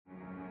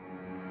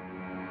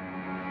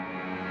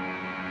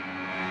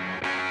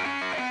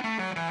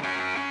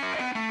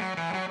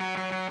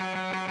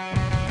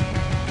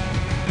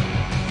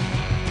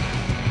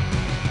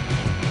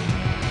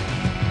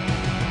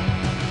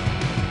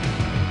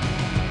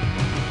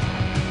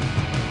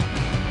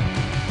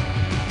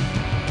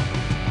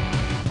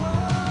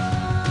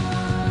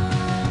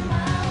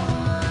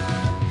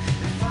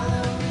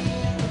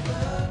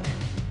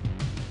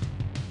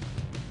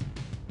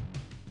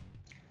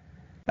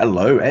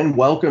Hello and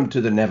welcome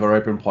to the Never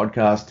Open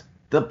podcast,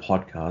 the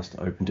podcast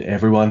open to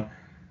everyone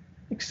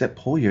except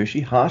poor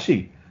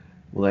Yoshihashi.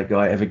 Will that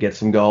guy ever get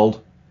some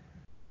gold?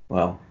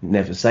 Well,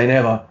 never say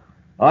never.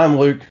 I'm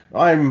Luke.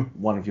 I'm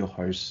one of your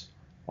hosts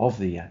of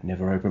the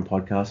Never Open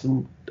podcast,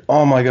 and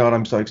oh my god,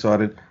 I'm so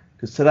excited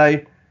because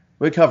today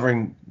we're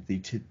covering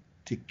the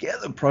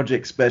Together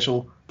Project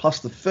special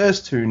plus the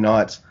first two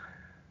nights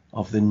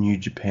of the New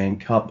Japan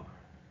Cup,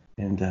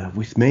 and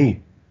with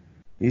me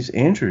is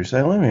Andrew.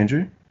 Say hello,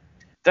 Andrew.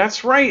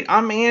 That's right.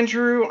 I'm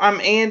Andrew. I'm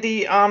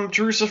Andy. I'm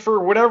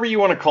Drucifer, whatever you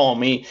want to call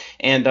me.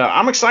 And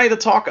I'm excited to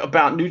talk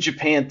about New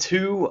Japan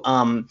 2.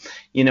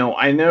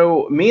 I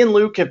know me and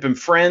Luke have been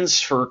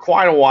friends for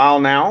quite a while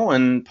now,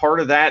 and part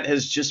of that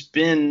has just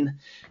been,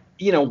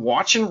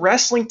 watching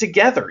wrestling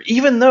together.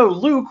 Even though,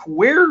 Luke,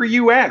 where are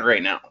you at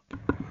right now?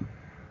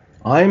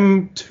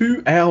 I'm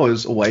 2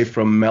 hours away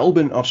from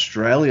Melbourne,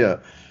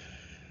 Australia.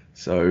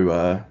 So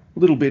a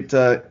little bit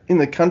in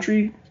the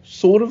country,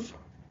 sort of.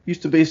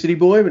 Used to be a city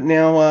boy, but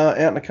now out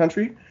in the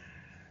country.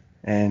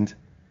 And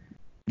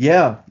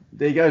yeah,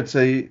 there you go.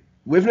 So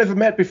we've never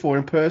met before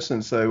in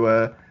person.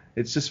 So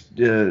it's just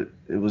it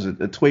was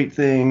a tweet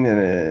thing and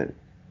a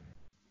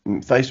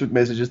Facebook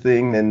messages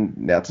thing, and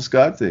now it's a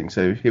Skype thing.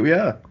 So here we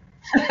are.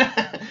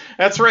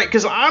 That's right,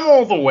 because I'm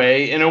all the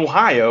way in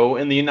Ohio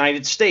in the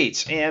United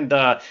States, and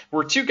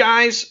we're two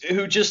guys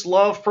who just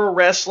love pro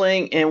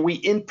wrestling, and we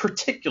in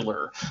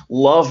particular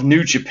love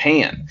New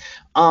Japan.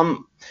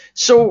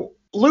 So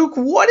Luke,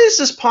 what is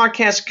this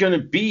podcast going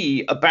to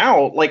be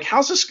about? Like,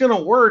 how's this going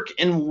to work,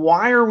 and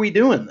why are we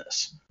doing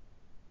this?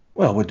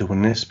 Well, we're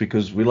doing this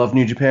because we love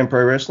New Japan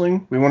Pro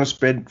Wrestling. We want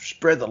to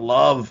spread the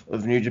love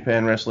of New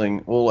Japan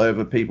Wrestling all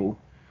over people.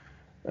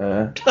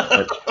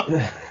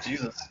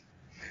 Jesus.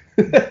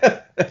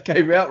 That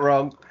came out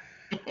wrong.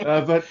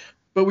 But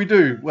we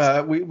do.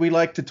 We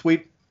like to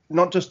tweet,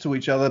 not just to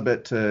each other,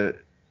 but to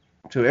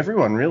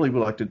everyone, really. We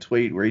like to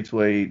tweet,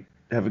 retweet,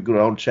 have a good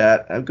old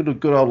chat, have a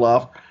good old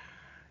laugh.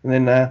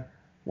 And then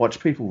watch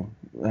people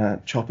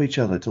chop each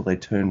other till they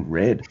turn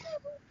red.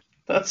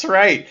 That's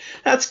right.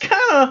 That's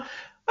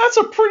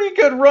a pretty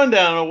good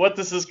rundown of what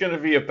this is going to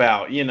be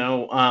about.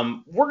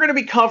 We're going to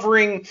be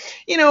covering,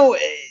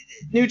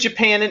 New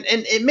Japan, and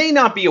it may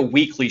not be a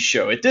weekly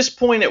show. At this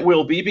point, it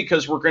will be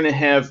because we're going to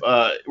have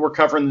we're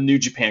covering the New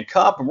Japan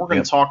Cup, and we're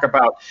going to talk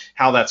about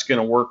how that's going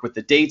to work with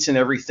the dates and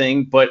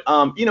everything. But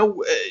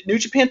New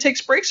Japan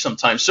takes breaks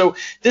sometimes, so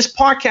this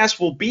podcast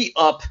will be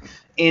up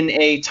in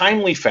a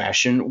timely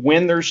fashion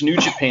when there's New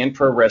Japan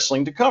Pro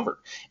Wrestling to cover.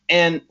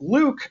 And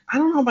Luke, I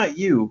don't know about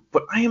you,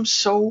 but I am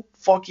so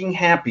fucking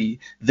happy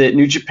that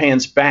New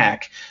Japan's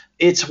back.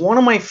 It's one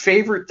of my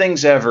favorite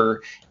things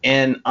ever,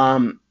 and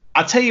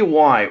I'll tell you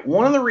why.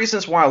 One of the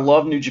reasons why I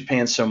love New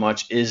Japan so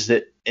much is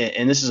that,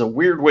 and this is a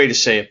weird way to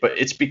say it, but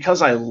it's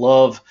because I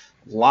love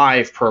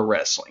live pro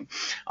wrestling.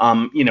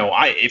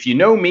 If you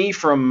know me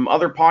from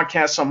other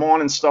podcasts I'm on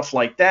and stuff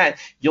like that,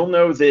 you'll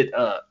know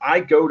that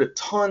I go to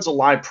tons of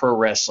live pro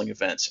wrestling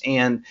events,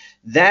 and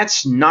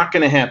that's not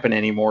going to happen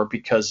anymore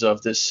because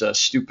of this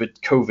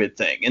stupid COVID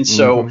thing. And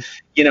so,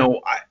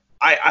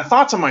 I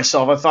thought to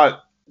myself,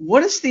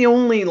 what is the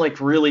only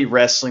really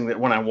wrestling that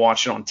when I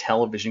watch it on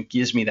television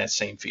gives me that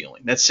same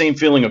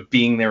feeling of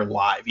being there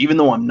live, even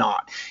though I'm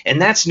not?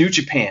 And that's New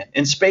Japan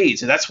in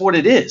spades. And that's what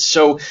it is.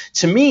 So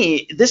to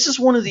me, this is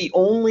one of the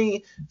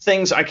only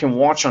things I can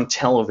watch on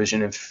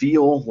television and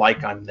feel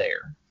like I'm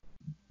there.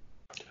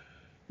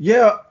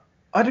 Yeah,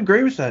 I'd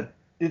agree with that.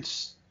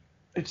 It's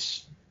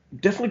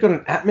definitely got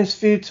an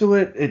atmosphere to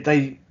it.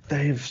 They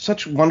have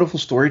such wonderful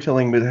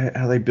storytelling with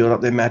how they build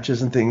up their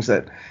matches and things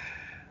that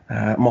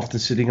I'm often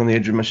sitting on the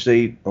edge of my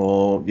seat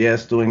or,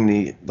 doing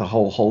the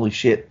whole holy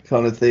shit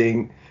kind of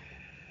thing.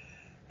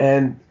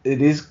 And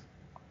it is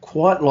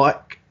quite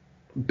like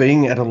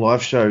being at a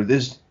live show.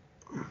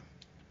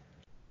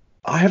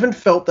 I haven't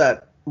felt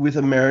that with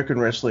American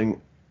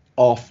wrestling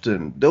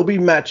often. There'll be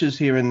matches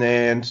here and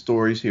there and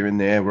stories here and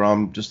there where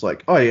I'm just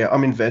like, oh yeah,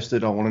 I'm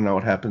invested. I want to know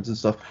what happens and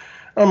stuff.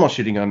 I'm not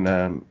shitting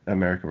on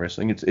American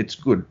wrestling. It's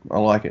good. I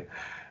like it.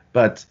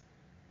 But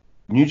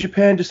New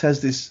Japan just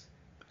has this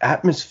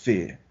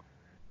atmosphere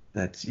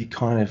that you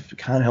kind of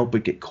can't help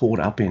but get caught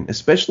up in,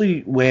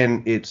 especially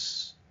when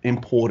it's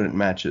important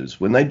matches.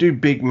 When they do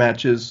big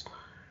matches,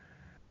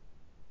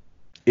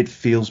 it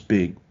feels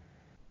big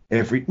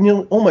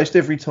almost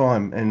every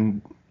time,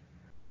 and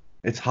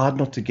it's hard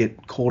not to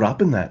get caught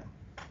up in that.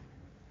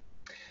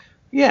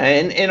 Yeah,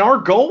 and our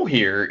goal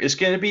here is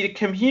going to be to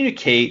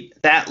communicate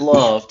that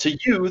love to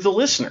you, the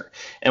listener.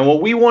 And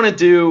what we want to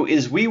do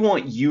is we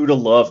want you to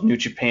love New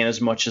Japan as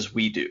much as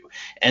we do.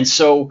 And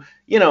so,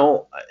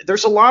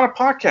 there's a lot of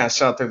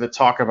podcasts out there that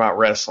talk about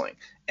wrestling.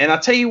 And I'll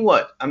tell you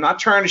what, I'm not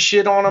trying to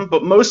shit on them,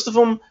 but most of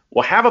them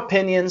will have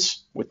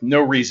opinions with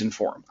no reason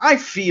for them. I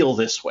feel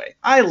this way.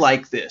 I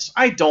like this.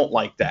 I don't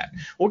like that.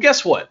 Well,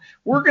 guess what?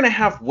 We're going to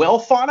have well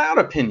thought out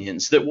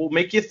opinions that will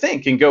make you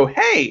think and go,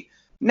 hey,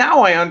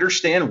 Now I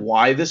understand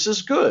why this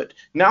is good.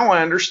 Now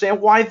I understand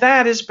why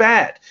that is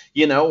bad.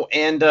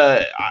 And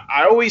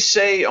I always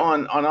say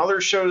on other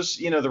shows,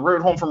 the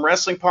Road Home from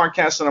Wrestling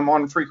podcast that I'm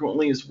on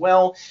frequently as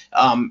well,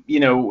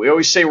 we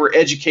always say we're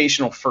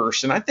educational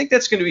first. And I think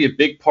that's going to be a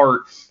big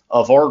part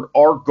of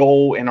our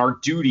goal and our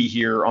duty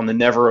here on the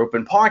Never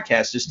Open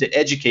podcast is to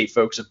educate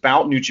folks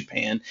about New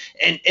Japan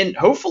and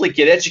hopefully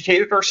get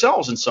educated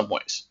ourselves in some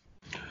ways.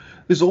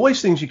 There's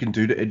always things you can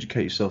do to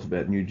educate yourself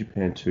about New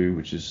Japan too,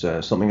 which is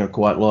something I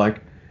quite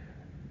like.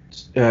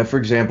 For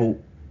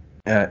example,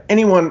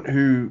 anyone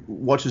who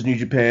watches New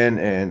Japan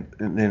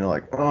and they're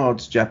like, oh,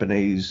 it's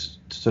Japanese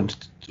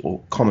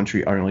or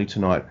commentary only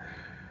tonight.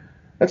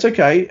 That's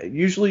okay.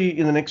 Usually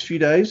in the next few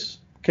days,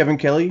 Kevin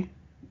Kelly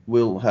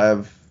will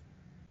have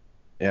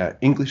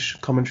English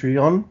commentary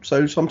on.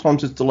 So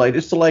sometimes it's delayed.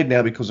 It's delayed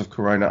now because of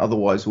Corona.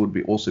 Otherwise, it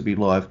would also be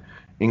live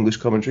English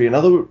commentary.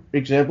 Another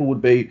example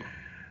would be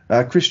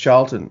Chris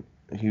Charlton,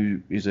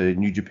 who is a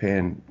New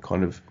Japan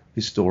kind of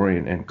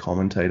historian and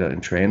commentator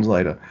and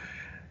translator.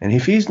 And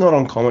if he's not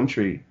on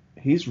commentary,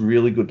 he's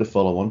really good to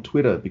follow on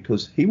Twitter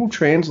because he will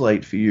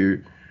translate for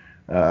you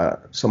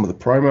some of the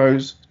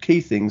promos, key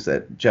things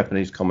that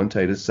Japanese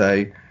commentators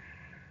say,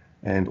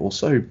 and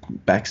also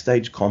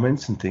backstage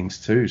comments and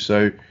things too.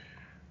 So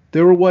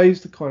there are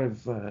ways to kind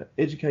of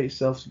educate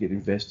yourself to get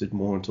invested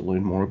more and to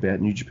learn more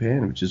about New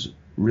Japan, which is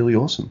really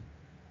awesome.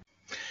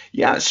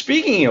 Yeah,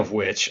 speaking of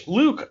which,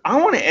 Luke,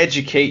 I want to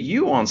educate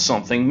you on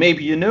something.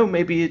 Maybe you know,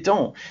 maybe you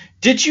don't.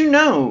 Did you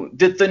know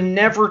that the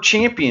Never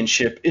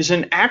Championship is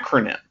an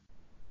acronym?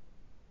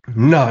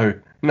 No,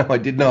 I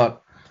did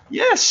not.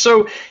 Yes,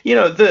 so,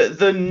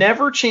 the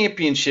Never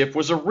Championship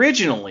was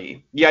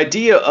originally, the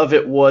idea of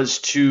it was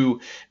to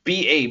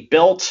be a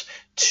belt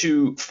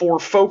for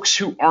folks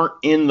who aren't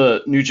in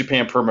the New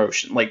Japan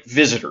promotion, like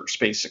visitors,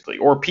 basically,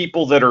 or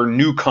people that are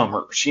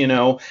newcomers,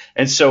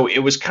 and so it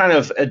was kind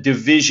of a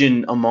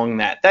division among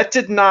that. That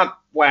did not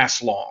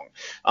last long,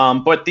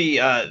 but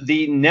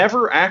the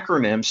Never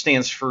acronym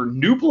stands for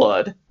New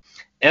Blood,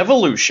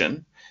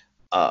 Evolution,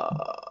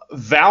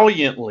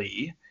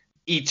 Valiantly,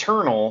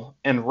 Eternal,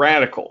 and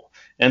Radical.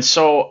 And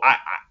so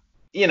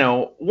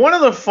one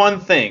of the fun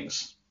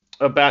things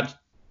about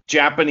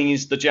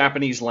the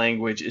Japanese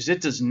language is it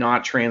does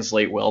not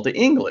translate well to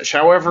English.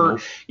 However,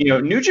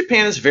 nope. New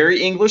Japan is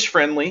very English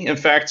friendly. In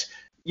fact,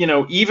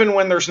 even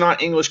when there's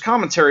not English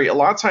commentary, a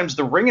lot of times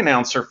the ring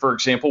announcer, for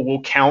example, will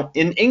count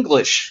in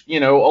English,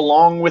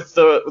 along with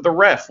the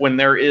ref when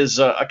there is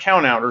a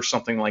count out or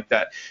something like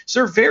that. So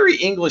they're very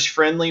English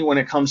friendly when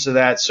it comes to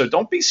that. So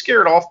don't be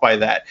scared off by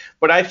that.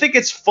 But I think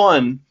it's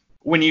fun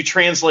when you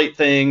translate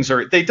things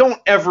or they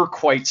don't ever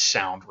quite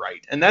sound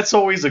right. And that's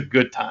always a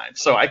good time.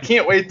 So I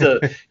can't wait to,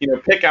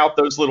 pick out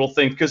those little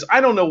things because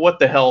I don't know what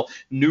the hell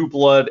New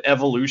Blood,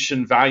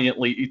 Evolution,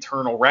 Valiantly,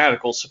 Eternal,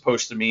 Radical is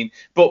supposed to mean.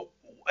 But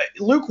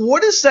Luke,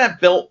 what does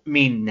that belt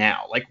mean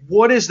now? Like,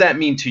 what does that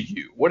mean to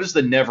you? What is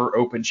the Never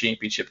Open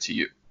Championship to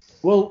you?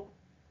 Well,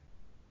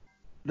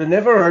 the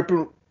Never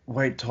Open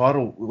weight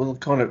title will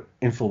kind of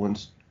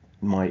influence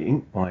my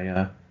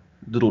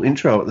little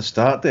intro at the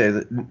start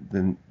there.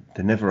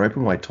 The Never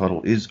Open weight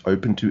title is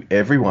open to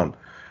everyone.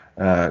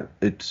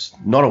 It's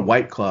not a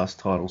weight class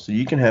title, so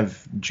you can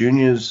have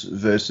juniors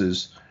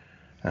versus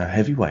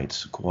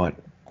heavyweights quite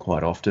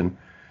often.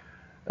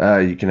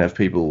 You can have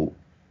people,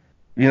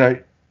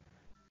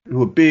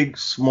 who are big,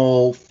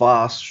 small,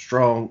 fast,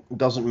 strong.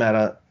 Doesn't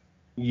matter.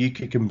 You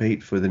can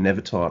compete for the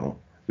Never title,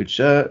 which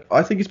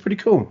I think is pretty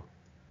cool.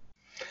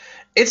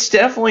 It's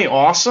definitely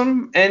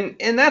awesome, and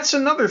that's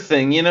another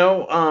thing,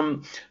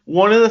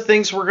 one of the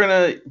things we're going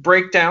to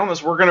break down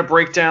is we're going to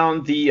break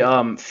down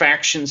the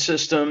faction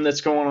system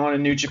that's going on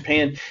in New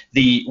Japan,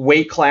 the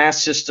weight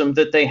class system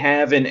that they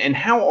have, and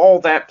how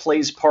all that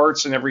plays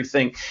parts and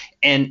everything,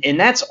 and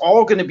that's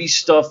all going to be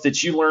stuff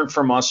that you learn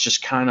from us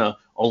just kind of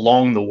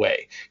along the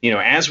way,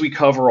 as we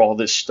cover all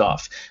this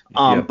stuff.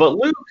 Yep. But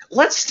Luke,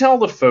 let's tell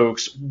the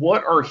folks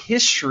what our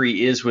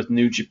history is with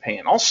New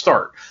Japan. I'll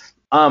start.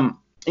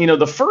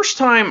 The first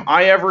time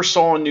I ever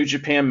saw a New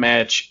Japan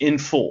match in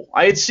full,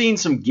 I had seen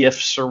some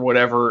GIFs or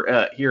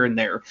whatever here and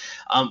there,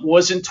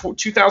 was in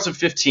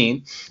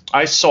 2015.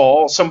 I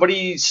saw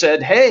somebody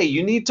said, hey,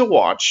 you need to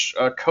watch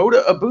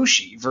Kota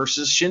Ibushi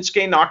versus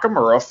Shinsuke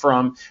Nakamura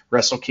from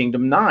Wrestle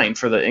Kingdom 9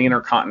 for the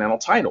Intercontinental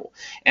title.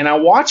 And I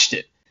watched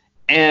it.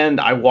 And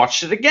I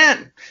watched it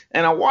again.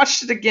 And I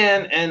watched it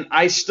again. And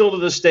I still to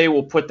this day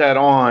will put that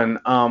on.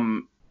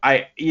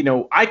 I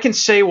can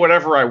say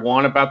whatever I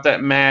want about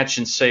that match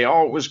and say,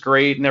 oh, it was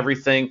great and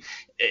everything.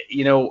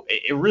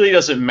 It really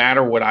doesn't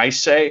matter what I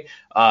say.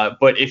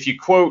 But if you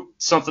quote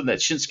something that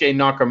Shinsuke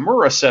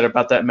Nakamura said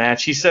about that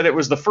match, he said it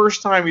was the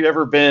first time he'd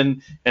ever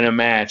been in a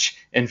match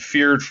and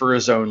feared for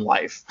his own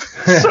life.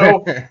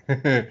 So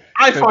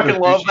I fucking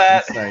love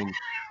that.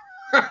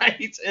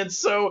 Right. And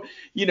so,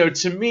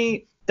 to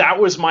me, that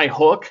was my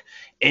hook.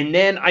 And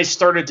then I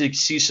started to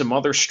see some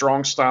other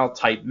strong style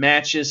type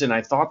matches. And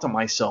I thought to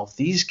myself,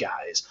 these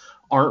guys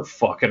aren't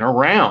fucking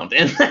around.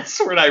 And that's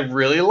what I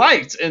really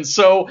liked. And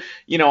so,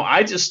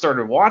 I just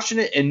started watching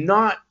it, and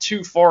not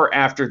too far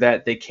after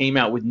that, they came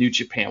out with New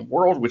Japan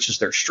World, which is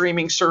their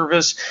streaming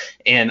service.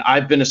 And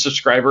I've been a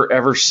subscriber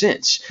ever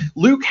since.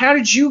 Luke, how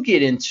did you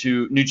get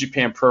into New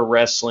Japan Pro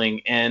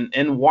Wrestling,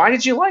 and why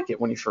did you like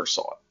it when you first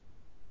saw it?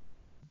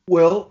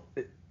 Well,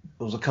 it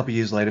was a couple of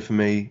years later for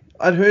me.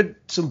 I'd heard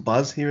some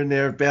buzz here and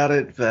there about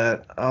it,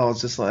 but I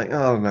was just like,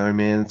 I don't know,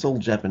 man. It's all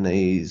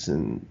Japanese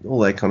and all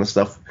that kind of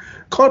stuff.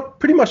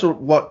 Pretty much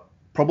what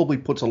probably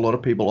puts a lot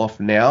of people off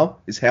now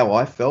is how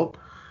I felt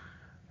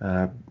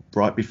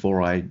right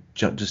before I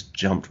just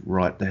jumped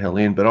right the hell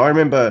in. But I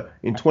remember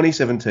in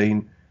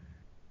 2017,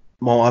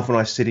 my wife and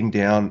I sitting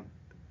down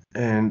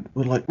and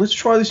we're like, let's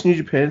try this New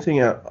Japan thing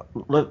out.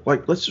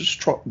 Let's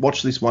just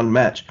watch this one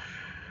match.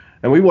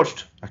 And we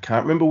watched, I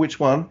can't remember which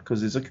one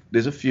because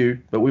there's a few,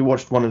 but we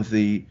watched one of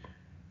the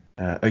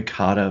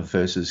Okada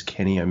versus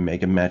Kenny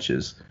Omega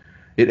matches.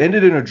 It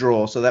ended in a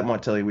draw, so that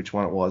might tell you which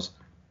one it was.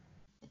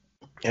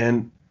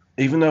 And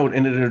even though it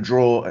ended in a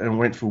draw and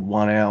went for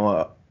 1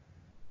 hour,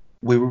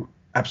 we were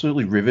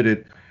absolutely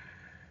riveted.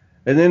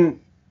 And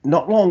then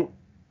not long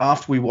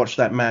after we watched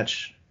that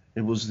match,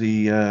 it was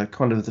the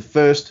kind of the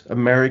first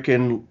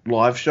American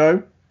live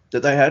show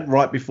that they had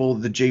right before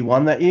the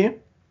G1 that year.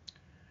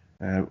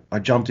 I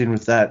jumped in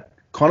with that,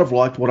 kind of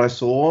liked what I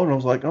saw, and I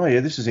was like, oh,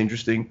 yeah, this is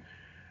interesting.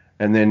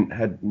 And then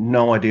had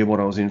no idea what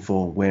I was in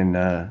for when,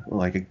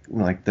 like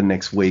the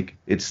next week,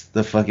 it's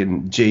the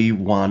fucking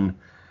G1.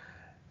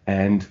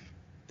 And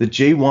the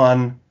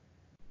G1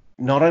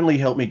 not only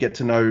helped me get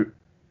to know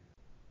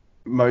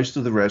most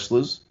of the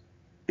wrestlers,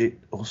 it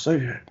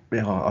also,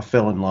 I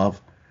fell in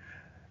love.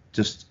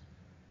 Just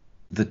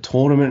the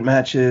tournament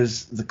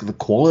matches, the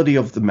quality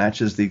of the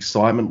matches, the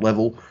excitement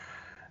level.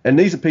 And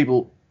these are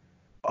people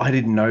I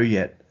didn't know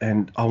yet,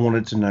 and I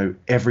wanted to know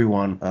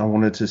everyone. I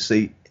wanted to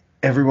see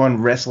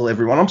everyone wrestle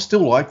everyone. I'm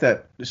still like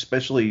that,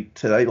 especially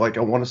today. Like,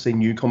 I want to see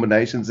new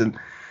combinations, and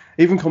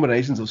even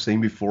combinations I've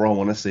seen before I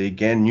want to see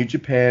again. New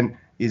Japan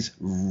is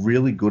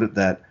really good at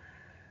that,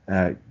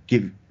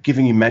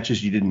 giving you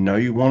matches you didn't know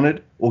you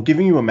wanted, or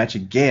giving you a match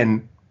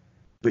again,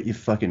 but you're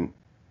fucking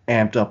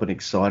amped up and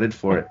excited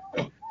for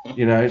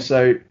it.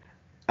 So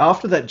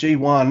after that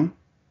G1,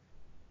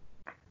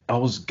 I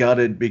was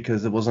gutted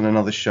because there wasn't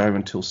another show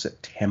until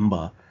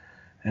September,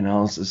 and I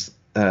was just,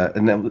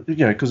 and then,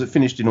 because it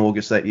finished in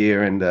August that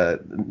year, and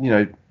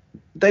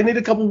they need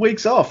a couple of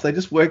weeks off. They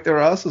just work their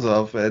asses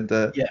off, and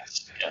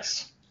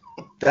yes,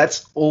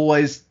 that's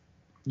always,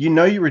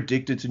 you're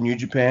addicted to New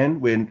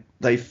Japan when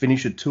they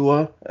finish a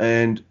tour,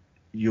 and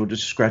you're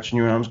just scratching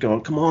your arms,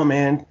 going, "Come on,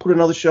 man, put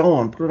another show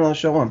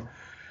on."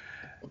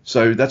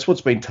 So that's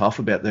what's been tough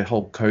about the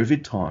whole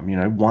COVID time.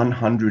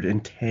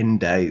 110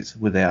 days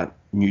without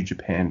New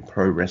Japan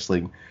Pro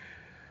Wrestling.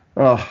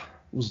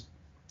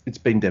 It's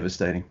been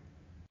devastating.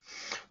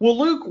 Well,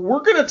 Luke,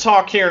 we're going to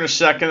talk here in a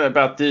second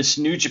about this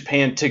New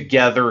Japan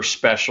Together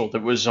special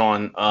that was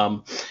on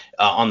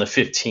the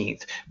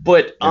 15th.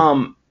 But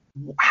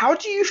how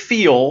do you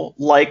feel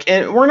like?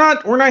 And we're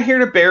not here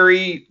to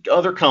bury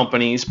other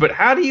companies, but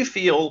how do you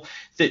feel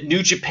that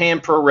New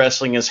Japan Pro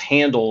Wrestling has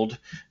handled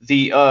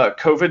the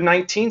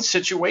COVID-19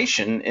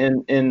 situation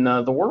in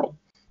the world?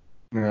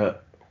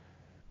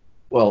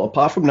 Well,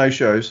 apart from no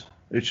shows,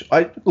 which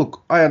I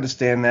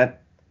understand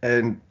that,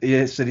 and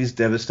yes, it is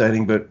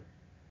devastating, but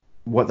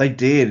what they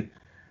did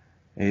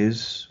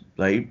is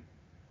they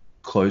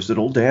closed it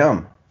all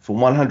down. For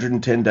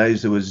 110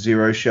 days, there was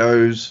 0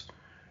 shows.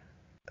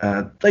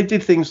 They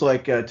did things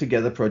like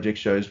Together Project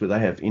shows where they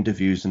have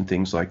interviews and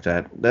things like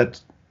that.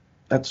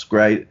 That's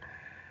great,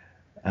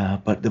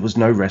 but there was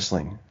no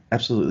wrestling,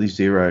 absolutely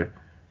 0,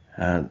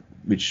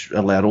 which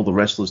allowed all the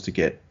wrestlers to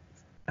get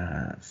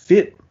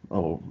fit,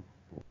 or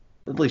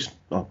at least,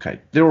 okay,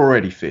 they're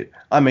already fit.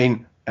 I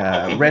mean,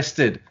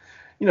 rested,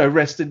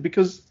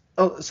 because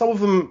some of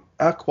them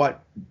are quite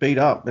beat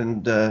up,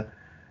 and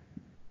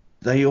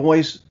it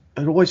always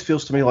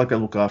feels to me like they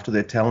look after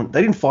their talent.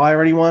 They didn't fire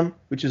anyone,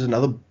 which is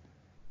another,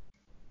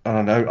 I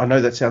don't know. I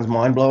know that sounds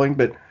mind-blowing,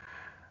 but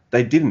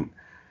they didn't.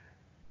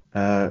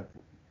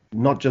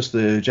 Not just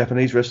the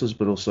Japanese wrestlers,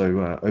 but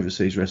also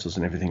overseas wrestlers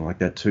and everything like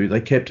that too. They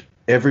kept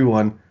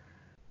everyone,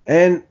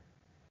 and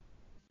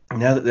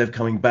now that they're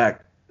coming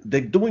back,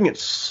 they're doing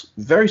it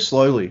very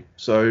slowly.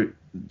 So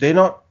they're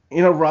not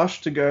in a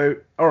rush to go,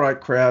 all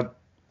right, crowd,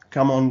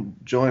 come on,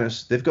 join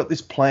us. They've got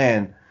this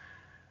plan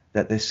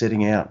that they're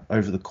setting out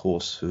over the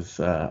course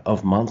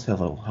of months, how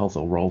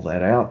they'll roll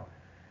that out.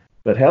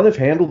 But how they've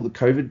handled the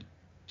COVID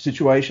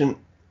situation,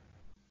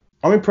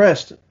 I'm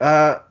impressed.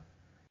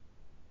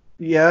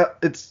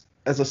 It's,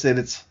 as I said,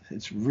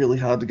 it's really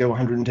hard to go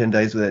 110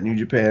 days without New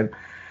Japan.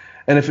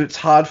 And if it's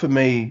hard for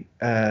me,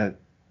 a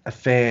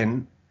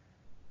fan,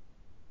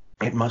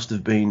 it must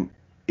have been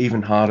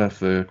even harder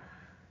for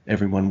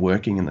everyone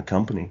working in the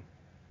company.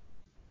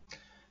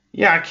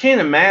 Yeah, I can't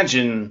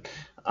imagine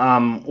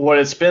what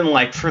it's been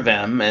like for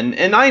them.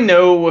 And I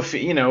know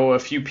a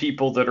few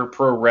people that are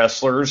pro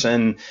wrestlers,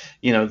 and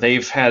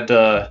they've had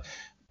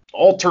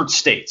altered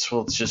states,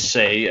 let's just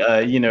say,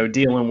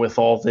 dealing with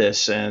all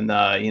this. And,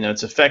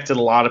 it's affected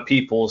a lot of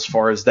people as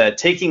far as that,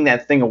 taking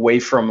that thing away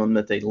from them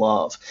that they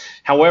love.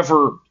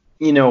 However,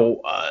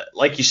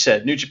 like you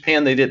said, New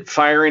Japan, they didn't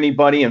fire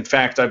anybody. In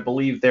fact, I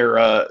believe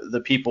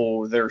the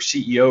people, their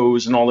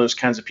CEOs and all those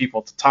kinds of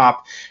people at the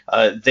top,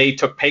 they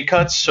took pay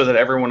cuts so that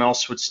everyone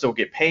else would still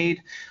get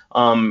paid.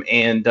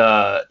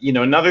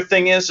 Another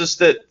thing is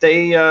that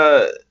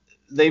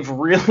they've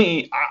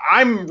really,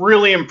 I'm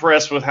really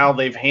impressed with how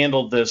they've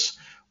handled this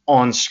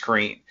on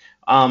screen.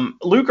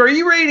 Luke, are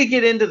you ready to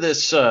get into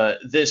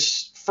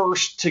this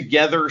first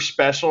Together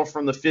special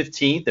from the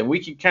 15th? And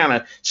we can kind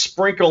of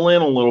sprinkle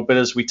in a little bit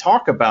as we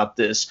talk about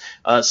this,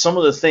 some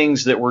of the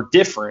things that were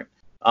different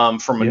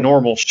from a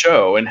normal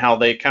show and how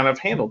they kind of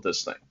handled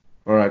this thing.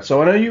 All right.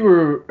 So I know you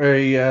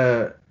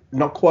were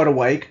not quite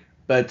awake,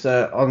 but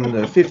on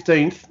the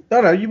 15th,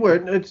 no, you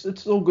weren't.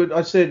 It's all good.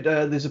 I said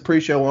there's a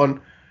pre-show on.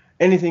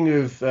 Anything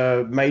of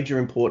major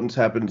importance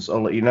happens,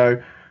 I'll let you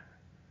know.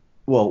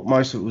 Well,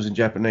 most of it was in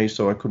Japanese,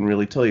 so I couldn't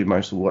really tell you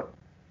most of what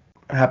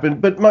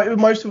happened. But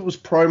most of it was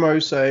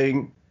promo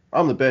saying,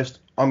 I'm the best,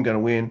 I'm going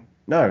to win.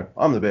 No,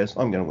 I'm the best,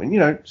 I'm going to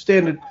win.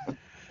 Standard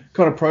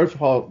kind of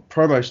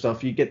promo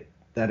stuff. You get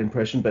that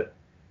impression. But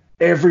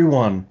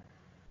everyone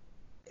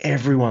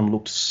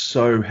looked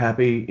so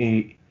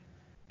happy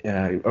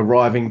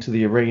arriving to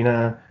the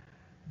arena.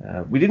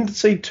 We didn't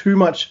see too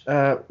much.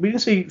 We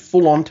didn't see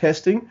full-on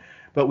testing.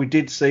 But we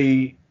did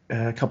see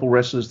a couple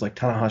wrestlers like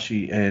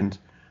Tanahashi and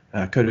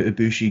Kota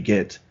Ibushi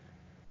get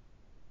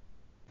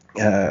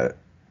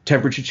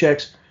temperature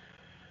checks.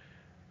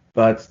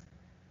 But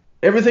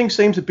everything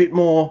seems a bit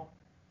more,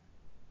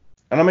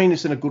 and I mean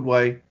this in a good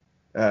way,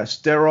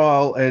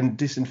 sterile and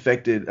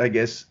disinfected, I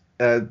guess.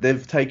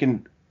 They've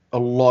taken a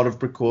lot of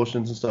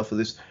precautions and stuff for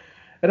this.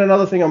 And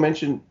another thing I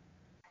mentioned,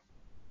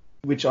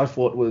 which I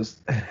thought was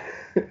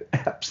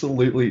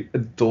absolutely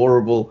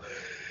adorable,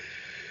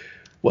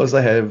 was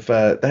they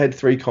had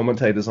 3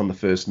 commentators on the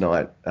first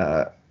night.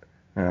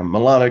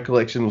 Milano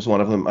Collection was one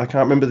of them. I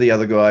can't remember the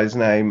other guy's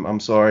name. I'm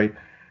sorry.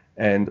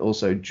 And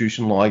also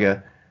Jushin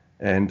Liger.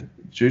 And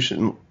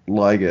Jushin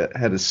Liger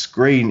had a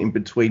screen in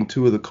between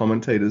 2 of the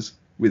commentators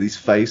with his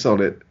face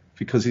on it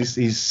because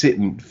he's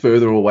sitting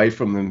further away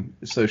from them,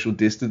 social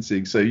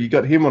distancing. So you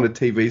got him on a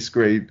TV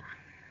screen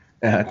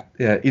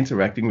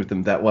interacting with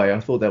them that way.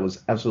 I thought that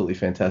was absolutely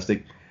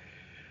fantastic.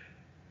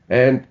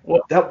 And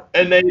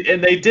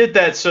they did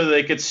that so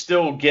they could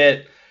still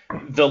get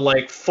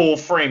the full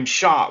frame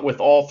shot with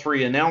all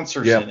 3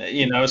 announcers in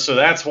it, so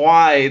that's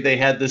why they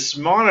had this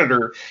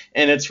monitor.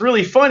 And it's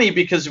really funny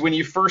because when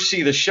you first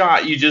see the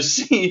shot, you just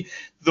see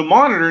the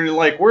monitor and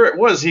you're where it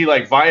was, he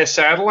via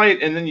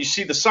satellite, and then you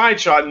see the side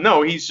shot.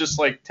 No, he's just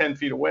 10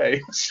 feet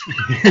away.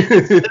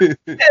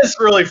 It's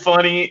really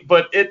funny,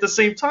 but at the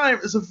same time,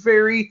 it's a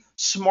very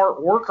smart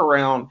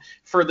workaround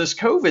for this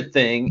COVID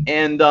thing.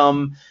 And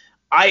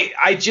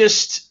I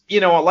just,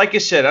 like I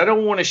said, I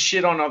don't want to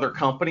shit on other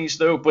companies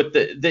though, but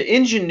the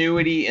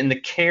ingenuity and the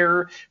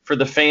care for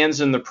the fans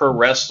and the pro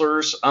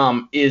wrestlers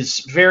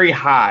is very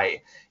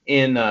high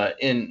in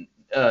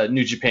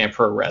New Japan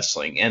Pro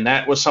Wrestling, and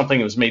that was something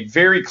that was made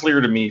very clear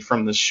to me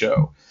from this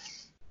show.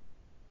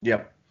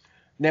 Yep.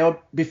 Now,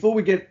 before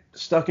we get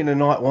stuck into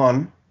night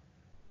one,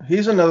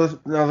 here's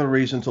another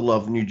reason to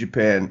love New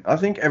Japan. I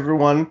think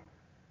everyone,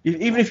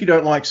 even if you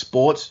don't like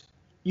sports,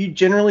 you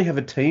generally have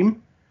a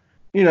team.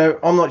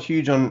 I'm not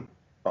huge on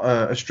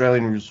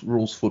Australian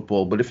rules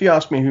football, but if you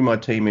ask me who my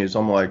team is,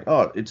 I'm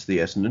it's the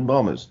Essendon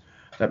Bombers.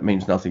 That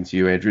means nothing to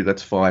you, Andrew.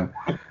 That's fine.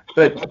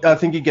 But I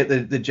think you get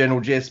the general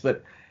gist.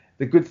 But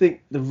the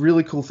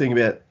really cool thing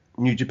about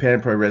New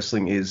Japan Pro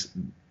Wrestling is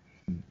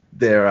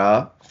there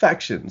are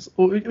factions,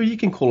 or you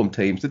can call them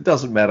teams. It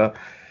doesn't matter.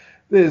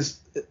 There's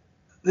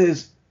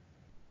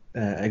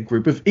a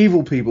group of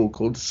evil people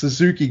called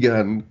Suzuki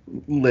Gun,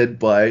 led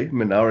by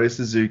Minoru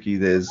Suzuki.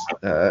 There's,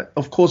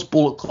 of course,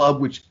 Bullet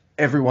Club, which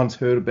everyone's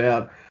heard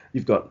about.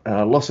 You've got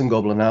Los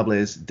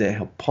Ingobernables de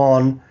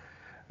Japón,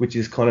 which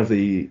is kind of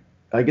the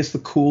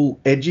cool,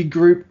 edgy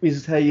group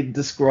is how you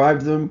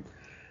describe them.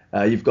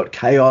 You've got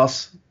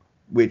Chaos,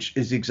 which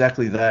is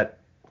exactly that,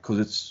 because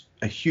it's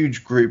a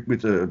huge group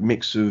with a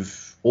mix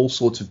of all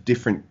sorts of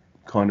different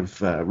kind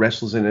of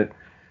wrestlers in it.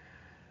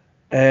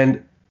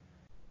 And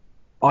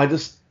I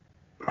just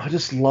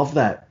love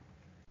that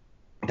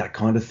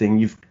kind of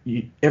thing.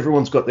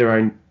 Everyone's got their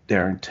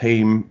own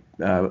team.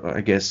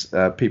 I guess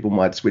people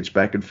might switch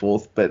back and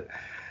forth, but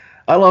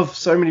I love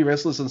so many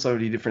wrestlers and so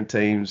many different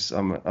teams.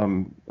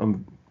 I'm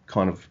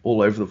kind of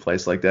all over the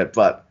place like that,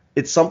 but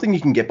it's something you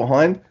can get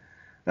behind.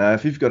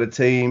 If you've got a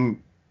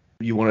team,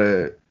 you want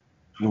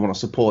to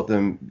support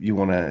them, you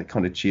want to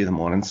kind of cheer them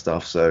on and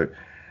stuff. So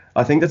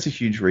I think that's a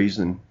huge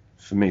reason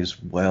for me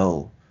as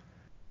well,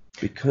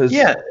 because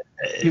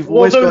you've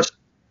always got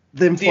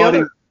them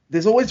fighting.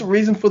 There's always a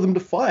reason for them to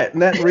fight,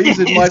 and that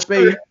reason might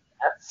be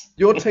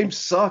your team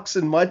sucks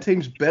and my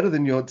team's better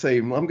than your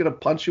team. I'm gonna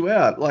punch you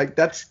out.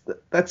 That's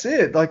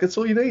it. That's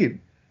all you need.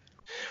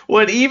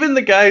 Well, even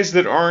the guys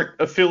that aren't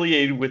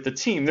affiliated with the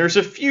team, there's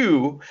a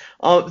few.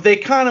 They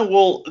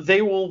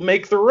will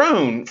make their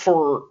own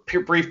for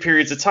brief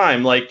periods of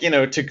time. Like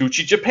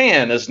Taguchi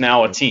Japan is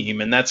now a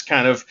team, and that's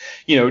kind of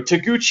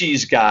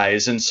Taguchi's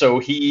guys, and so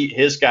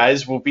his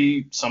guys will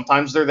be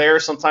sometimes they're there,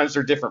 sometimes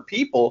they're different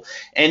people,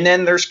 and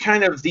then there's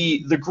kind of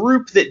the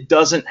group that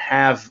doesn't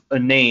have a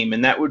name,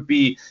 and that would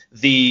be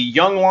the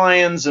young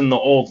lions and the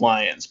old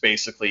lions,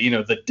 basically.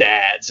 The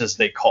dads as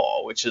they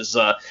call, which is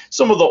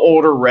some of the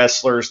older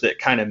wrestlers that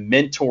kind of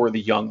mentor the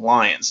young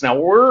lions. Now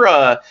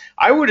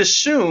I would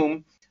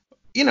assume,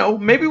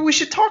 maybe we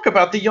should talk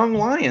about the young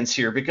lions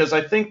here, because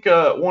I think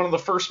one of the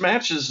first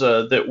matches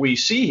that we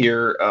see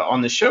here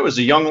on the show is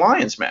a young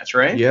lions match,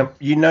 right? Yep.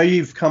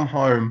 You've come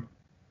home.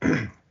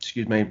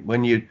 Excuse me.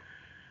 When you're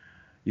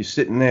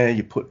sitting there,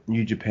 you put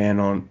New Japan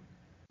on.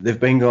 They've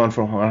been gone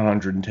for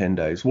 110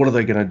 days. What are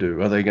they going to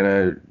do? Are they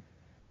going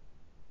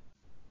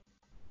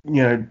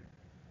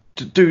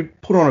to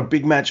put on a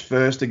big match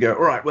first to go,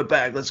 all right, we're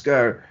back, let's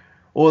go?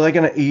 Or are they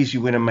going to ease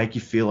you in and make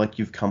you feel like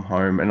you've come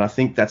home? And I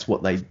think that's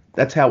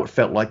how it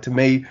felt like to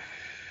me,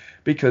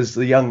 because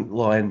the young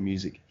lion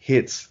music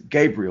hits,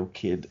 Gabriel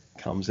Kidd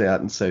comes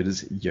out, and so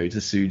does Yota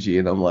Tsuji,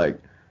 and I'm like,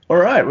 all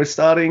right, we're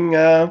starting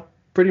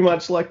pretty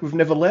much like we've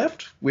never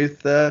left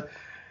with a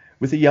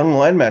young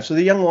lion match. So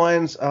the young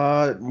lions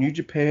are New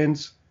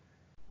Japan's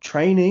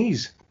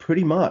trainees,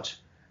 pretty much.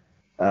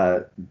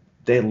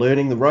 They're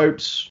learning the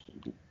ropes,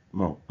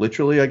 well,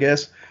 literally, I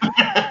guess.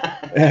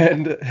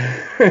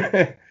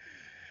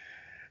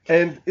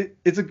 And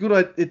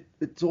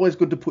it's always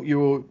good to put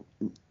your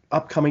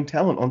upcoming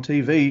talent on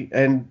TV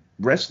and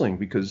wrestling,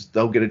 because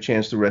they'll get a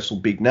chance to wrestle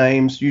big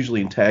names,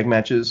 usually in tag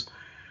matches,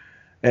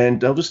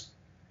 and they'll just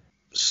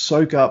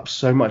soak up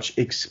so much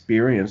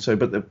experience.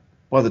 But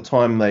by the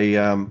time they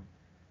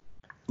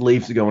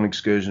leave to go on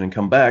excursion and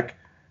come back,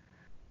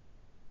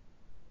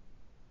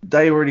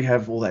 they already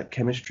have all that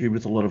chemistry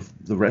with a lot of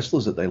the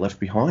wrestlers that they left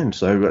behind.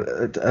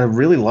 So I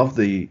really love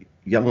the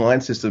young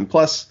lion system.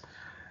 Plus,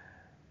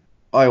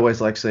 I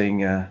always like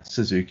seeing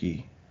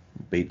Suzuki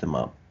beat them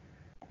up.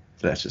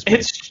 That's just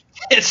me.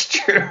 It's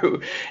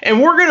true.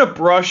 And we're going to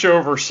brush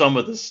over some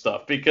of this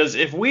stuff, because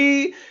if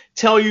we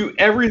tell you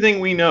everything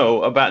we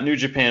know about New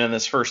Japan in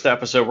this first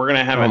episode, we're going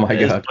to have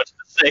as much to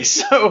say.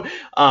 So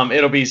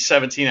it'll be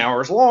 17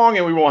 hours long,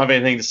 and we won't have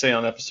anything to say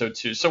on episode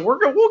 2. So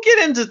we'll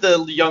get into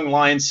the young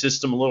lion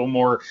system a little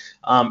more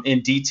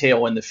in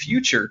detail in the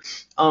future.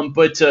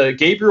 But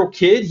Gabriel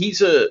Kidd,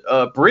 he's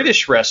a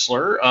British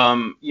wrestler,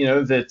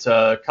 that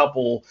a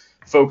couple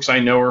folks I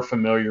know are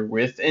familiar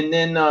with, and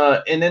then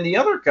the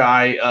other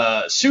guy,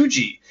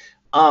 Tsuji.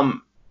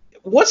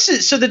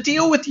 So the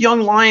deal with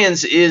Young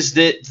Lions is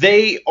that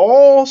they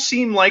all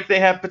seem like they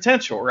have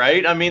potential,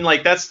 right? I mean,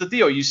 like, that's the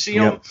deal. You see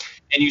them,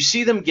 and you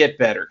see them get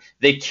better.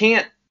 They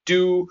can't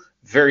do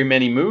very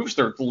many moves.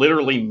 They're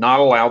literally not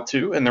allowed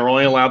to, and they're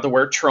only allowed to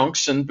wear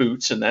trunks and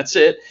boots, and that's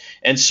it.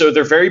 And so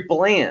they're very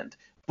bland.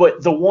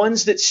 But the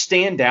ones that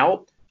stand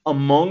out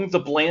among the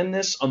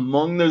blandness,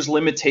 among those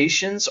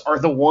limitations, are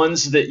the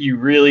ones that you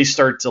really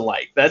start to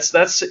like. That's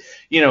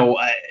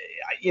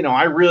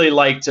I really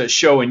liked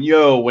Show and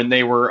Yo when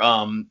they were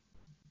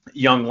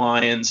young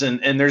lions,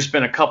 and there's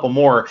been a couple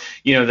more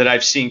that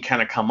I've seen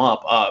kind of come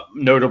up,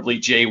 notably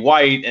Jay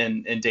White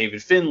and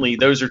David Finlay.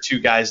 Those are two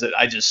guys that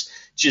I just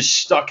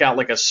stuck out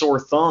like a sore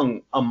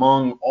thumb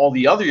among all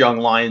the other young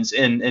lions,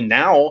 and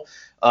now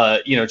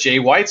Jay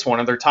White's one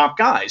of their top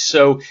guys.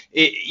 So,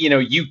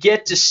 you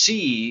get to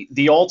see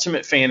the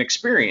ultimate fan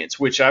experience,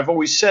 which I've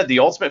always said the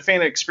ultimate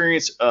fan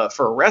experience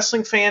for a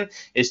wrestling fan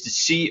is to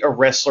see a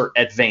wrestler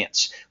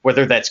advance,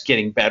 whether that's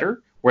getting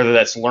better, whether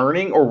that's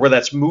learning, or whether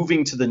that's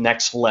moving to the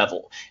next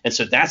level. And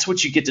so that's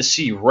what you get to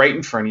see right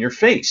in front of your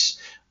face.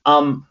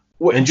 And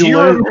you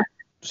learn.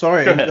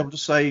 Sorry, I'll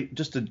just say,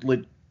 just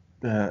to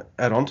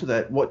add on to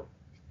that, what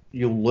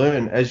you'll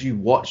learn as you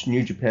watch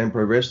New Japan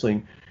Pro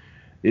Wrestling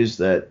is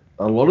that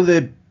a lot of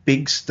their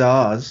big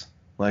stars,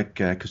 like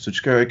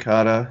Kazuchika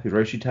Okada,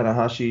 Hiroshi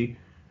Tanahashi,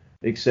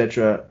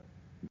 etc.,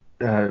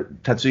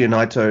 Tatsuya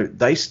Naito,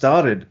 they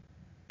started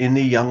in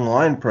the Young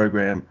Lion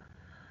program.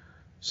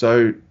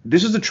 So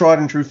this is a tried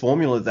and true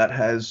formula that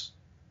has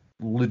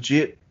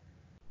legit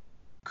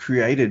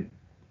created,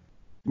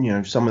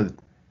 some of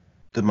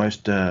the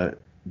most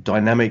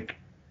dynamic,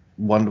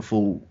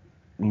 wonderful,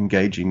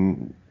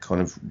 engaging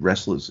kind of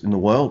wrestlers in the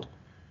world.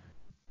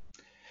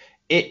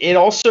 It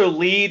also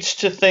leads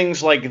to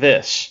things like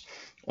this.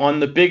 On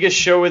the biggest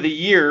show of the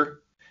year,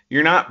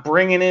 you're not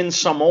bringing in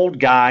some old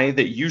guy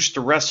that used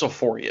to wrestle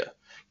for you.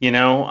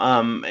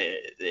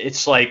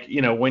 It's like,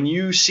 when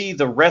you see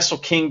the Wrestle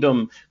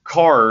Kingdom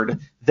card,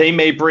 they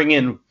may bring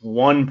in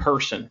one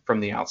person from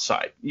the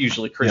outside,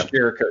 usually Chris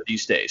Jericho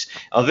these days.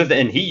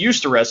 He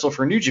used to wrestle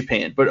for New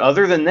Japan. But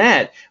other than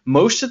that,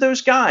 most of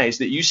those guys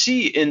that you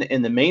see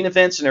in the main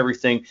events and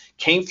everything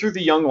came through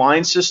the Young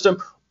Lion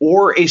system,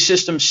 or a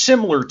system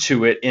similar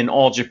to it in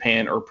All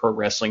Japan or Pro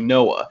Wrestling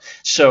Noah.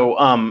 So,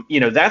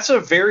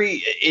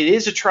 it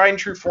is a tried and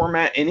true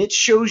format, and it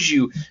shows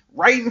you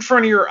right in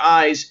front of your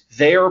eyes,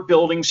 they are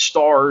building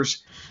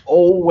stars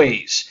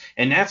always.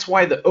 And that's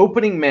why the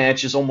opening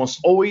match is almost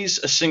always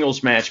a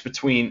singles match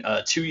between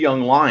two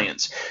young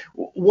lions.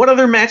 What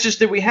other matches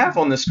did we have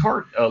on this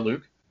card,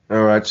 Luke?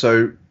 All right,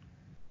 so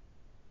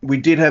we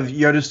did have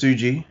Yota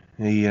Tsuji.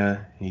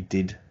 He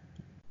did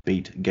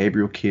beat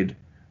Gabriel Kidd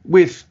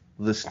with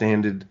the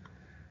standard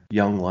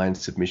young lion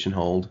submission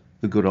hold,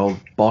 the good old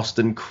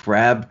Boston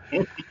Crab.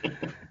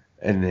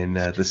 And then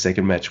the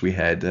second match we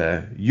had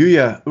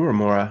Yuya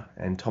Uemura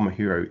and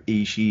Tomohiro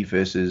Ishii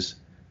versus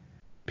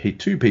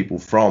two people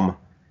from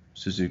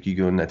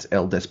Suzuki-gun. That's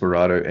El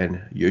Desperado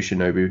and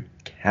Yoshinobu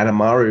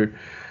Kanemaru.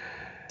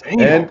 Damn,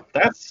 and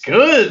that's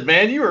good,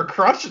 man. You are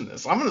crushing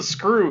this. I'm gonna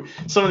screw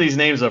some of these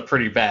names up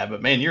pretty bad,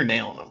 but man, you're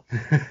nailing them.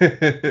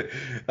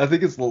 I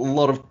think it's a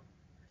lot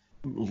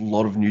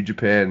of New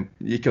Japan.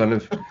 You kind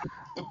of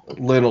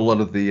learn a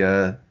lot of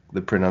the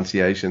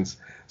pronunciations.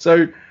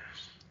 So,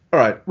 all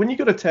right, when you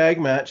got a tag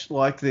match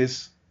like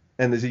this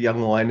and there's a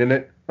young lion in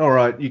it, all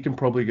right, you can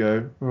probably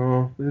go,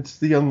 oh, it's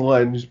the young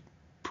lion who's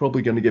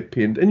probably going to get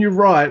pinned, and you're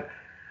right.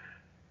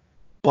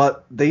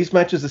 But these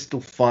matches are still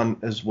fun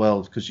as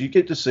well because you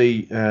get to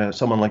see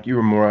someone like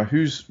Uemura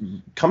who's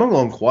coming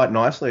along quite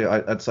nicely,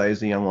 I'd say,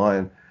 as a young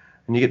lion.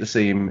 And you get to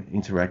see him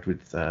interact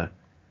with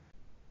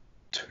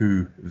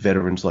two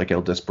veterans like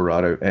El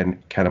Desperado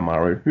and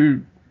Kanemaru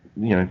who,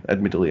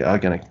 admittedly are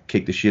going to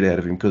kick the shit out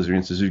of him because they're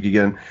in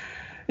Suzuki-gun. And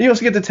you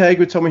also get to tag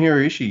with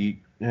Tomohiro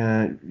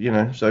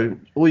Ishii, so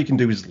all you can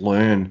do is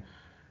learn.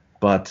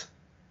 But,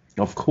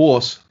 of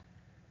course,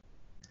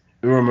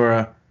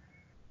 Uemura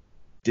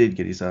did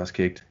get his ass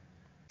kicked,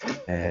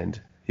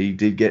 and he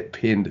did get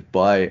pinned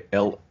by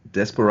El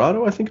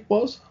Desperado, I think it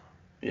was.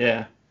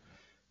 Yeah.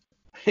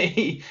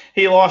 He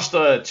lost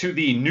to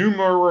the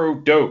Numero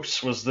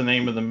Dos was the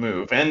name of the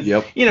move. And,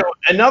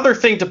 another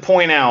thing to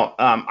point out,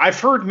 I've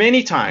heard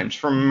many times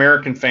from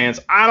American fans,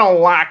 I don't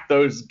like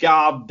those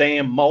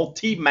goddamn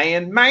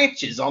multi-man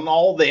matches on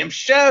all them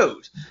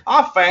shows.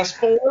 I'll fast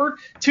forward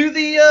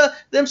to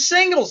them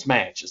singles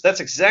matches.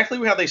 That's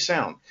exactly how they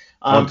sound.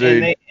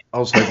 Dude, I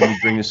was hoping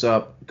you'd bring this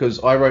up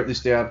because I wrote this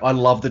down. I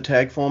love the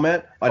tag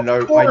format. I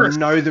know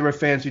there are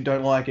fans who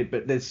don't like it,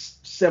 but there's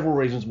several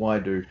reasons why I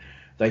do.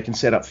 They can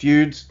set up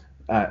feuds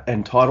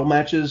and title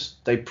matches.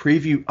 They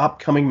preview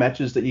upcoming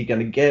matches that you're going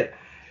to get.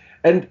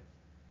 And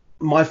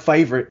my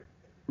favorite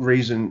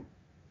reason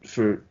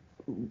for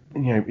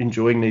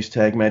enjoying these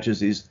tag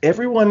matches is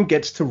everyone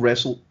gets to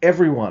wrestle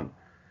everyone.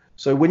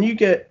 So when you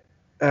get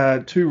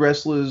two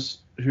wrestlers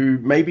who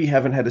maybe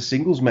haven't had a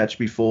singles match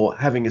before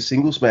having a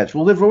singles match,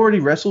 well, they've already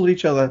wrestled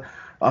each other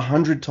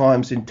 100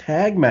 times in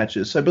tag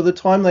matches. So by the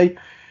time they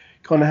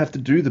kind of have to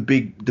do the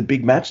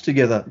big match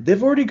together,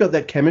 they've already got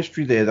that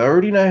chemistry there. They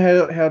already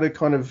know how to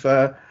kind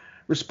of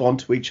respond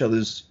to each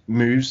other's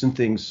moves and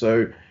things.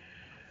 So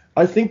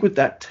I think with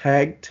that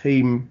tag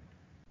team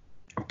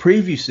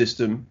preview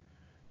system,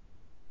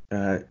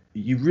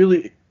 you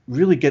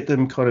really get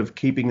them kind of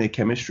keeping their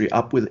chemistry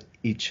up with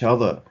each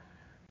other.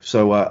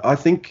 So I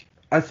think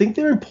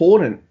they're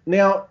important.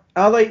 Now,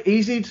 are they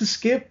easy to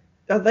skip?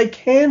 They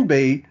can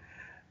be,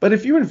 but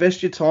if you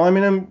invest your time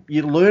in them,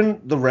 you learn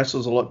the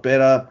wrestlers a lot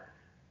better.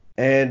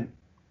 And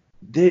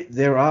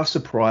there are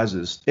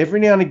surprises. Every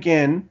now and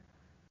again,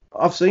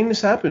 I've seen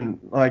this happen.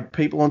 Like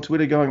people on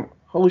Twitter going,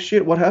 "Holy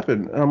shit, what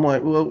happened?" And I'm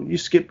like, "Well, you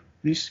skip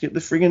the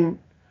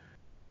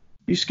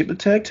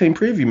tag team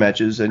preview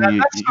matches." And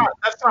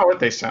that's not what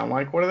they sound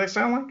like. What do they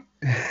sound like?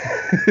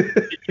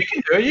 You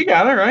can do it. You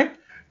got it right.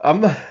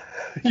 I'm not.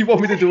 You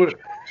want me to do it?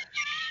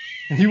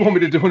 You want me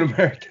to do an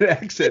American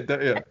accent,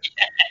 don't you?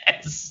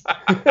 Yes.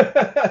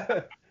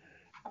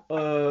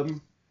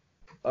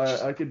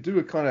 I could do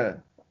a kind of.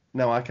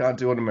 No, I can't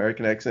do an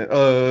American accent.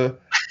 No,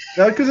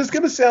 because it's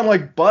gonna sound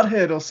like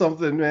Butthead or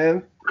something,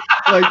 man.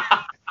 Like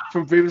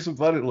from Beavis and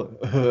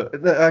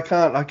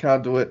Butthead. I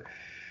can't do it.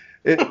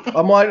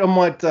 I might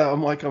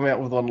come out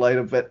with one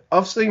later, but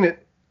I've seen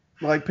it.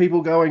 Like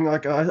people going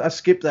like, I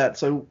skipped that.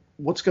 So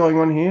what's going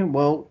on here?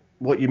 Well,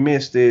 what you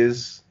missed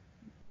is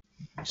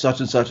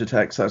such and such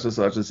attack, such and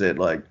such as it.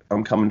 Like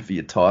I'm coming for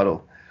your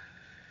title.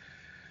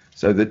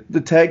 So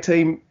the tag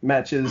team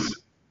matches.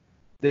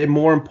 They're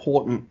more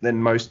important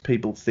than most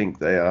people think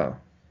they are.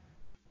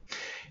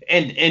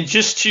 And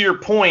just to your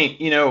point,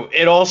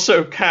 it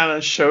also kind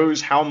of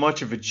shows how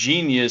much of a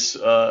genius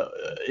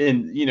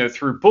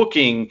through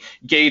booking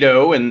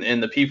Gato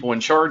and the people in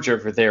charge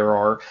over there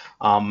are.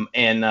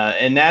 And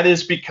that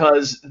is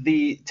because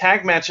the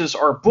tag matches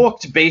are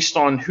booked based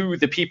on who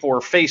the people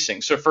are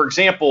facing. So, for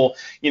example,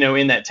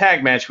 in that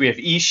tag match, we have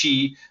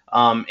Ishii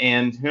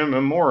and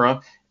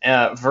Uemura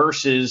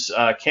versus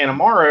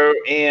Kanemaru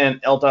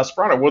and El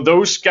Desperado. Well,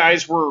 those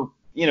guys were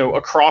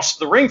across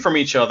the ring from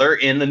each other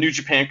in the New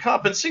Japan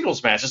Cup and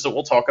singles matches that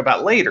we'll talk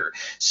about later.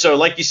 So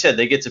like you said,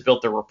 they get to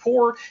build their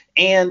rapport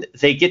and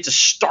they get to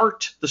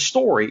start the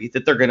story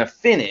that they're going to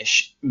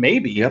finish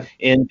maybe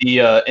in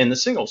the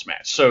singles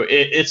match. So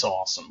it's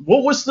awesome.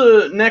 What was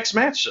the next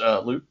match,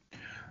 Luke?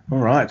 All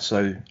right,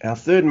 so our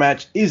third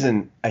match is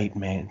an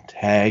 8-man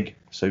tag.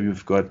 So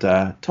we've got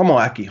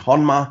Tomoaki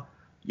Honma,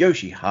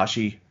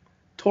 Yoshihashi,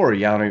 Toru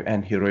Yano,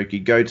 and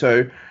Hiroki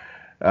Goto.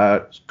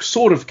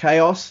 Sort of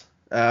chaos.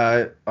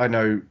 I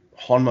know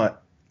Honma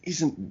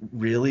isn't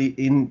really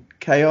in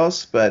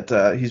chaos,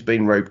 but he's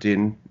been roped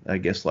in, I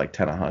guess, like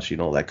Tanahashi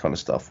and all that kind of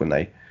stuff when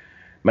they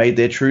made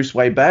their truce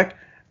way back.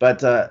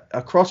 But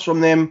across from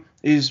them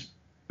is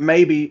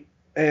maybe,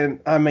 and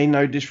I mean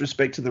no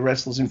disrespect to the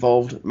wrestlers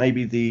involved,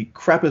 maybe the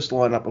crappiest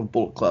lineup of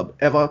Bullet Club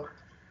ever.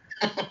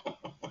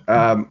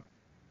 And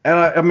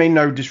I mean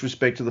no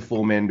disrespect to the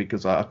 4 men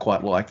because I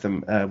quite like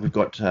them. We've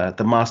got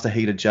the Master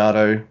Heater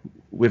Jado.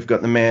 We've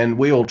got the man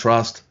we all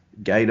trust,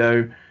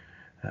 Gato.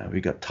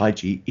 We've got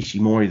Taiji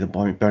Ishimori, the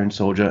Bone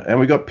Soldier. And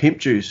we've got Pimp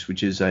Juice,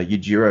 which is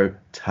Yujiro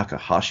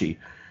Takahashi.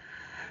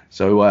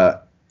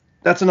 So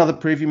that's another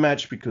preview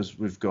match because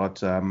we've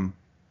got...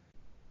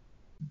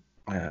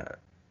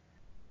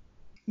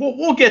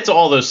 We'll get to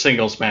all those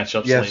singles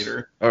matchups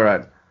later. All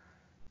right.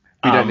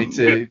 We don't need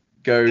to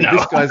go,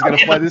 this guy's going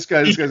to fight this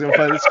guy, this guy's going to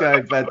fight this guy.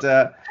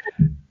 But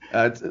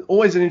it's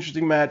always an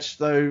interesting match,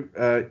 though.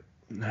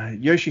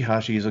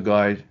 Yoshihashi is a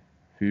guy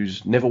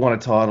who's never won a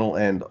title,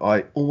 and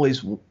I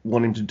always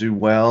want him to do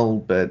well,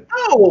 but...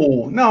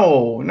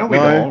 No, we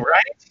don't,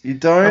 right? You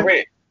don't?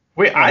 No,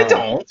 wait, I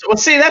don't. Well,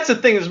 see, that's the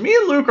thing, is me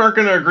and Luke aren't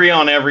going to agree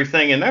on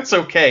everything, and that's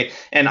okay.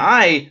 And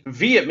I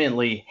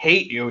vehemently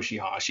hate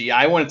Yoshihashi.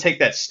 I want to take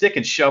that stick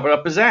and shove it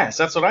up his ass.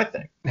 That's what I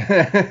think.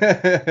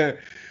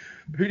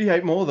 Who do you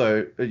hate more,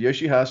 though,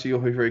 Yoshihashi or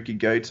Hiroki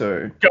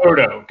Goto?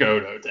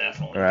 Goto,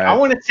 definitely. Right. I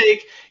want to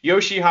take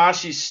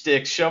Yoshihashi's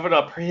stick, shove it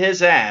up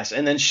his ass,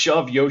 and then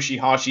shove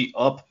Yoshihashi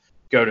up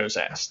Goto's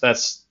ass.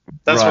 That's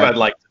right. What I'd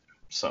like to do.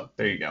 So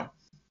there you go.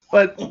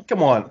 But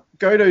come on,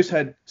 Goto's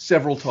had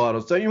several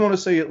titles. Don't you want to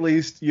see at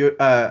least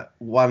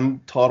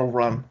one title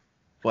run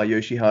by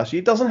Yoshihashi?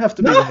 It doesn't have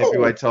to be the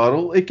heavyweight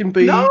title. It can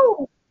be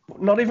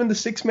not even the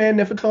 6-man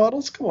never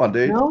titles. Come on,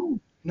 dude.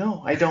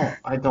 No, I don't.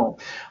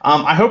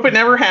 I hope it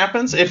never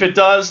happens. If it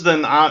does,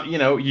 then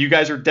you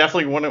guys are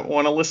definitely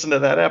want to listen to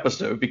that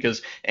episode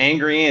because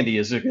Angry Andy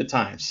is a good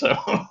time. So,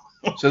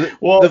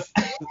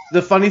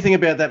 the funny thing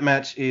about that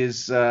match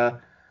is,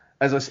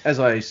 as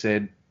I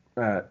said,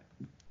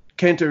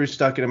 Kento is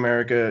stuck in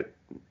America.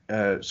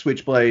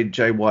 Switchblade,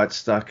 Jay White's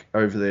stuck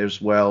over there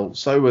as well.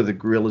 So are the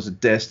Gorillas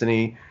of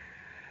Destiny.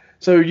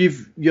 So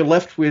you're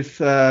left with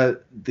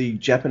the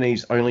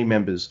Japanese only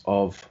members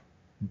of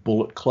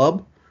Bullet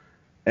Club.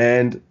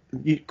 And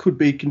it could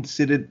be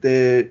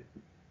considered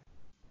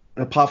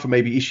apart from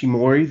maybe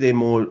Ishimori, they're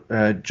more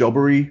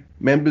jobbery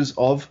members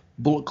of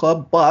Bullet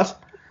Club,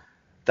 but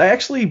they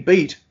actually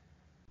beat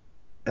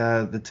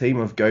the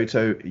team of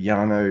Goto,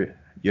 Yano,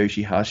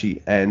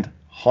 Yoshihashi, and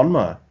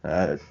Honma.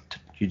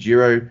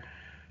 Yujiro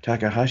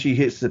Takahashi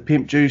hits the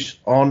Pimp Juice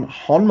on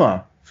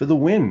Honma for the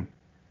win.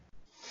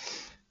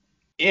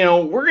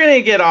 We're going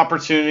to get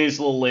opportunities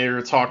a little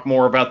later to talk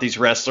more about these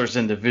wrestlers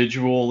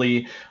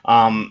individually.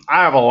 I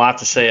have a lot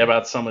to say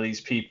about some of these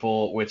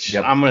people, which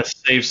I'm going to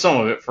save some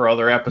of it for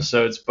other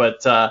episodes.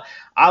 But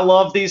I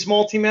love these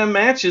multi-man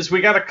matches. We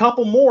got a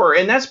couple more,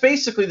 and that's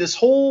basically this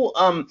whole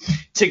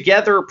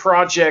Together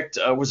project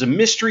was a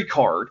mystery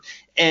card.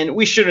 And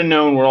we should have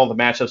known what all the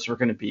matchups were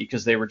going to be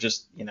because they were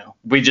just,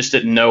 we just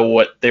didn't know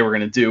what they were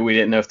going to do. We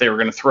didn't know if they were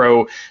going to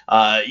throw,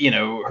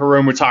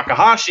 Hiromu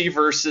Takahashi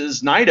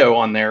versus Naito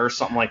on there or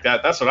something like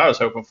that. That's what I was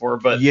hoping for.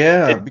 But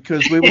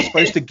because we were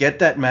supposed to get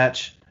that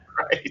match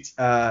right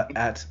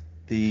at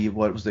the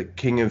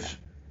King of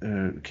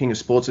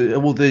Sports.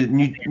 Well, the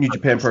New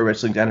Japan Pro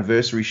Wrestling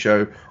anniversary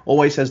show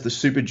always has the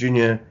Super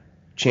Junior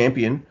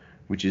champion,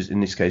 which is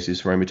in this case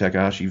is Hiromu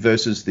Takahashi,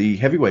 versus the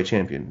heavyweight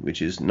champion,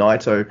 which is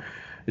Naito.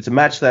 It's a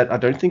match that I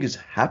don't think has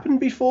happened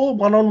before,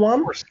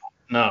 one-on-one.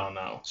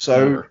 No.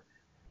 So never.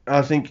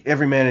 I think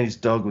every man and his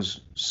dog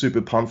was super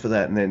pumped for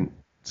that and then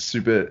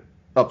super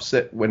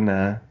upset when,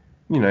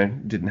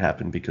 it didn't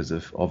happen because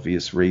of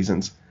obvious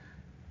reasons.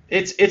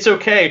 It's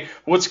okay.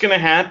 What's going to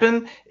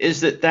happen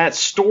is that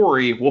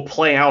story will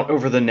play out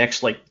over the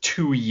next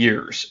 2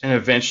 years, and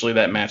eventually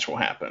that match will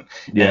happen.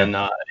 Yeah. And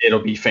it'll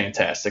be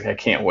fantastic. I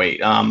can't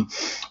wait.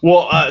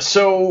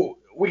 So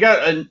we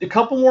got a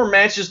couple more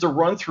matches to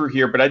run through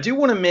here, but I do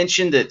want to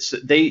mention that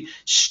they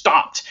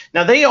stopped.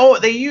 Now they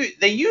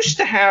used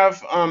to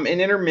have an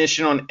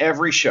intermission on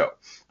every show.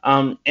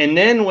 And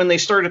then when they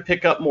started to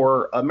pick up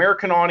more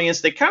American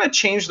audience, they kind of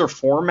changed their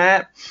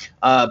format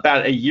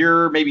about a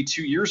year, maybe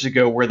 2 years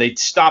ago, where they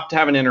stopped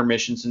having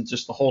intermissions and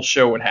just the whole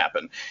show would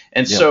happen.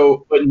 And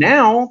but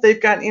now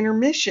they've got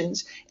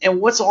intermissions. And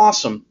what's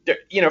awesome,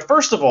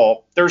 first of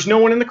all, there's no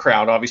one in the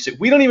crowd, obviously.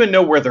 We don't even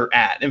know where they're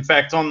at. In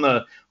fact, on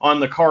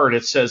the card,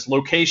 it says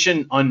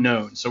location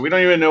unknown. So we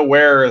don't even know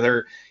where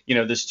they're,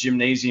 this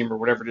gymnasium or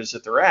whatever it is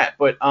that they're at.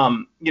 But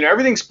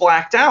everything's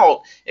blacked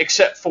out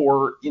except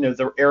for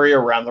the area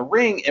around the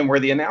ring and where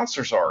the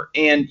announcers are.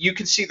 And you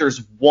can see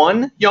there's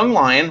one young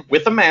lion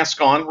with a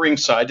mask on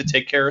ringside to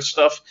take care of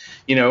stuff,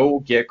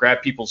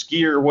 grab people's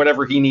gear or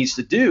whatever he needs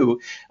to do.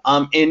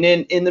 And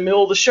then in the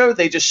middle of the show,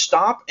 they just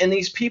stop, and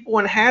these people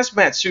in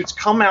hazmat suits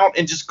come out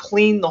and just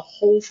clean the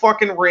whole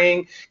fucking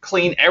ring,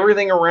 clean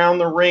everything around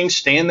the ring,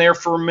 stand there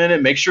for a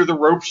minute, make sure the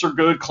ropes are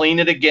good, clean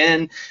it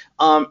again.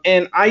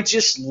 And I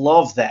just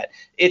love that.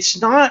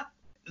 It's not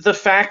the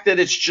fact that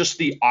it's just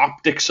the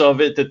optics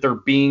of it, that they're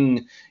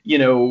being,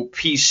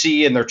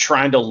 PC and they're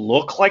trying to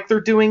look like they're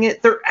doing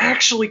it. They're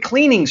actually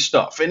cleaning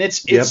stuff, and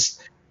it's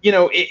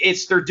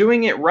they're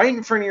doing it right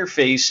in front of your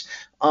face.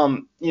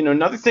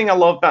 Another thing I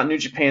love about New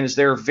Japan is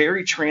they're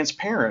very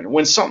transparent.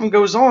 When something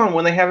goes on,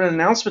 when they have an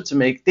announcement to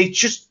make, they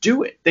just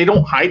do it. They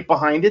don't hide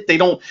behind it. They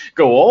don't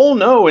go, oh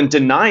no, and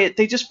deny it.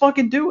 They just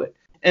fucking do it.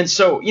 And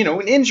so,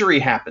 an injury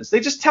happens, they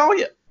just tell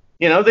you.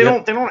 They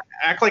don't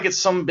act like it's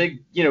some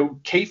big,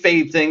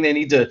 kayfabe thing. They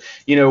need to,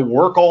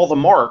 work all the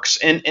marks.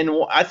 And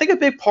I think a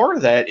big part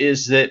of that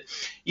is that,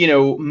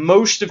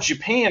 most of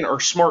Japan are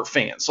smart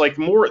fans.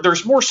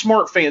 There's more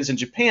smart fans in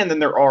Japan than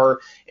there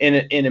are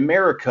in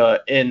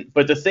America.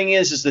 But the thing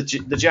is that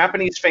the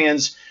Japanese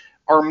fans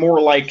are more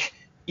like,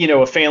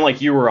 a fan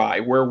like you or I,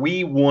 where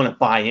we want to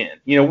buy in.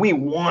 We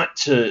want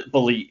to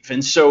believe.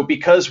 And so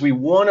because we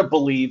want to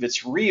believe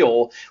it's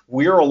real,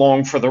 we're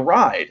along for the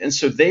ride. And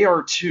so they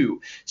are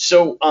too.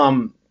 So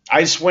I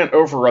just went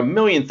over a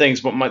million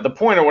things, but the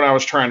point of what I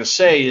was trying to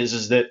say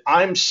is that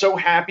I'm so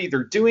happy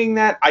they're doing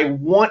that. I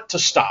want to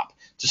stop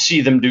to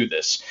see them do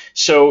this.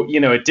 So,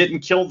 it didn't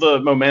kill the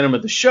momentum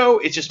of the show.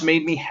 It just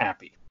made me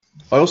happy.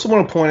 I also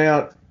want to point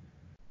out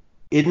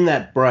in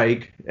that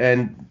break,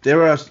 and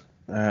there are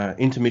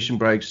intermission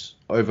breaks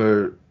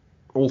over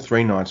all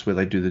 3 nights where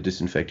they do the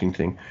disinfecting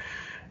thing,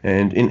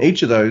 and in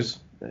each of those,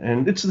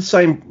 and it's the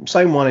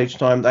same one each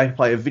time, they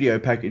play a video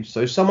package.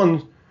 So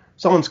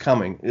someone's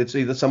coming. It's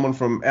either someone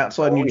from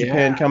outside New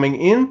Japan coming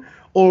in,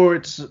 or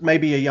it's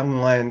maybe a young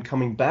lion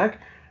coming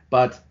back.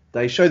 But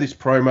they show this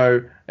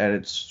promo, and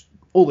it's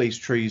all these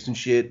trees and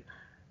shit,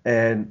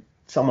 and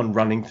someone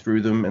running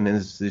through them, and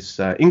there's this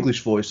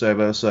English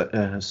voiceover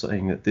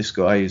saying that this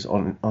guy is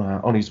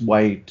on his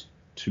way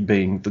to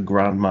being the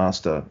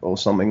Grandmaster or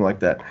something like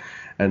that.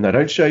 And they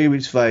don't show you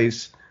his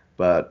face,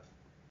 but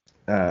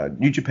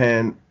New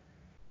Japan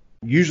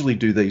usually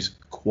do these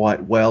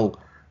quite well.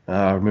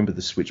 I remember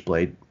the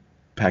Switchblade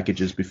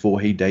packages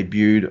before he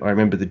debuted. I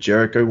remember the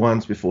Jericho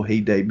ones before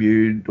he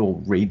debuted, or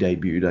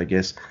re-debuted, I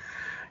guess.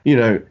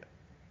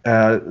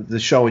 The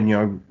Show and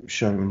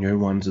Yo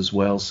ones as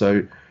well.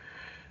 So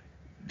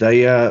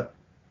they are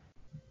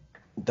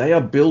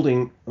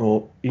building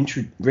or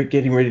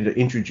getting ready to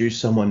introduce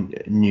someone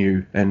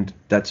new, and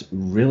that's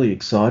really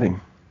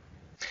exciting.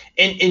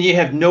 And you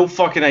have no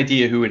fucking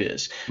idea who it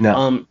is.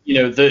 No.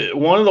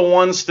 One of the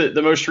ones that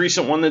the most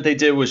recent one that they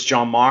did was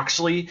Jon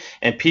Moxley,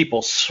 and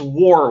people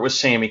swore it was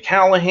Sami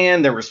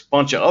Callihan. There was a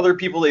bunch of other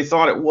people they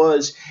thought it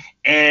was.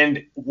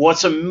 And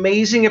what's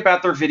amazing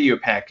about their video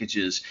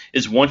packages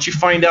is once you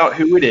find out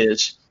who it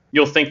is,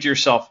 you'll think to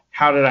yourself,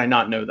 how did I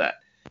not know that?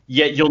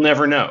 Yet you'll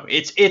never know.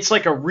 It's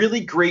like a really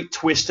great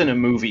twist in a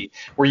movie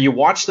where you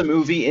watch the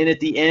movie and at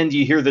the end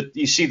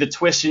you see the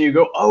twist and you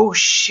go, oh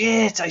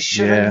shit, I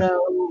should have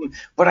known,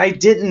 but I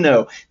didn't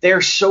know.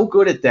 They're so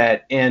good at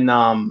that. And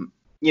I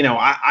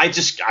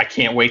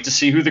can't wait to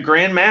see who the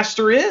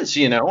Grandmaster is.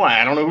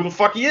 I don't know who the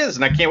fuck he is,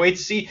 and I can't wait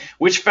to see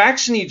which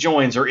faction he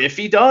joins, or if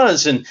he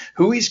does, and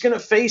who he's gonna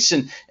face.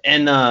 And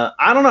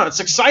I don't know. It's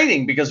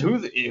exciting because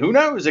who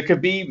knows? It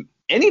could be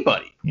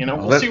anybody.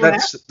 We'll see what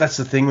happens. That's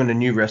the thing when a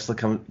new wrestler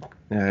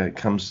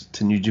comes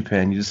to New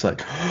Japan. You're just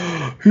like,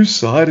 whose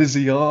side is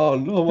he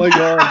on? Oh my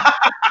god,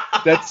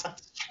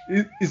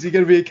 is he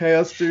gonna be a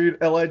Chaos Dude,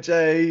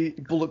 Lij,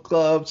 Bullet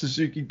Club,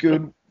 Suzuki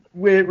Gun?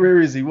 Where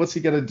is he? What's he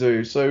gonna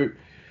do? So.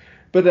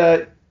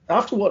 But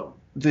after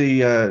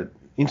the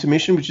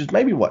intermission, which is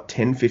maybe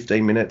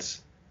 10-15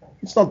 minutes,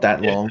 it's not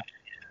that long.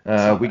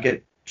 We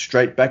get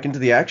straight back into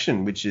the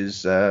action, which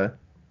is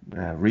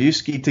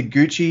Ryusuke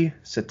Taguchi,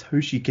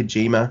 Satoshi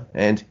Kojima,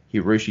 and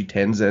Hiroshi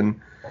Tenzan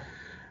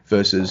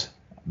versus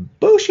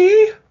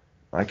Bushi.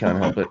 I can't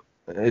help it.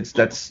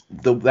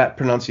 That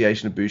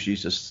pronunciation of Bushi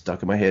is just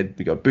stuck in my head.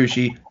 We got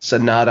Bushi,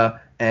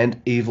 Sanada,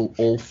 and Evil,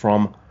 all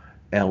from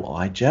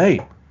Lij.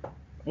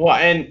 Well,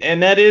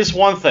 and that is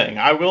one thing.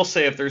 I will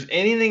say, if there's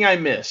anything I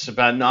miss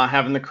about not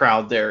having the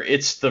crowd there,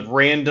 it's the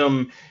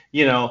random,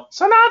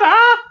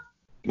 Sanada,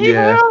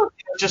 Evil,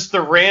 just the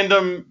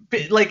random,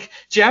 like,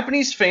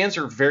 Japanese fans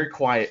are very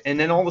quiet, and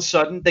then all of a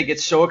sudden they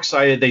get so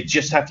excited they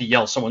just have to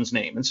yell someone's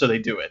name, and so they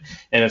do it,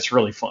 and it's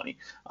really funny.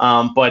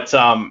 But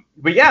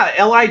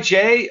yeah, Lij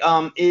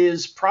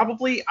is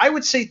probably, I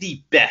would say,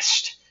 the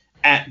best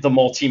at the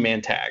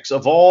multi-man tags.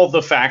 Of all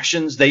the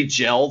factions, they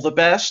gel the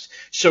best.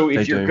 So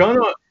if you're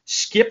gonna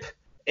skip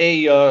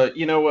a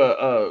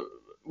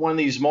one of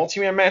these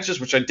multi-man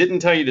matches, which I didn't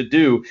tell you to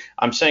do,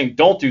 I'm saying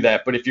don't do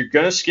that. But if you're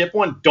gonna skip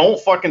one,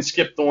 don't fucking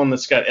skip the one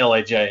that's got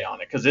Lij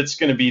on it, because it's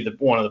gonna be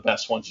one of the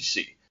best ones you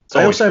see.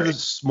 They also have the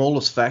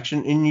smallest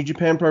faction in New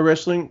Japan Pro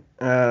Wrestling.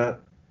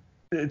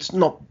 It's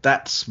not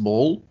that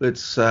small.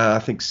 It's I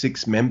think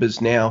 6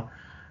 members now.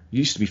 It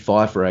used to be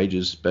 5 for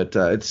ages, but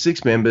it's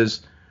 6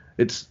 members.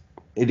 It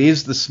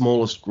is the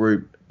smallest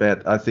group,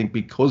 but I think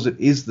because it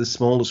is the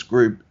smallest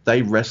group,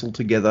 they wrestle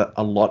together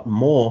a lot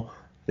more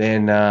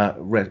than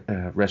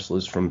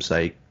wrestlers from,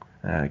 say,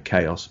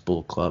 Chaos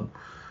Bullet Club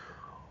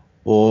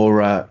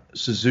or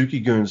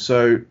Suzuki-gun.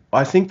 So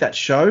I think that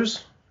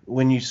shows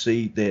when you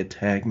see their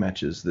tag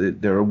matches.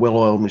 They're a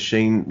well-oiled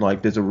machine.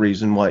 Like, there's a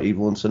reason why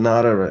Evil and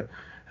Sonata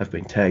have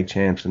been tag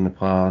champs in the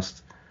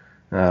past.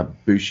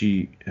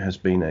 Bushi has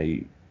been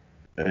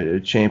a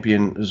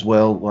champion as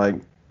well. Like,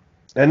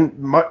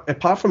 and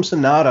apart from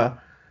Sonata,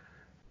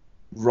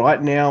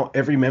 right now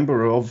every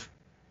member of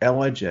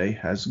Lij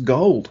has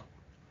gold.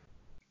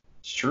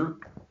 It's true.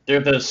 They're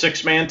the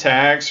 6-man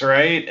tags,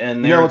 right?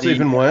 And you know what's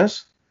even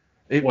worse?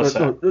 What's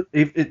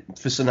that?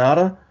 For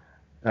Sonata,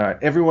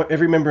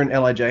 every member in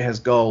Lij has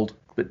gold,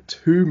 but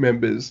 2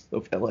 members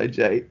of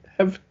Lij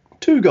have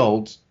 2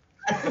 golds.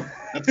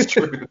 That's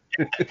true.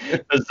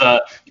 Because,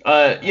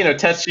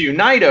 Tetsuya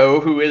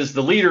Naito, who is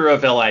the leader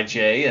of Lij,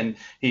 and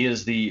he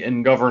is the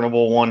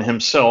ungovernable one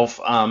himself,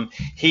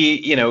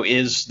 he,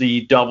 is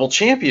the double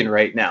champion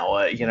right now.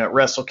 At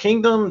Wrestle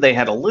Kingdom, they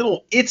had a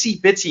little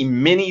itsy-bitsy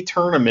mini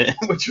tournament,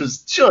 which was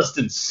just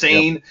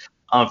insane. Yep.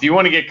 If you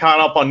want to get caught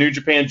up on New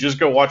Japan, just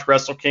go watch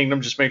Wrestle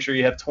Kingdom. Just make sure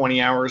you have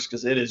 20 hours,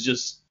 because it is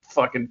just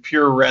fucking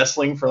pure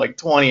wrestling for like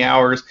 20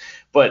 hours.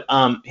 But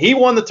he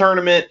won the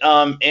tournament,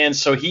 and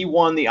so he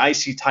won the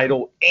IC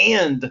title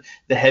and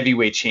the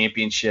heavyweight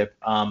championship,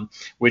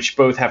 which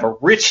both have a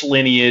rich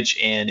lineage.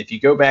 And if you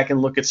go back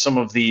and look at some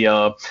of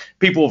the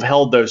people who've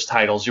held those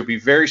titles, you'll be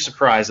very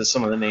surprised at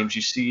some of the names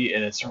you see,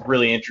 and it's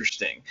really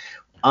interesting.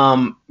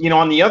 On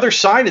the other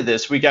side of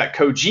this, we got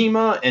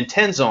Kojima and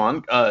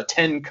Tenzan,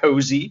 Ten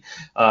Cozy,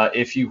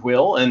 if you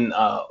will, and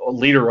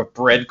leader of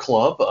Bread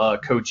Club,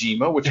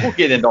 Kojima, which we'll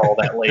get into all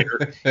that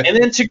later. And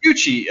then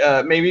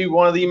Taguchi, maybe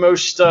one of the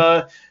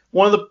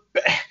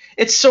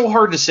it's so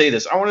hard to say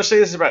this. I want to say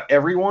this about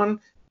everyone,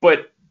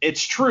 but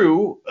it's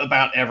true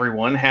about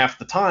everyone half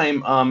the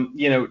time.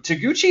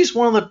 Taguchi is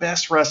one of the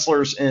best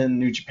wrestlers in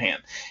New Japan,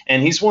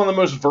 and he's one of the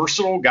most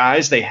versatile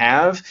guys they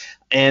have.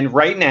 And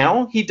right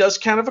now, he does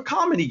kind of a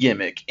comedy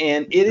gimmick,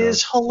 and it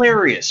is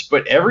hilarious.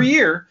 But every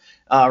year,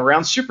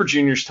 around Super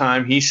Juniors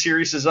time, he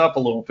seriouses up a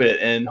little bit,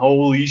 and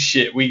holy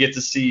shit, we get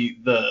to see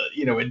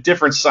a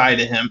different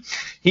side of him.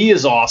 He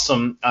is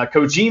awesome.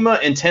 Kojima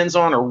and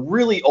Tenzan are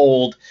really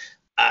old.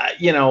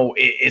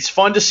 It's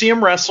fun to see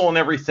him wrestle and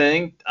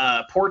everything.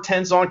 Poor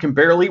Tenzan can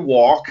barely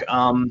walk.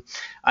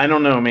 I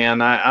don't know, man.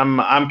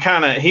 I'm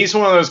kind of, he's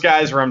one of those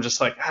guys where I'm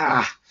just like,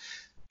 kind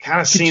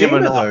of seen him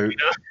enough.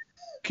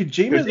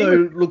 Kojima,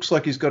 though, looks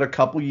like he's got a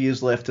couple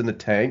years left in the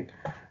tank.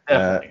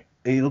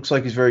 He looks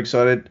like he's very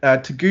excited.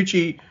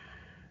 Taguchi,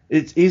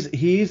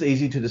 he is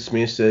easy to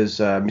dismiss as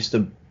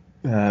Mr.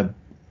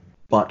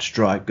 Butt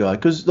Strike guy,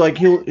 because like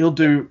he'll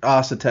do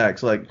ass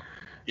attacks, like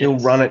he'll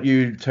run at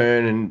you,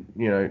 turn, and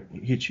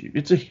hit you.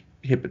 It's a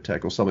hip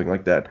attack or something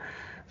like that,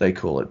 they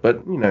call it.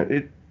 But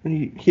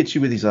he hits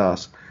you with his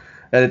ass,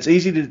 and it's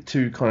easy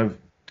to kind of.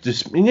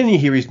 And then you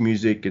hear his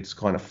music, it's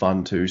kind of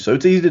fun too. So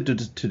it's easy to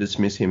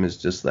dismiss him as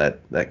just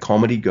that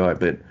comedy guy,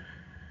 but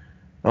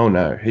oh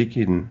no, he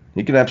can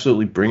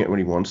absolutely bring it when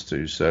he wants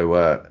to.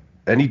 So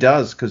and he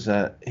does, because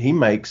he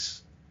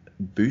makes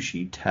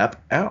Bushi tap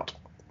out.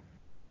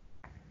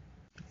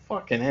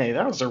 Fucking hey,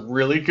 that was a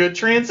really good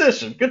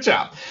transition. Good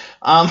job.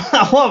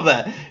 I love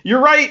that. You're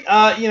right.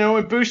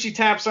 When Bushi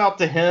taps out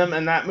to him,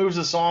 and that moves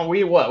us on. We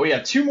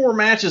have 2 more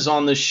matches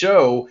on this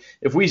show.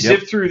 If we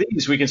zip through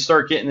these, we can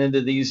start getting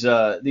into these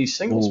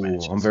singles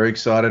matches. I'm very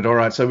excited. All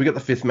right, so we got the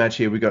 5th match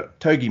here. We got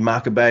Togi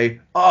Makabe.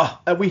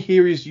 And we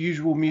hear his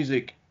usual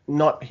music,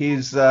 not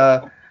his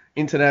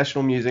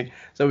international music.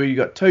 So we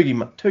got Togi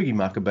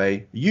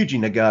Makabe, Yuji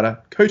Nagata,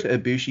 Kota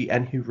Ibushi,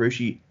 and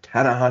Hiroshi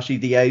Tanahashi,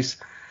 the Ace,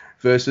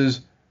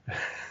 versus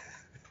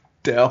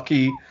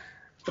Minoru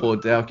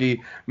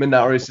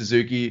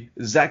Suzuki,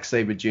 Zack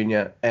Sabre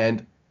Jr.,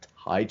 and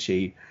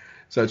Taichi.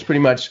 So it's pretty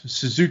much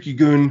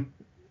Suzuki-gun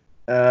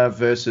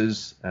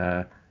versus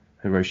Hiroshi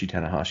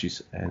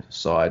Tanahashi's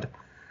side.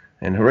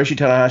 And Hiroshi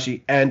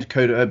Tanahashi and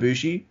Kota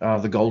Ibushi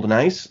are the Golden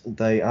Ace.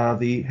 They are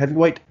the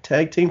heavyweight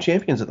tag team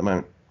champions at the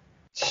moment.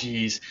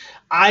 Jeez.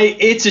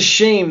 It's a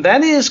shame.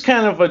 That is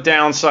kind of a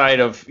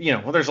downside of,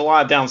 there's a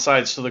lot of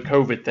downsides to the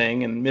COVID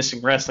thing and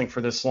missing wrestling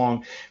for this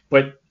long.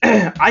 But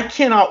I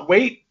cannot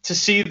wait to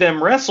see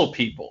them wrestle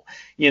people,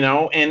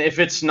 and if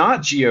it's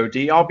not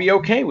GOD, I'll be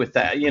okay with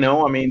that.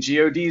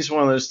 GOD is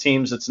one of those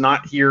teams that's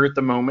not here at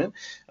the moment.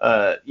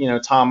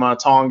 Tama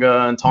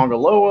Tonga and Tonga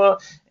Loa,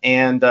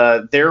 and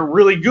they're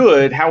really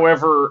good.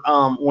 However,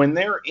 when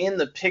they're in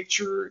the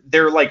picture,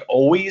 they're like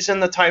always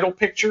in the title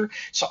picture.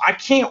 So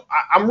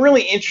I'm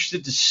really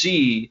interested to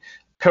see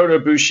Kota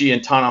Ibushi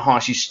and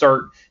Tanahashi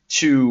start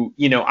to,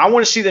 I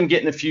want to see them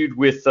get in a feud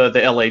with the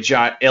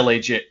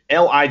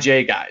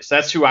LIJ guys.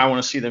 That's who I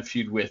want to see them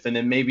feud with, and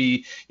then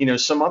maybe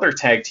some other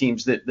tag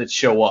teams that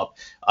show up,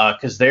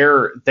 because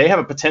they have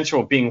a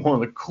potential of being one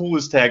of the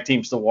coolest tag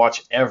teams to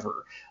watch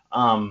ever.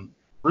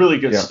 Really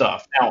good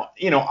stuff. Now,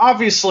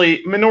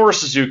 obviously Minoru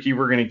Suzuki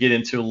we're going to get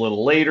into a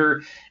little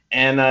later,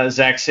 and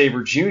Zack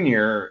Sabre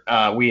Jr.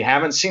 We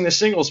haven't seen a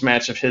singles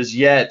match of his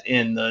yet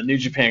in the New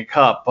Japan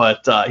Cup,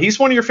 but he's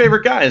one of your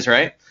favorite guys,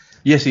 right?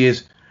 Yes, he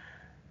is.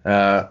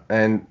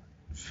 And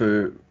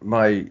for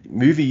my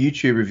movie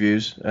YouTube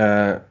reviews,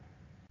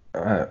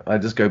 I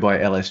just go by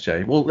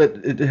LSJ. Well,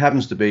 it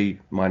happens to be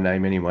my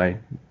name anyway,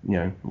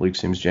 Luke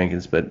Sims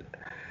Jenkins. But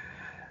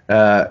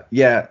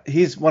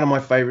he's one of my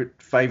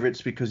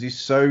favorites because he's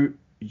so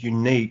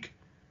unique.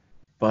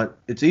 But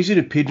it's easy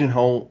to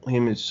pigeonhole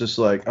him. It's just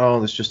like, oh,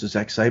 that's just a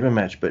Zack Sabre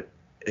match. But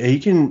he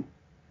can.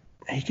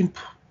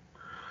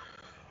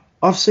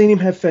 I've seen him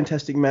have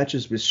fantastic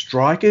matches with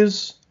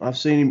strikers. I've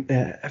seen him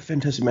have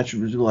fantastic matches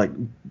with like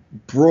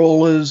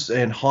brawlers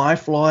and high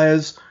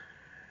flyers.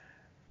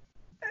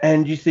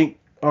 And you think,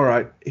 all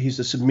right, he's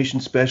a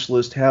submission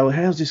specialist.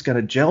 How's this going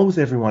to gel with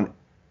everyone?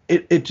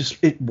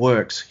 It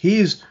works. He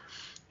is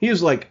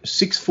like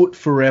 6 foot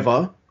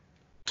forever,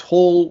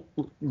 tall,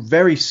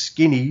 very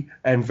skinny,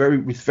 and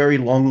with very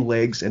long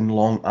legs and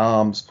long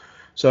arms.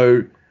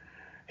 So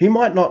he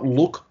might not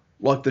look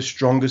like the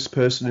strongest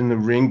person in the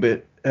ring,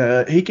 but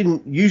he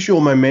can use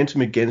your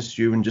momentum against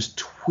you and just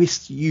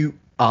twist you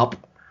up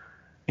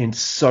in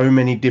so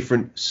many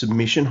different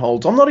submission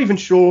holds. I'm not even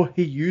sure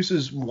he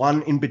uses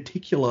one in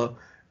particular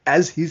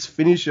as his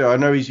finisher. I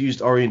know he's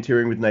used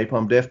orienteering with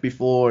Napalm Death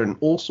before and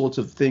all sorts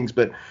of things,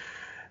 but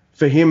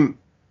for him,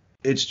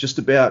 it's just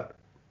about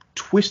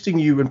twisting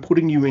you and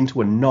putting you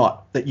into a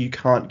knot that you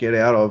can't get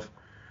out of.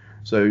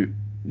 So,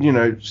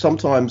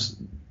 sometimes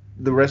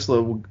the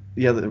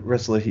other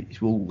wrestler he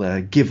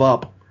will give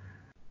up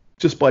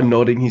just by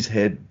nodding his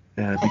head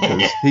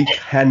because he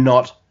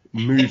cannot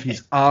move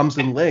his arms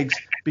and legs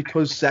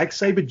because Zack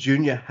Sabre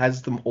Jr.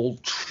 has them all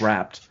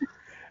trapped.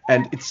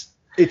 And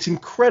it's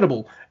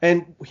incredible.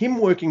 And him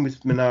working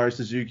with Minoru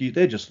Suzuki,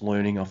 they're just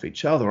learning off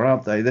each other,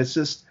 aren't they? That's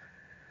just...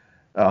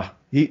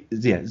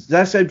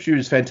 Zack Sabre Jr.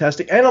 is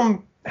fantastic. And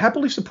I'm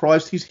happily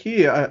surprised he's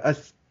here. I'm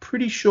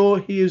pretty sure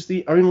he is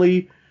the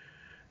only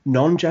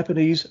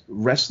non-Japanese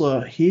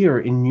wrestler here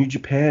in New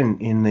Japan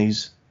in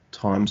these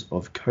times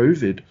of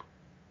COVID.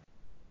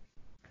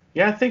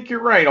 Yeah, I think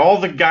you're right.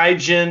 All the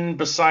gaijin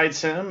besides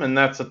him, and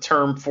that's a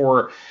term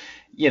for,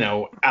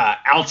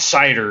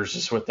 outsiders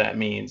is what that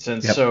means.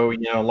 And so,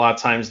 a lot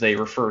of times they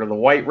refer to the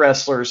white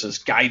wrestlers as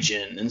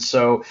gaijin. And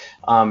so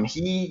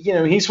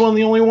he's one of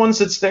the only ones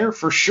that's there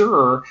for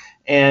sure.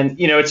 And,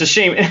 it's a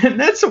shame. And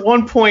that's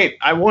one point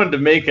I wanted to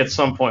make at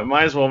some point.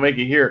 Might as well make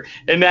it here.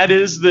 And that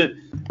is that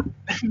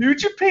New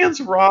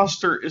Japan's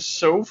roster is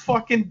so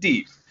fucking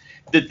deep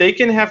that they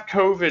can have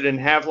COVID and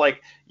have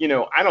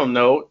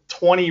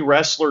 20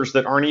 wrestlers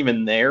that aren't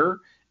even there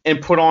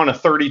and put on a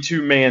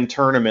 32-man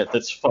tournament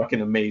that's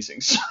fucking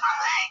amazing. So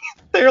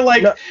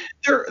they're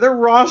their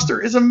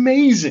roster is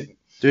amazing.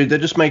 Dude, that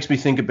just makes me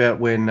think about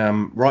when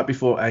right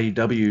before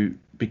AEW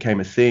became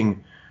a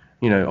thing,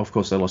 of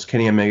course they lost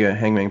Kenny Omega,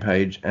 Hangman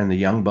Page, and the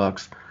Young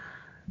Bucks.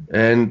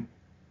 And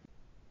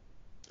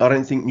I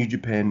don't think New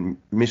Japan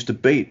missed a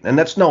beat. And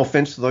that's no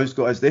offense to those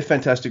guys. They're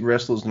fantastic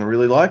wrestlers and I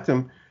really like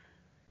them.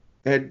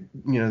 And,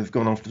 they've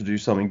gone off to do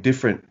something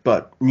different.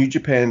 But New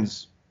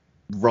Japan's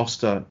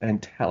roster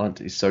and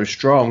talent is so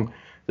strong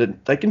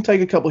that they can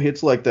take a couple of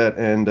hits like that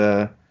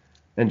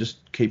and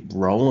just keep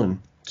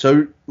rolling.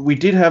 So we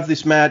did have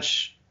this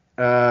match.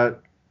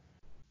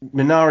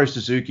 Minoru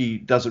Suzuki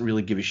doesn't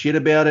really give a shit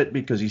about it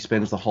because he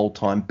spends the whole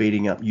time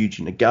beating up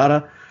Yuji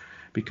Nagata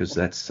because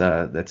that's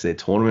their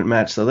tournament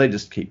match. So they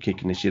just keep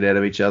kicking the shit out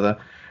of each other.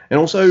 And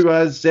also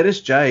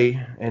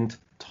ZSJ and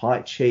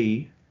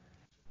Taichi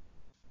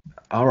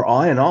are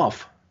eyeing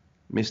off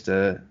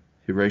Mr.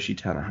 Hiroshi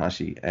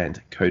Tanahashi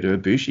and Kota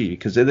Ibushi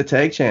because they're the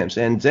tag champs.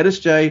 And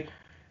ZSJ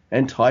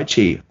and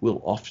Taichi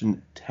will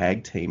often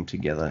tag team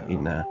together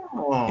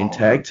in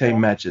tag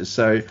team matches.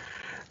 So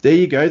there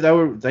you go.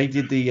 They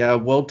did the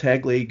World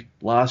Tag League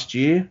last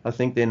year. I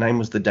think their name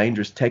was the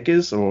Dangerous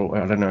Techers, or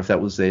I don't know if that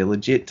was their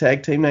legit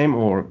tag team name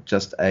or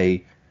just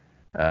a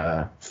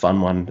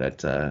fun one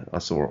that I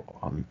saw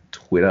on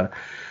Twitter.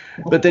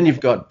 But then you've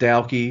got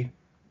Daoki,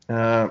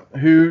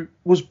 who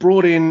was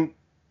brought in,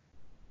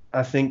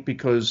 I think,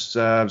 because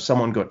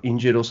someone got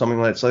injured or something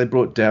like that. So they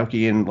brought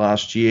Daoki in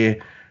last year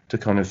to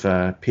kind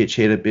of pitch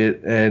hit a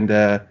bit.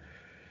 And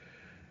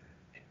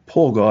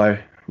poor guy,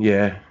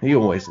 he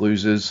always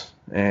loses.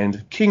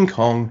 And King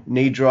Kong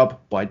knee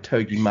drop by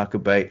Togi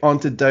Makabe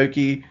onto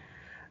Doki.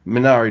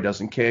 Minari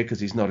doesn't care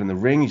because he's not in the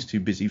ring. He's too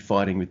busy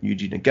fighting with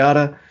Yuji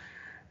Nagata.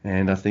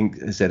 And I think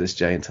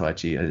ZSJ and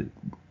Taichi are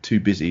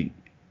too busy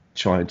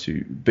trying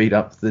to beat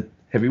up the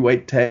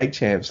heavyweight tag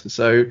champs.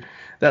 So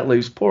that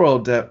leaves poor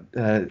old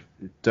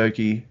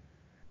Doki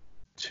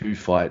to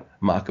fight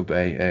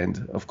Makabe.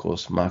 And, of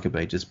course,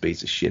 Makabe just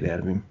beats the shit out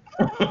of him.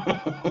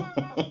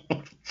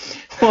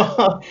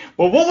 Well,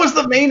 what was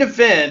the main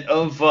event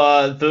of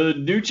the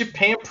New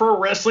Japan Pro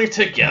Wrestling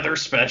Together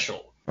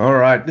special? All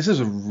right, this is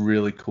a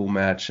really cool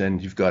match,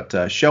 and you've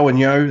got Sho and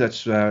Yo.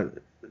 They're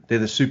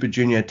the Super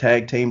Junior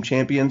Tag Team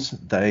Champions.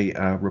 They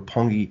are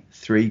Roppongi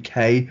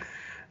 3K.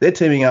 They're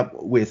teaming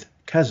up with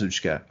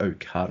Kazuchika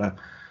Okada,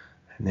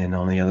 and then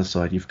on the other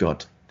side you've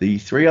got the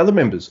three other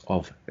members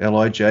of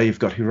LIJ. You've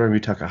got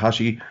Hiromu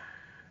Takahashi,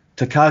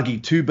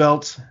 Takagi Two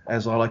Belts,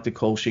 as I like to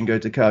call Shingo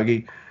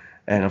Takagi,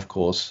 and of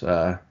course,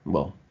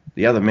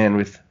 the other man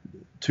with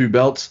two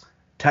belts,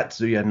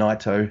 Tatsuya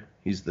Naito.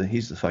 He's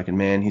the fucking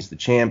man. He's the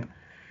champ.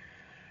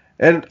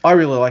 And I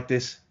really like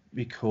this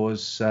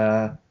because,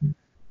 I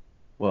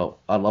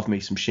love me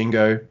some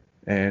Shingo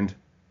and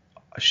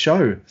a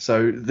Sho.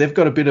 So they've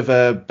got a bit of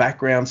a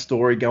background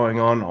story going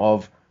on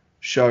of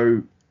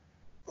Sho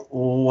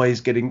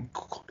always getting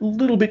a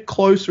little bit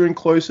closer and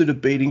closer to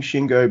beating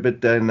Shingo, but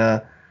then,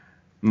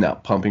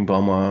 pumping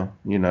bomber,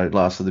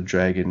 Last of the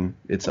Dragon,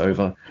 it's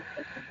over.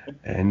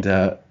 And,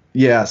 so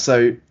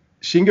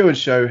Shingo and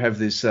Sho have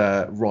this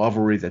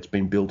rivalry that's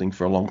been building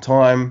for a long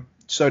time.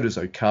 So does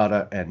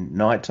Okada and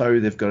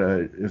Naito. They've got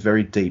a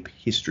very deep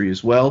history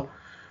as well.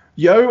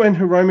 Yo and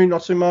Hiromu,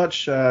 not so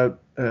much.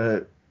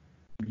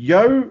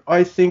 Yo,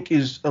 I think,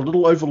 is a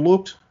little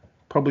overlooked,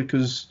 probably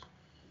because,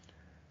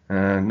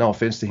 no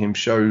offense to him,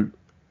 Sho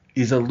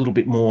is a little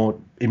bit more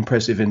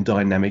impressive and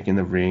dynamic in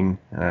the ring.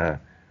 Deadlift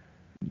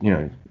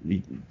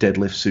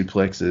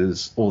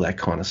suplexes, all that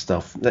kind of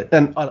stuff.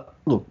 And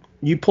look,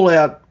 you pull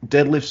out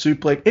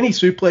deadlift any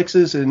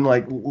suplexes and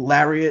like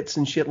lariats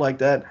and shit like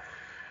that,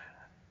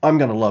 I'm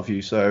gonna love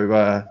you.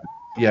 So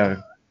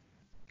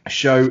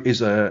Sho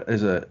is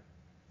a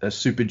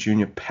Super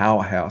Junior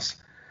powerhouse,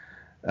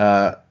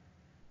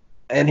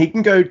 and he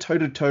can go toe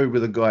to toe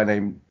with a guy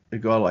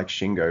like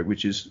Shingo,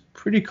 which is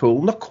pretty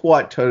cool. Not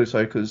quite toe to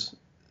toe because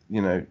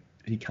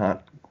he can't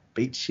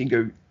beat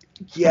Shingo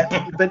yet,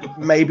 but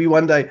maybe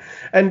one day.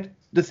 And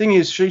the thing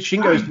is,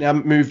 Shingo's now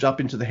moved up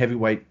into the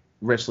heavyweight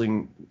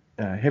wrestling,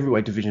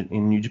 heavyweight division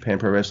in New Japan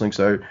Pro Wrestling.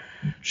 So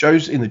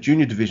Sho's in the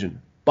junior division.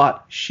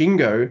 But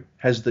Shingo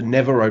has the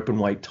never open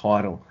weight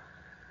title,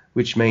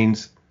 which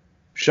means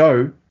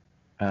Sho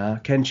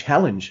can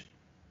challenge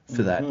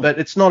for that. But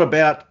it's not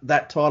about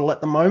that title at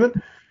the moment.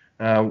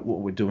 What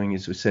we're doing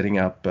is we're setting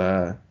up,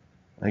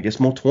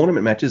 more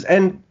tournament matches.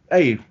 And,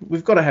 hey,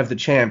 we've got to have the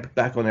champ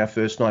back on our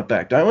first night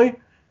back, don't we?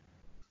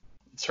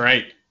 That's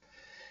right.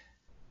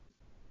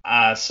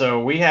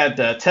 So we had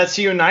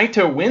Tetsuya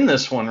Naito win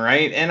this one,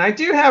 right? And I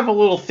do have a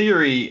little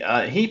theory.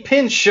 He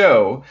pinned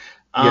Sho.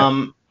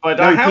 But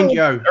no, I have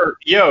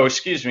Yo,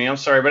 excuse me. I'm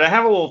sorry, but I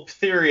have a little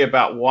theory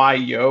about why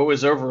Yo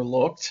is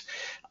overlooked.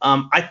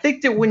 I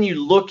think that when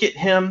you look at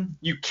him,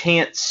 you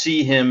can't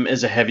see him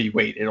as a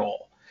heavyweight at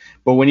all.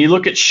 But when you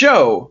look at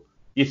Sho,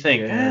 you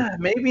think,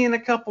 maybe in a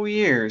couple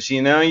years,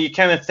 you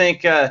kind of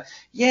think,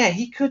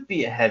 he could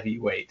be a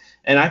heavyweight.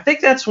 And I think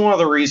that's one of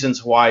the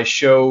reasons why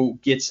Sho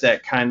gets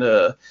that kind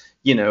of,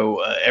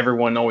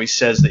 everyone always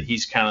says that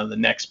he's kind of the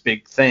next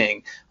big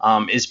thing,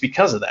 is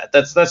because of that.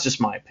 That's just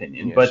my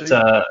opinion. Yeah, but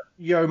so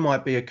Yo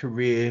might be a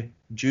career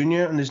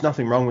junior, and there's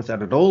nothing wrong with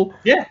that at all.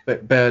 Yeah.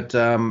 But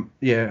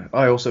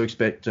I also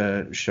expect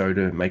Sho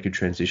to make a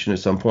transition at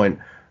some point.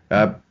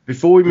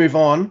 Before we move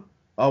on,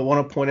 I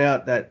want to point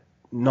out that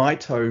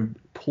Naito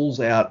pulls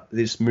out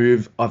this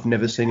move I've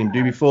never seen him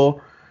do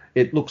before.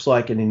 It looks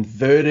like an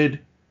inverted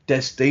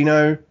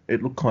Destino.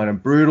 It looked kind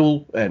of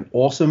brutal and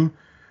awesome.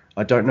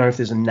 I don't know if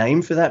there's a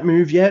name for that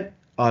move yet.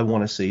 I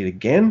want to see it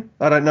again.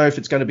 I don't know if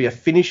it's going to be a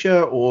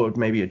finisher or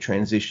maybe a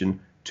transition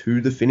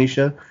to the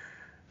finisher,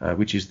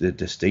 which is the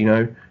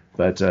Destino.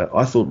 But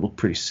I thought it looked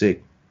pretty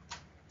sick.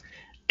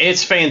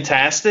 It's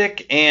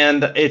fantastic,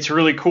 and it's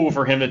really cool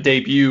for him to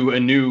debut a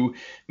new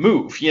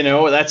move.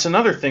 That's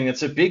another thing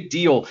that's a big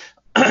deal.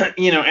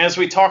 As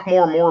we talk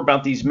more and more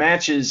about these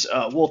matches,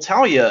 we'll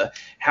tell you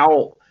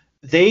how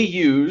they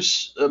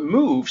use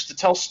moves to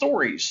tell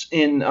stories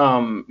in,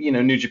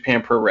 New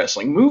Japan Pro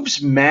Wrestling.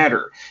 Moves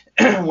matter.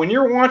 When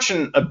you're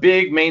watching a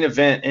big main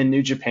event in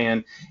New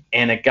Japan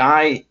and a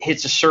guy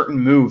hits a certain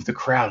move, the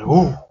crowd,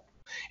 ooh.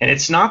 And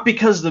it's not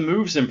because the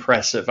move's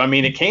impressive. I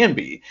mean, it can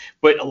be.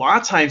 But a lot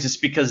of times it's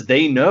because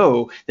they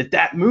know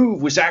that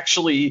move was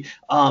actually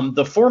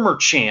the former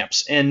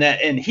champ's, and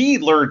he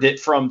learned it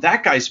from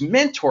that guy's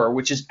mentor,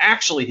 which is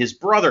actually his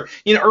brother,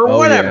 or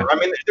whatever. Yeah. I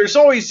mean, there's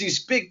always these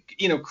big,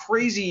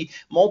 crazy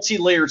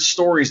multi-layered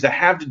stories that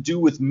have to do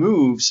with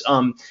moves,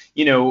 if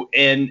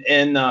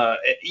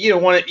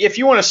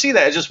you want to see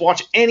that, just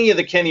watch any of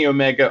the Kenny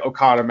Omega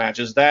Okada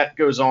matches. That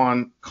goes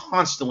on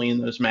constantly in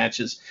those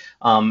matches,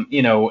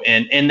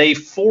 and they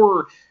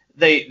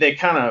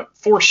kind of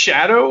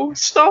foreshadow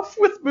stuff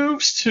with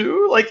moves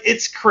too. Like,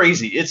 it's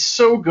crazy. It's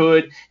so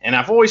good. And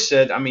I've always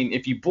said, I mean,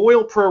 if you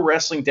boil pro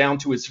wrestling down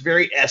to its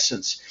very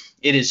essence,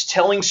 it is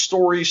telling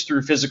stories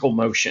through physical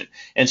motion.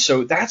 And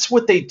so that's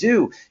what they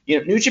do.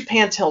 New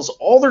Japan tells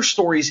all their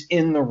stories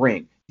in the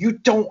ring. you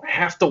don't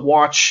have to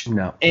watch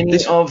No.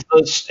 any of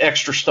the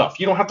extra stuff.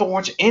 You don't have to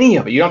watch any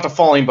of it. You don't have to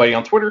follow anybody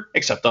on Twitter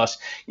except us,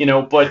 but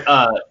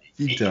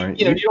You don't.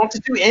 you don't have to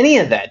do any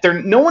of that.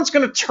 No one's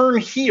going to turn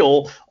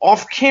heel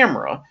off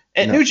camera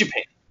at New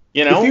Japan.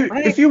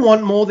 If you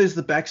want more, there's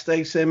the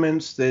backstage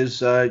segments, there's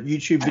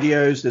YouTube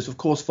videos, there's of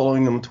course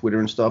following them on Twitter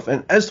and stuff.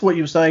 And as to what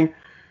you were saying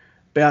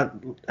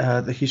about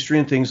the history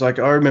and things, like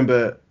I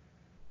remember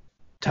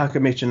Taka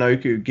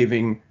Michinoku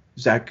giving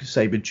Zack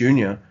Sabre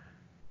Jr.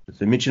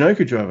 the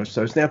Michinoku driver,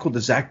 so it's now called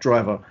the Zack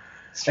driver.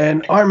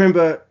 And I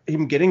remember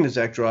him getting the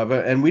Zack driver,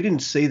 and we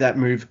didn't see that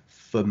move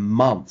for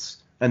months.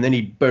 And then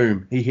he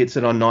hits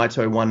it on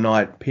Naito one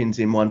night, pins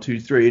him 1, 2,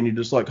 3, and you're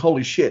just like,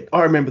 holy shit!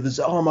 I remember this.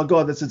 Oh my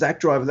god, that's a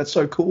Zack driver. That's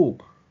so cool.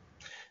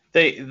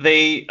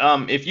 They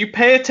if you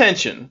pay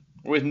attention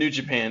with New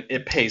Japan,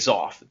 it pays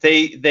off.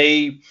 They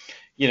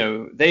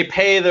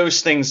pay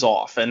those things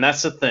off, and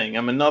that's the thing.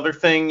 Another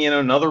thing,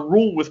 another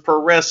rule with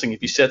pro wrestling: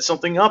 if you set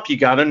something up, you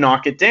got to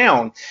knock it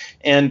down.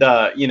 And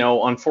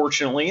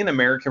unfortunately, in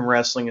American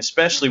wrestling,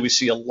 especially, we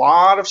see a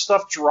lot of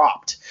stuff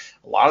dropped.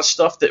 A lot of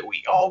stuff that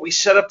we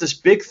set up this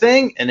big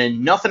thing, and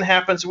then nothing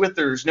happens with it.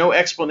 There's no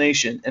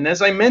explanation. And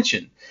as I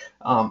mentioned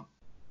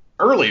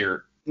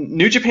earlier,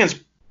 New Japan's,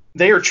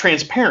 they are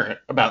transparent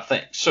about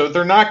things, so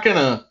they're not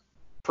gonna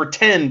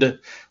pretend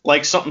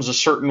like something's a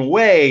certain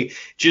way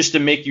just to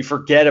make you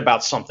forget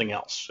about something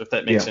else, if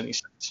that makes any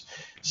sense.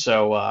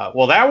 So,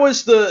 that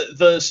was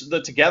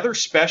the Together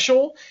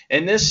special,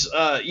 and this,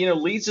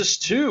 leads us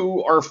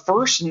to our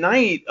first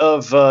night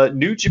of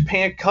New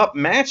Japan Cup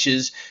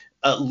matches.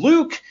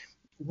 Luke,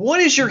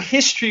 what is your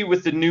history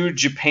with the New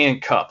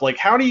Japan Cup? Like,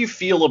 how do you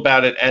feel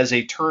about it as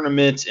a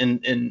tournament,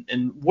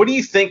 and what do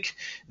you think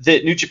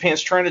that New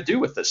Japan's trying to do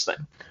with this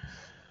thing?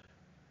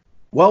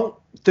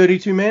 Well,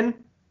 32 men,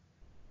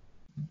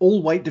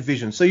 all weight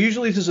divisions. So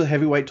usually this is a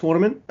heavyweight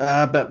tournament,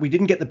 but we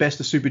didn't get the best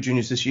of Super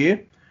Juniors this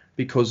year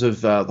because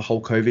of the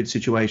whole COVID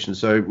situation.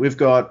 So we've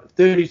got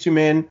 32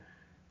 men,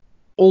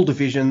 all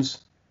divisions.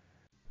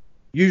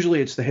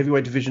 Usually it's the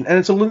heavyweight division, and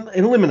it's an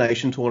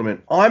elimination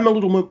tournament. I'm a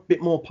little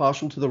bit more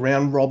partial to the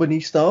round robin-y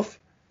stuff,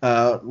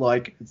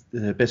 like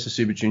the Best of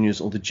Super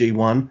Juniors or the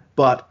G1.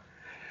 But,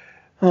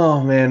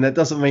 oh man, that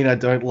doesn't mean I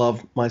don't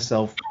love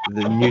myself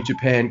the New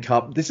Japan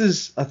Cup. This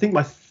is, I think,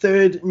 my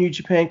third New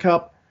Japan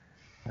Cup.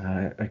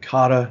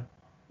 Okada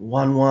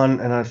won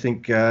one, and I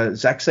think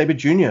Zack Sabre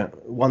Jr.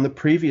 won the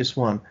previous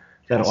one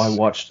that I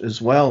watched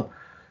as well.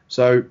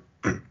 So,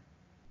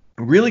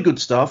 really good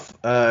stuff.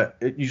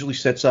 It usually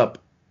sets up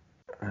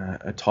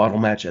a title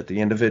match at the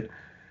end of it,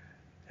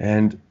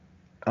 and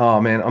oh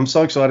man, I'm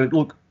so excited.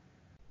 Look,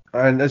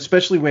 and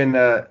especially when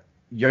Yota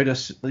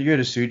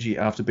Tsuji,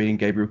 after beating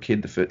Gabriel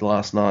Kidd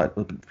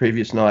the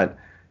previous night,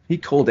 he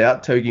called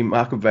out Togi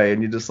Makabe,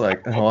 and you're just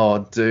like,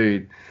 oh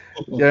dude,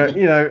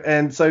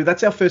 and so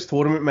that's our first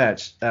tournament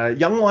match.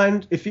 Young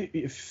Lion, if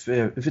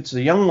it's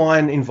a Young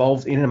Lion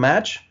involved in a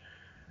match,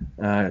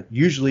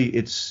 usually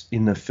it's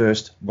in the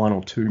first 1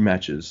 or 2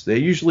 matches. They're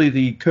usually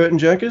the curtain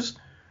jerkers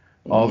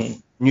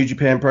of New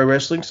Japan Pro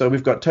Wrestling. So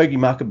we've got Togi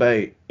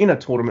Makabe in a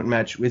tournament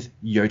match with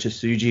Yota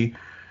Tsuji,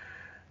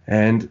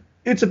 and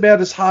it's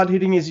about as hard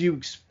hitting as you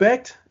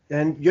expect.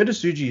 And Yota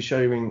Tsuji is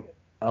showing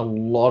a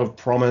lot of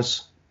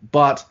promise,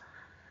 but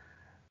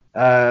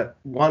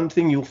one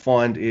thing you'll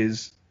find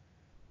is,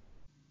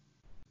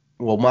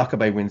 well,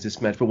 Makabe wins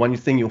this match, but one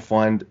thing you'll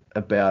find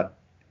about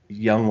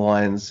Young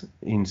Lions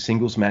in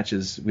singles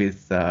matches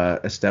with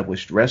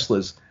established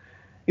wrestlers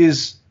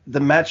is the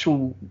match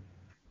will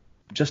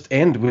just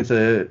end with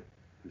a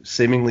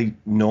seemingly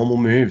normal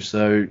move.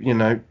 So,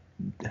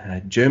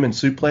 German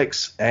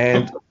suplex,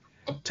 and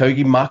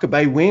Togi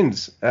Makabe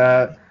wins.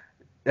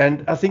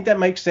 And I think that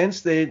makes sense.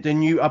 They're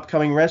new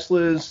upcoming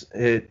wrestlers.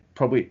 It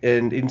probably,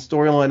 and in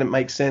storyline it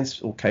makes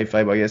sense, or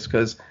kayfabe, I guess,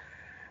 because,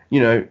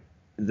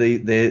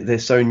 they're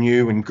so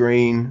new and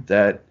green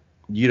that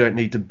you don't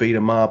need to beat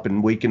them up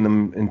and weaken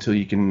them until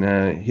you can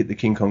hit the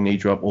King Kong knee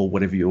drop or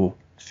whatever your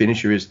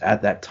finisher is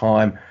at that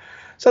time.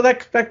 So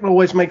that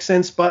always makes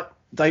sense, but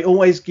they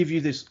always give you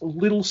this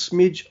little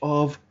smidge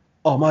of,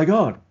 oh my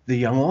God, the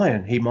Young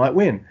Lion, he might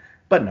win.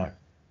 But no,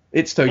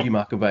 it's Togi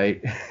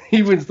Makabe.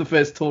 He wins the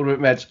first tournament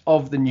match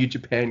of the New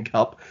Japan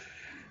Cup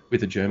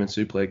with a German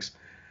suplex.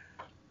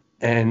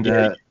 And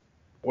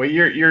well,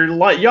 your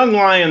Young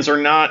Lions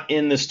are not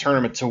in this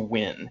tournament to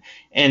win,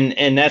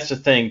 and that's the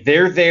thing.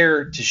 They're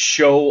there to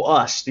show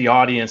us, the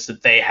audience,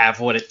 that they have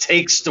what it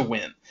takes to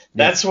win.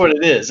 That's what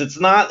it is. It's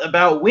not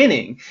about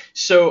winning.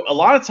 So a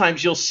lot of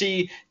times you'll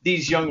see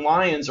these Young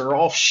Lions are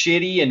all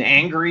shitty and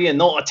angry, and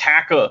they'll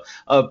attack a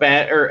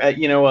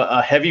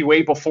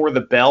heavyweight before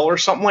the bell or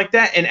something like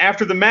that. And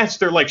after the match,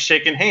 they're like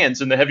shaking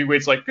hands, and the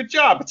heavyweight's like, "Good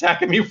job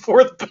attacking me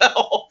before the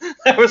bell.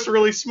 That was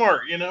really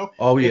smart,"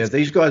 Oh yeah,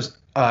 these guys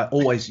are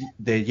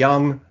they're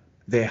young,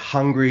 they're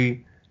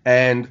hungry,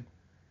 and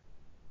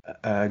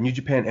New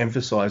Japan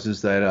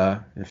emphasizes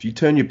that if you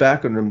turn your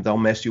back on them, they'll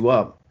mess you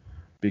up.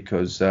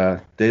 Because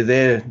they're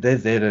there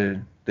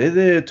They're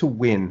there to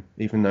win,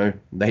 even though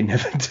they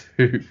never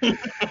do.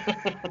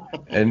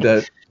 And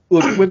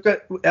look, we've got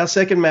our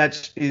second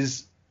match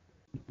is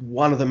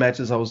one of the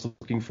matches I was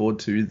looking forward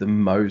to the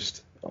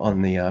most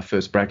on the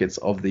first brackets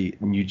of the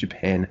New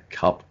Japan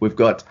Cup. We've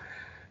got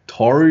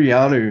Toru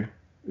Yano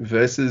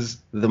versus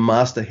the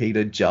Master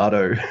Heater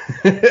Jado.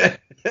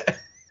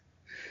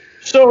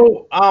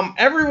 So,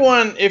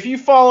 everyone, if you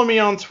follow me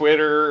on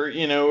Twitter,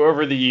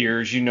 over the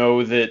years, you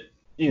know that,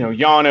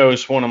 Yano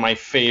is one of my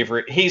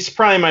favorite. He's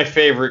probably my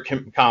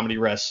favorite comedy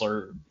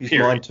wrestler. He's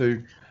mine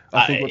too.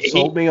 I think what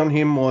sold me on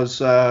him was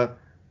Toru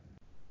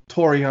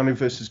Yano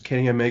versus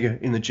Kenny Omega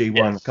in the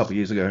G1 a couple of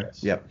years ago.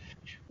 Yep.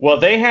 Well,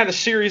 they had a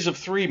series of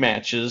 3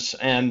 matches,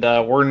 and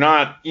we're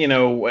not,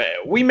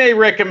 we may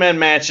recommend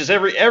matches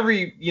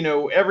every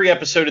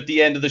episode at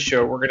the end of the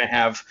show. We're going to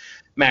have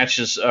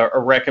matches, a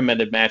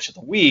recommended match of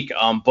the week.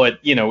 But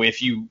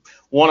if you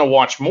want to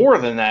watch more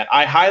than that,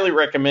 I highly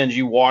recommend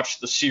you watch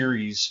the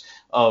series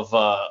of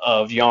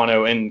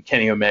Yano and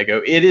Kenny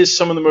Omega. It is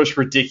some of the most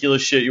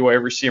ridiculous shit you'll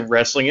ever see in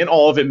wrestling, and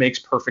all of it makes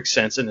perfect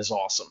sense and is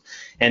awesome.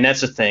 And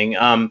that's the thing.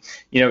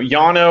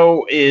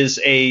 Yano is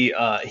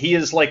he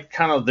is like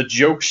kind of the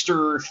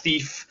jokester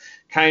thief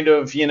kind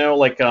of,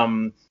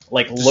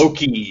 like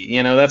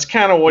Loki. That's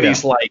kind of what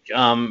he's like.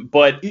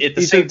 But at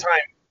the same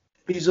time,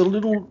 he's a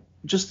little.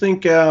 Just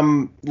think,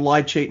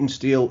 lie, cheat, and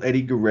steal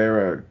Eddie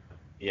Guerrero.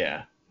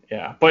 Yeah.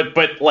 Yeah,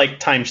 but like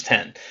times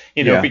 10,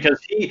 because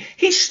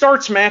he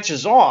starts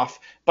matches off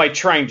by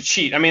trying to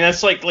cheat. I mean,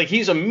 that's like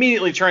he's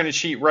immediately trying to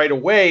cheat right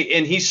away,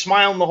 and he's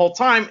smiling the whole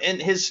time.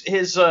 And his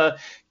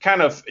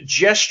kind of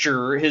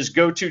gesture, his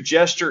go-to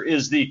gesture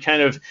is the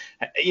kind of,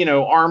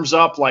 arms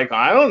up, like,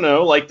 I don't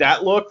know, like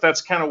that look.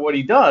 That's kind of what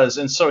he does.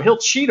 And so he'll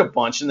cheat a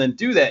bunch and then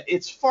do that.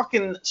 It's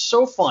fucking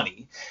so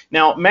funny.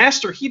 Now,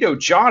 Master Hito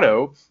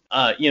Jado,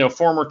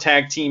 former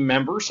tag team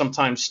member,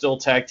 sometimes still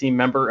tag team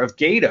member of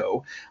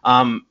Gato.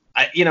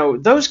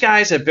 Those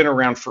guys have been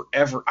around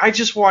forever. I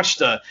just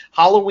watched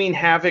Halloween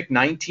Havoc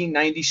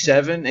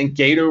 1997, and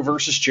Gato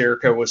versus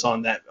Jericho was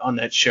on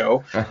that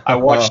show. I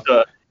watched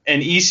an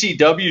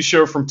ECW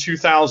show from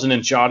 2000,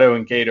 and Jado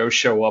and Gato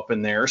show up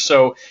in there.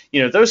 So,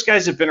 those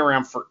guys have been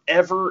around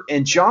forever,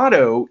 and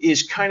Jado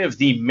is kind of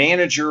the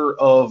manager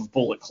of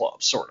Bullet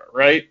Club, sort of,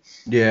 right?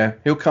 Yeah,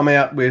 he'll come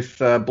out with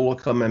Bullet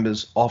Club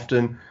members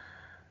often.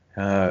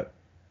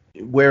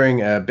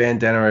 Wearing a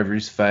bandana over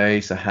his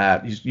face, a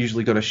hat. He's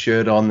usually got a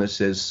shirt on that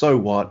says, "So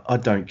what? I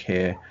don't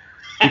care."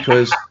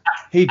 Because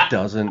he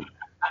doesn't.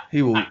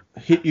 He will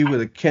hit you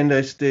with a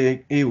kendo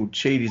stick. He will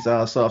cheat his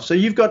ass off. So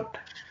you've got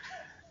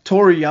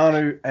Toru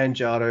Yano and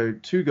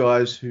Jado, 2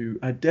 guys who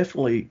are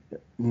definitely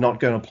not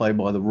going to play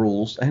by the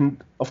rules.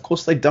 And, of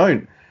course, they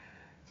don't.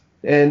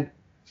 And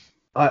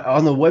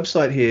on the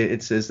website here,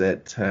 it says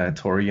that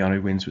Toru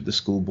Yano wins with the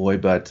schoolboy,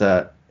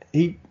 but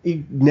he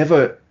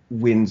never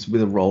wins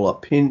with a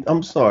roll-up pin.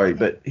 I'm sorry,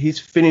 but his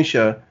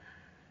finisher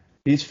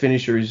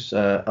is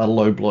a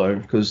low blow,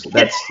 because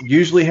that's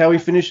usually how he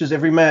finishes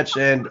every match.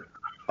 And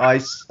I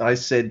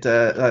said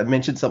I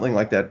mentioned something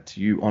like that to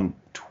you on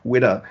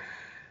Twitter.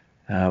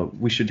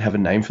 We should have a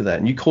name for that,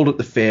 and you called it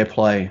the fair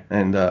play,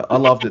 and I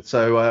loved it.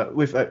 So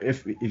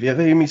if you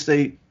ever hear me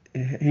say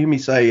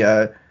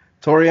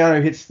Toru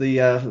Yano hits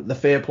the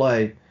fair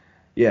play,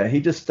 yeah,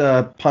 he just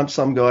punched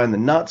some guy in the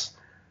nuts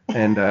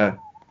and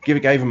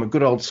gave him a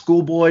good old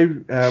schoolboy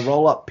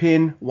roll-up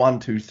pin, 1,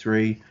 2,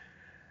 3,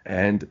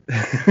 and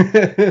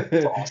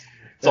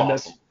it's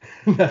awesome.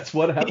 That's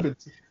what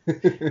happens.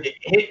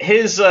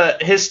 His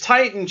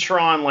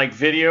Titantron like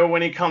video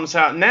when he comes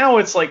out now,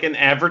 it's like an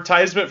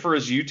advertisement for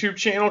his YouTube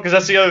channel, because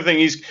that's the other thing.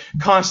 He's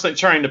constantly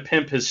trying to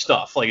pimp his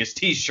stuff, like his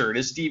T-shirt,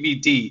 his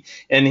DVD,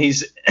 and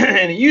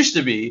it used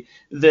to be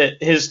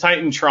that his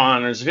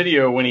Titantron or his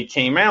video when he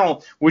came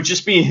out would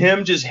just be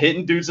him just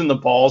hitting dudes in the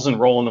balls and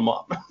rolling them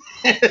up.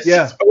 That's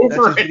his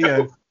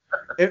video.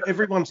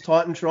 Everyone's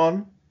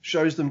Titantron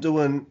shows them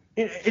doing.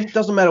 It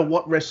doesn't matter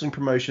what wrestling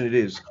promotion it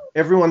is.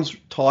 Everyone's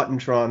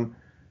Titantron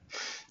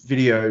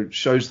video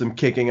shows them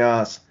kicking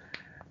ass.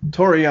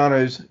 Toru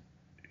Yano's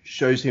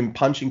shows him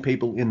punching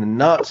people in the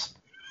nuts,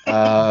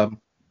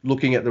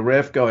 looking at the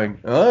ref, going,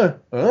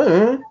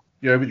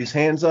 with his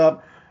hands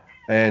up,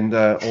 and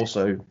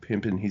also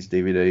pimping his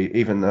DVD.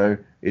 Even though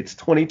it's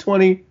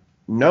 2020,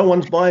 no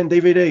one's buying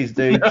DVDs,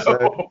 dude. No.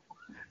 So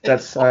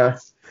that's.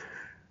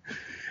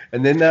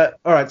 And then,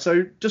 all right,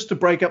 so just to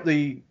break up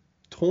the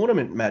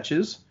tournament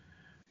matches,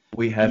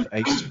 we have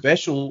a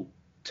special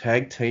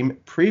tag team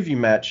preview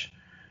match.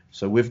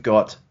 So we've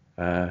got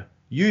Yuya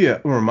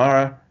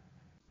Uemura,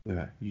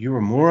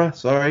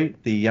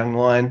 the Young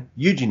Lion,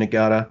 Yuji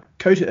Nagata,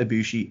 Kota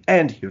Ibushi,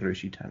 and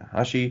Hiroshi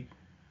Tanahashi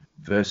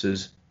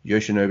versus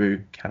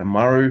Yoshinobu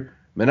Kanemaru,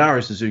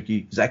 Minoru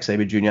Suzuki, Zack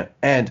Sabre Jr.,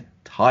 and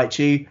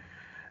Taichi.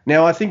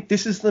 Now, I think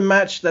this is the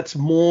match that's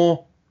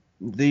more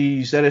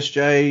the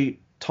ZSJ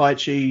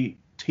Taichi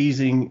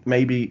teasing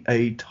maybe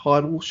a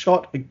title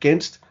shot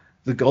against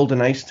the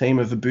Golden Ace team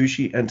of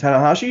Ibushi and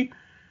Tanahashi.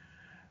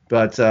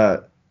 But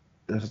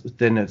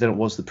than it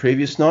was the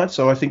previous night.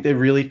 So I think they're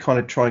really kind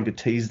of trying to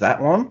tease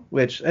that one,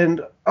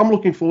 and I'm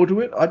looking forward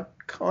to it. I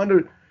kind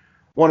of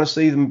want to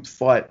see them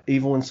fight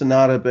Evil and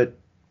Sonata, but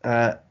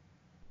I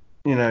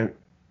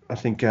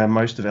think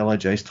most of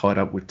LIJ's tied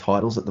up with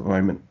titles at the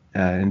moment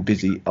and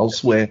busy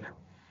elsewhere.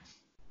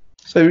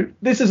 So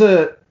this is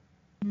a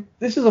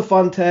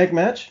fun tag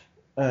match.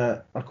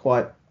 I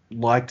quite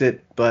liked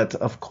it, but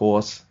of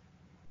course,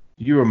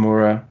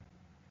 Uemura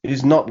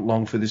is not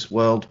long for this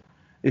world.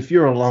 If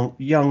you're a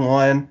young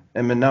lion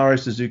and Minoru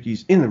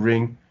Suzuki's in the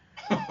ring,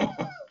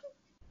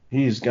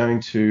 he is going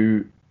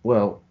to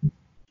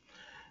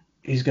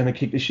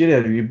kick the shit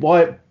out of you.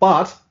 But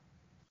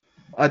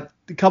a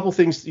couple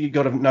things you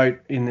got to note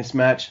in this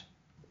match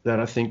that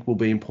I think will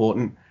be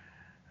important.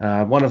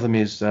 One of them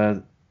is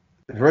Hiroshi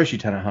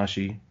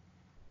Tanahashi.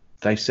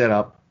 They set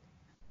up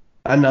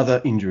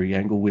another injury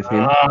angle with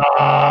him.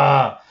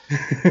 I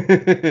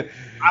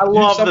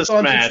love this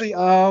match. Sometimes it's the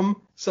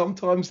arm,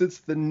 sometimes it's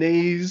the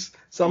knees,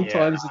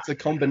 sometimes it's a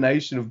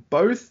combination of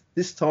both.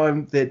 This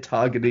time they're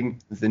targeting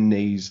the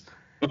knees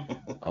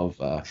of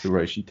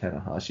Hiroshi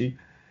Tanahashi.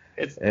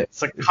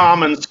 It's a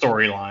common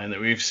storyline that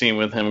we've seen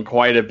with him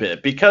quite a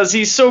bit because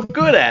he's so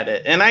good at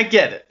it, and I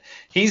get it.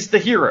 He's the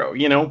hero,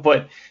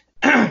 but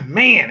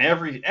man,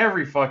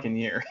 every fucking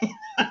year.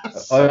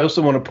 I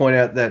also want to point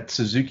out that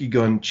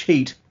Suzuki-gun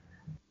cheat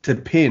to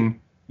pin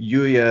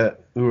Yuya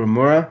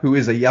Uemura, who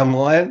is a young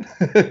lion.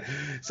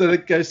 So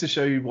that goes to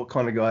show you what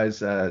kind of guys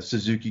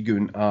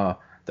Suzuki-gun are.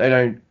 They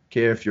don't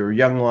care if you're a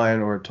young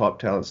lion or a top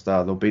talent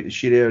star. They'll beat the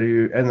shit out of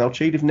you, and they'll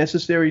cheat if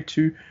necessary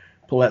to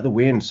pull out the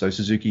win. So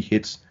Suzuki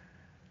hits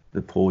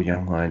the poor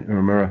young lion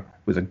Uemura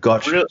with a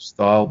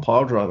gotcha-style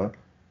pile driver.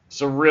 It's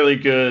a really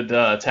good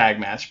tag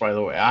match, by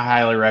the way. I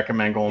highly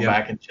recommend going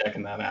back and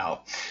checking that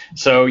out.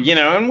 So,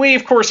 and we,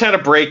 of course, had a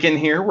break in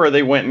here where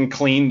they went and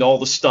cleaned all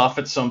the stuff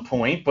at some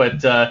point.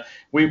 But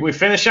we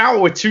finish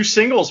out with 2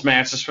 singles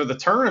matches for the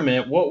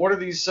tournament. What are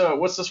these?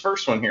 What's this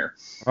first one here?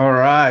 All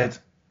right.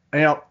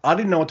 Now, I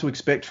didn't know what to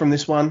expect from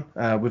this one.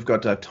 We've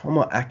got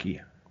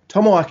Tomoaki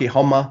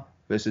Honma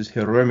versus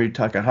Hiromu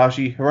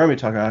Takahashi. Hiromu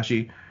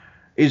Takahashi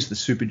is the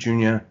Super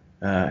Junior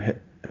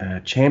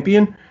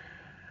champion.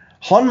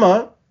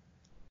 Honma...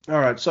 All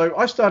right, so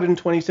I started in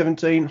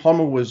 2017.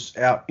 Honma was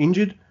out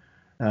injured,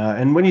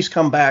 and when he's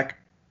come back,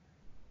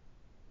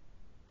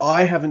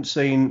 I haven't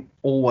seen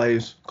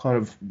always kind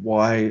of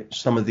why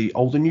some of the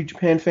older New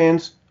Japan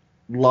fans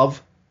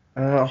love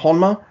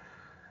Honma.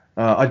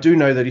 I do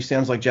know that he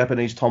sounds like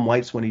Japanese Tom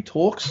Waits when he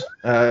talks.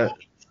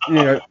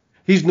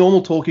 His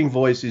normal talking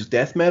voice is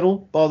death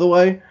metal, by the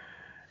way.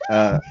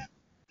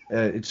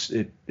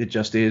 It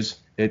just is.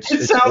 It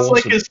sounds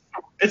awesome.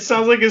 It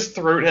sounds like his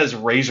throat has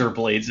razor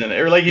blades in it,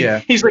 or like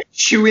he's like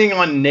chewing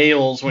on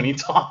nails when he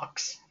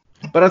talks.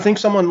 But I think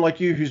someone like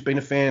you, who's been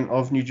a fan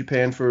of New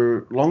Japan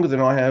for longer than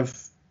I have,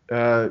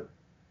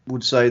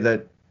 would say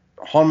that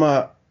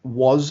Honma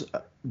was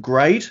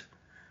great,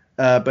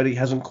 but he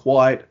hasn't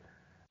quite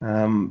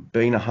been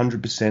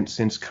 100%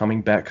 since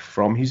coming back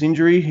from his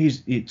injury.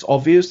 It's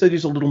obvious that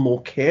he's a little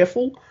more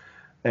careful,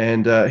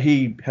 and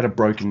he had a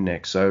broken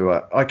neck,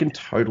 so I can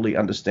totally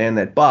understand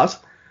that. But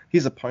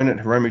his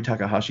opponent, Hiromu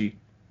Takahashi,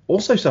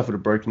 also suffered a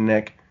broken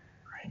neck,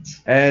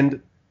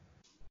 and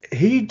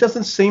he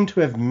doesn't seem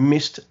to have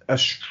missed a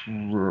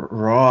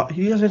stride.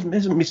 He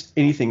hasn't missed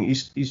anything.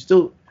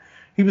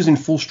 He was in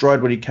full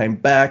stride when he came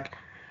back,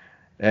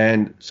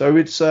 and so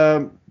it's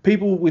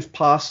people with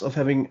past of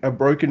having a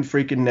broken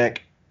freaking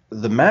neck.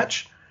 The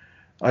match,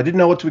 I didn't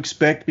know what to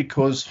expect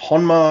because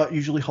Honma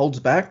usually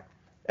holds back,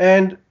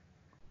 and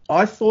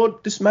I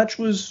thought this match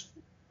was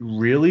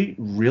really,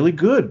 really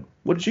good.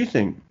 What did you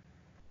think?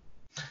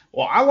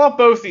 Well, I love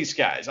both these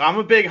guys. I'm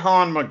a big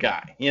Honma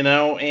guy,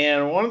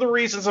 and one of the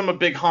reasons I'm a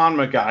big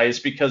Honma guy is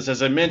because,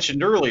 as I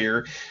mentioned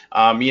earlier,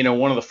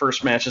 one of the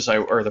first match I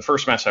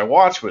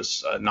watched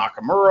was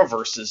Nakamura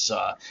versus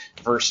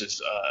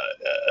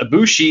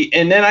Ibushi,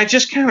 and then I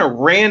just kind of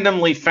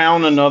randomly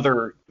found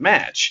another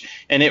match,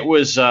 and it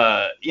was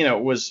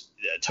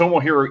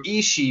Tomohiro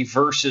Ishii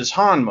versus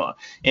Honma,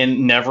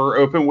 and never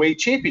open weight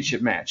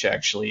championship match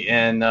actually,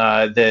 and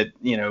the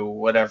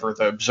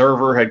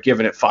Observer had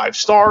given it 5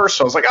 stars,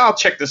 so I was like, I'll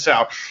check this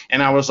out,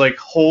 and I was like,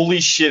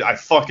 holy shit, I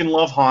fucking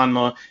love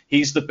Honma.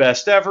 He's the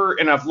best ever,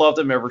 and I've loved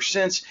him ever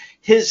since.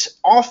 His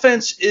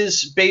offense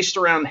is based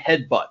around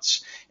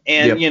headbutts.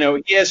 And,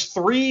 he has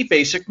 3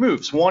 basic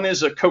moves. One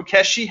is a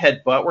Kokeshi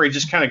headbutt where he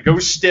just kind of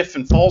goes stiff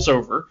and falls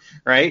over,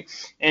 right?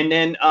 And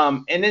then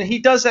he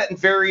does that in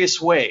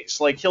various ways.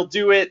 Like he'll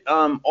do it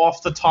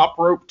off the top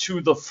rope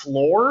to the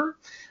floor,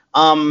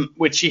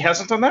 which he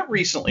hasn't done that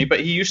recently, but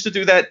he used to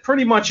do that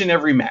pretty much in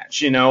every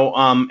match,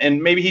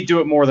 and maybe he'd do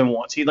it more than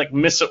once. He'd like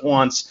miss it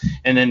once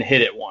and then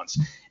hit it once.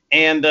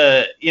 And,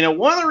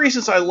 one of the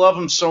reasons I love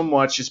him so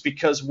much is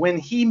because when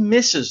he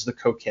misses the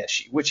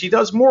Kokeshi, which he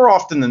does more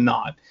often than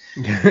not,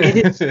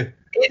 it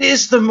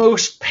is the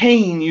most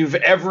pain you've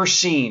ever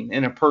seen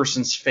in a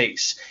person's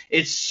face.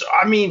 He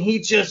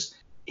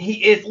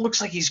it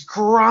looks like he's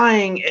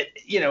crying at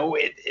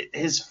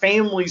his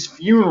family's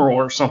funeral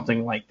or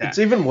something like that. It's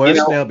even worse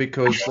now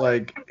because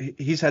like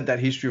he's had that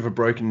history of a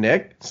broken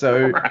neck.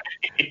 So Right.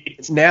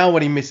 now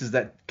when he misses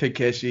that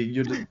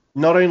Kakashi,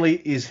 not only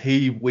is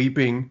he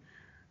weeping,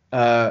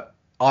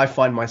 I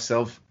find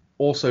myself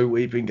also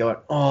weeping, going,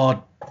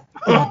 oh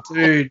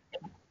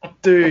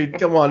dude,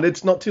 come on,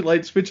 it's not too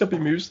late. Switch up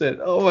your moveset.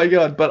 Oh my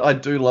god! But I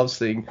do love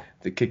seeing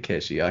the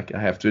Kakashi. I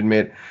have to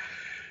admit,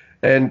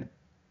 and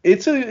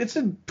it's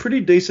a pretty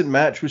decent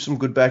match with some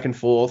good back and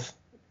forth.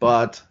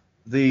 But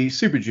the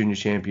Super Junior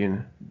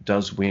champion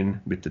does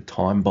win with the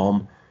time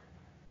bomb,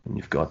 and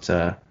you've got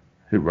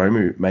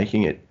Hiromu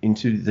making it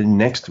into the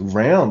next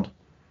round.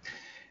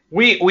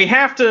 We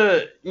have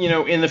to,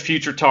 in the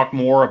future talk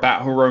more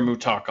about Hiromu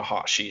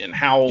Takahashi and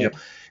how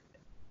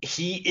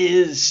he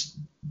is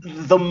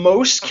the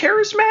most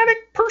charismatic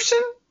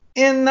person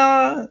in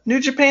New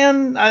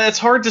Japan. It's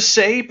hard to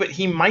say, but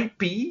he might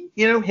be.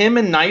 Him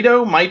and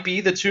Naito might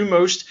be the two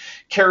most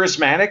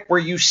charismatic, where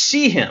you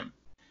see him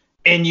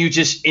and you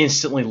just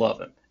instantly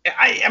love him.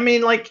 I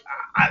mean, like,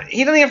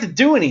 he doesn't have to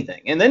do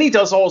anything, and then he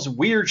does all this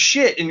weird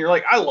shit, and you're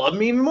like, I love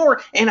him even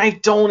more, and I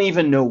don't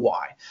even know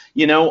why.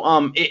 He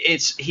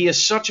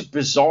is such a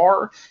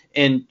bizarre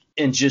and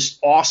just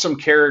awesome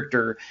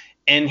character,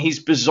 and he's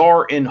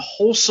bizarre in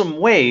wholesome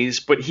ways,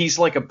 but he's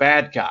like a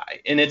bad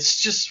guy, and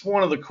it's just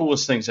one of the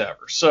coolest things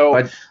ever. So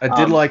I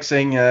did like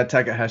seeing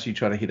Takahashi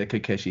try to hit a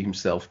Kakashi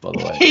himself, by the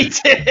way. He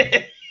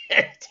did.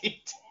 He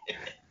did.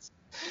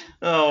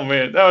 Oh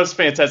man, that was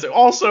fantastic.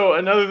 Also,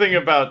 another thing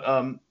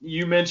about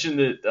you mentioned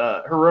that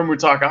Hiromu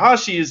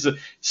Takahashi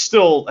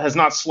still has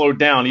not slowed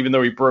down, even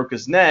though he broke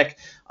his neck.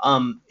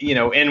 And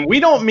we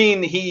don't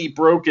mean he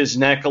broke his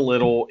neck a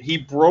little. He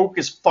broke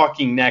his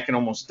fucking neck and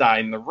almost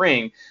died in the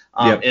ring.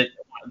 At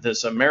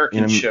this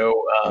American show.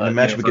 In a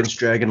match against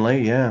Dragon Lee,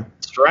 yeah.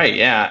 That's right,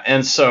 yeah.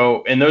 And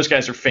those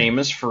guys are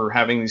famous for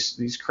having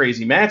these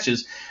crazy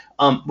matches.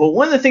 But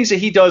one of the things that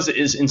he does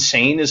is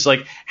insane, is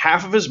like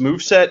half of his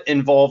moveset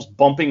involves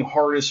bumping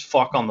hard as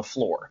fuck on the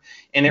floor.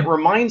 And it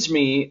reminds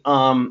me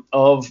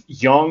of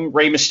young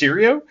Rey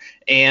Mysterio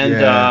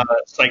and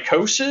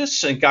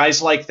Psychosis and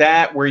guys like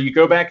that, where you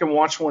go back and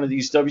watch one of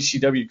these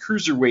WCW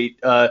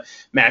Cruiserweight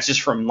matches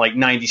from like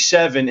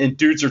 97, and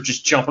dudes are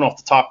just jumping off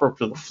the top rope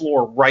to the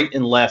floor right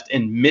and left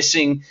and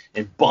missing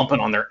and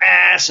bumping on their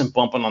ass and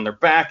bumping on their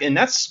back. And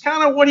that's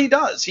kind of what he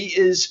does. He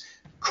is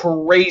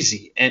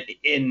crazy,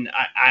 and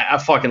I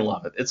fucking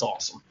love it. It's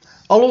awesome.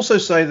 I'll also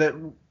say that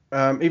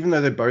even though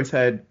they both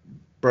had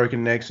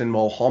broken necks, and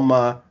while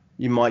Honma,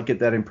 you might get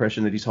that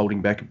impression that he's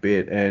holding back a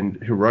bit, and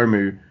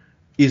Hiromu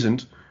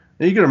isn't.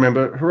 And you got to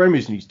remember,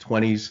 Hiromu's in his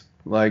 20s,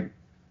 like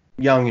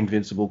young,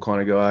 invincible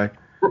kind of guy.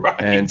 Right.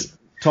 And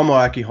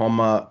Tomoaki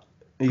Honma,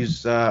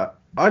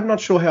 I'm not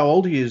sure how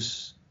old he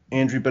is,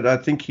 Andrew, but I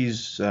think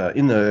he's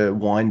in the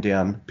wind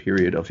down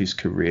period of his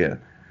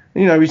career.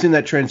 He's in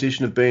that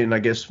transition of being, I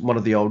guess, one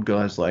of the old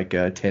guys like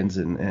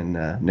Tenzin and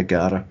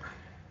Nagata.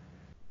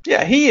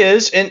 Yeah, he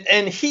is.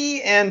 And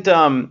he and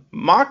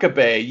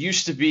Makabe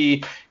used to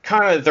be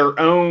kind of their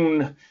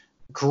own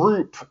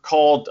group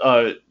called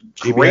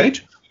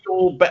Great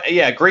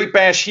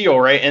Bash Heel,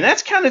 right? And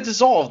that's kind of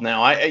dissolved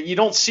now. You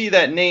don't see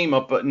that name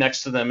up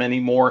next to them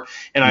anymore.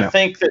 And I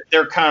think that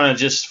they're kind of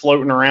just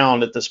floating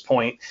around at this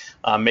point.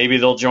 Maybe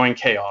they'll join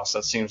Chaos.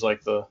 That seems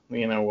like it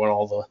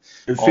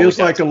feels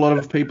like a lot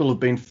of people have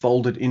been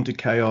folded into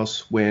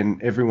Chaos when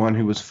everyone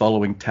who was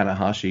following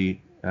Tanahashi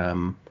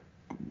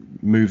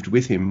moved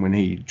with him when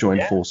he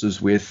joined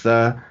forces with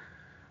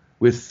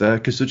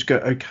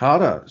Kazuchika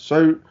Okada.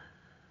 So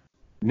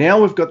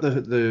now we've got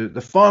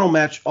the final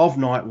match of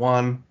night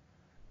one.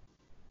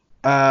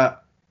 Oh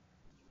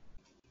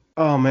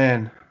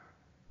man.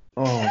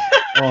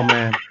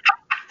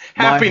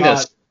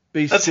 Happiness.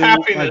 That's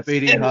happiness. My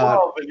beating heart.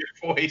 Love in your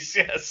voice,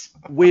 yes.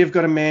 We have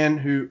got a man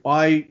who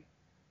I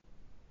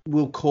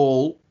will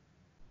call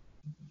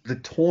the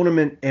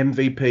tournament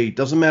MVP.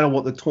 Doesn't matter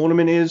what the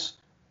tournament is,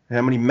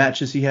 how many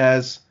matches he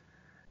has,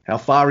 how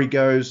far he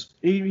goes.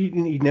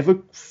 He never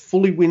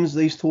fully wins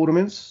these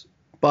tournaments,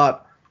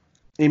 but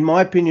in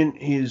my opinion,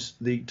 he is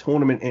the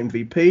tournament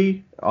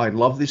MVP. I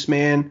love this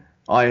man.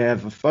 I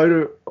have a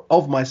photo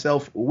of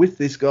myself with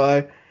this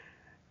guy.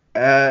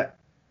 It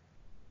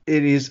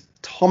is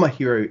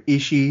Tomohiro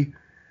Ishii.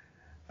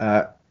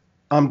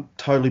 I'm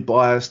totally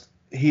biased.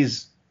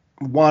 He's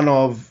one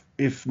of,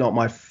 if not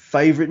my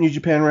favorite New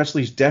Japan wrestler.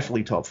 He's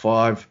definitely top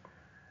 5.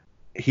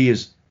 He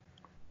is.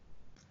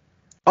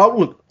 Oh,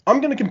 look, I'm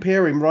going to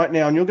compare him right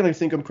now, and you're going to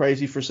think I'm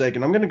crazy for a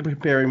second. I'm going to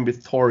compare him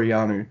with Toru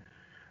Yano.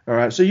 All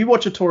right, so you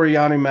watch a Toru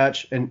Yano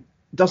match, and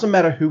it doesn't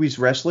matter who he's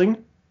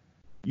wrestling,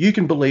 you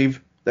can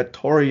believe that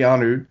Toru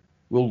Yano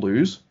will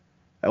lose,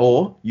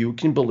 or you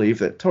can believe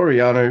that Toru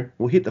Yano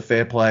will hit the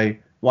fair play,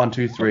 1,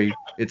 2, 3,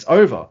 it's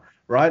over,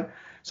 right?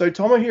 So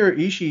Tomohiro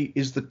Ishii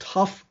is the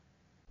tough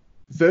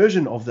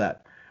version of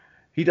that.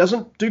 He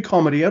doesn't do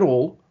comedy at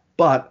all,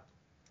 but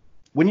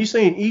when you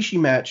see an Ishii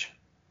match,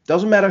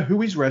 doesn't matter who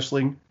he's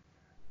wrestling,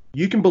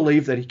 you can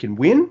believe that he can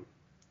win,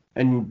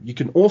 And you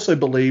can also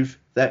believe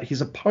that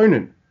his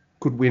opponent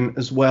could win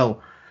as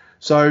well.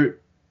 So,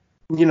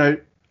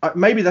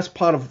 maybe that's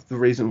part of the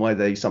reason why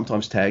they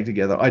sometimes tag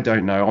together. I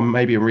don't know.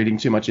 Maybe I'm reading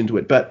too much into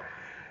it. But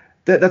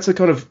that's a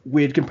kind of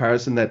weird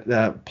comparison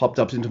that popped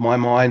up into my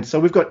mind. So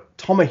we've got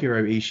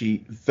Tomohiro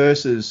Ishii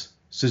versus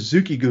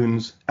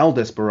Suzuki-gun's El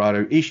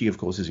Desperado. Ishii, of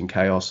course, is in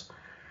Chaos.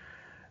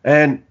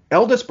 And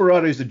El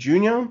Desperado is a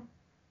junior.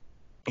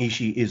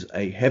 Ishii is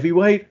a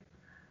heavyweight.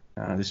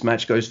 This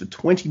match goes for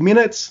 20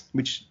 minutes,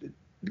 which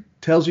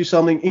tells you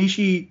something.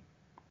 Ishii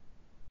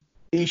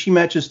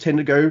matches tend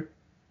to go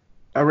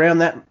around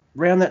that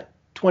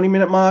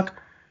 20-minute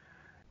mark.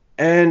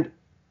 And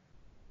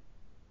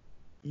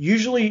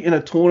usually in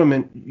a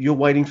tournament, you're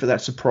waiting for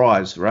that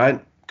surprise,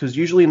 right? Because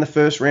usually in the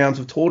first rounds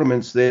of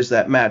tournaments, there's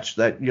that match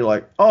that you're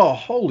like, oh,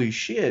 holy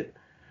shit.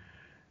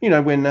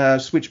 When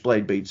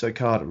Switchblade beats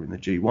Okada in the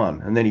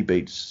G1, and then he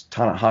beats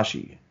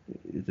Tanahashi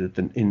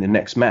in the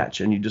next match,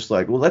 and you're just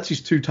like, well, that's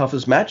his two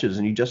toughest matches,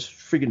 and he just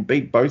freaking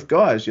beat both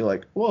guys. You're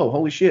like, whoa,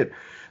 holy shit.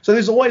 So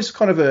there's always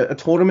kind of a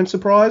tournament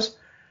surprise,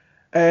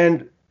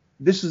 and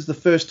this is the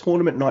first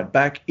tournament night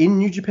back in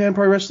New Japan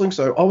Pro Wrestling,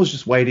 so I was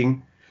just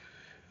waiting.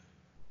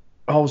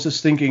 I was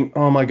just thinking,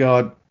 oh my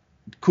God,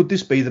 could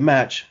this be the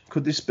match?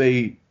 Could this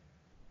be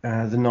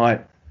the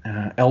night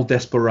El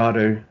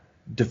Desperado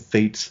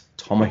defeats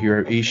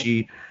Tomohiro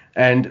Ishii?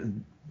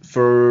 And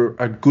for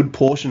a good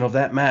portion of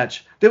that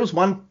match, there was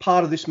one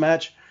part of this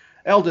match,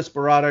 El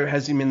Desperado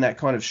has him in that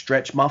kind of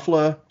stretch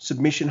muffler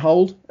submission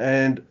hold,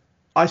 and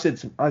I said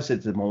to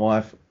my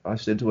wife, I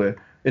said to her,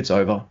 it's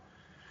over.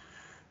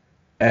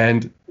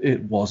 And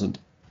it wasn't.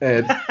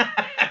 And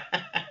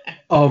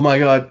oh my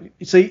God.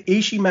 See,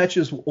 Ishii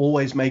matches will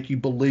always make you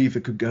believe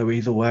it could go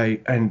either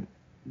way. And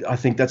I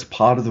think that's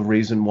part of the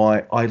reason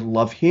why I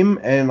love him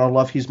and I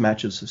love his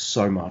matches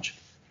so much.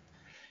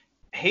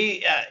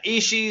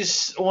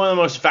 Ishii's one of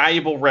the most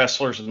valuable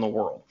wrestlers in the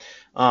world.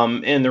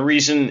 And the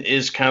reason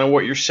is kind of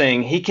what you're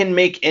saying. He can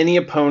make any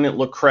opponent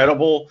look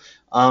credible.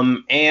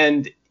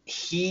 And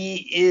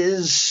he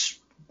is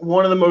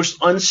one of the most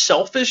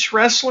unselfish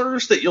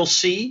wrestlers that you'll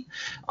see.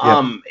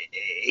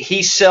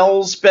 He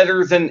sells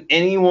better than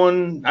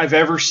anyone I've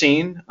ever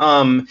seen.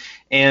 And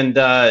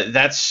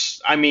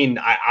that's,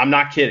 I'm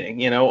not kidding.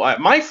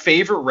 My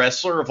favorite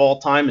wrestler of all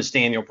time is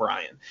Daniel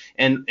Bryan.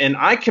 And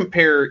I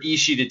compare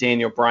Ishii to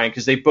Daniel Bryan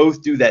because they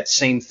both do that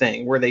same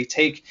thing where they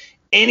take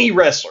any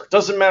wrestler,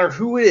 doesn't matter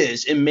who it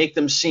is, and make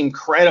them seem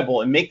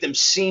credible and make them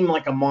seem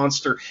like a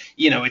monster.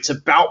 It's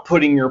about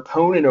putting your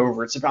opponent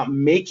over. It's about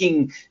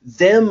making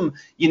them,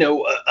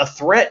 a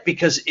threat,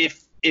 because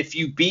if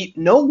you beat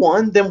no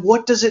one, then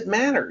what does it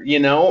matter,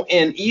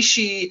 And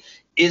Ishii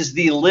is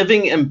the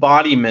living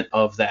embodiment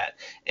of that.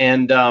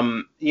 And,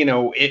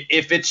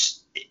 if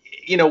it's,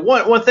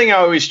 one thing I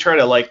always try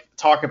to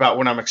talk about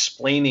when I'm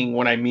explaining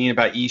what I mean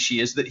about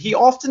Ishii is that he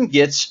often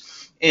gets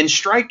in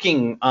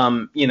striking,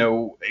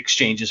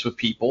 exchanges with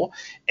people.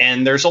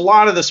 And there's a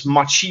lot of this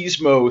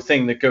machismo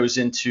thing that goes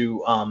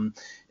into,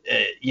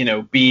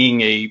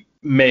 being a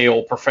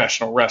male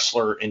professional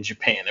wrestler in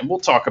Japan. And we'll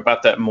talk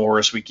about that more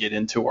as we get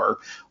into our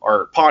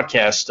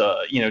podcast,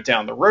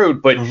 down the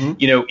road. But,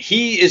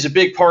 he is a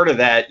big part of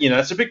that.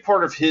 That's a big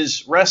part of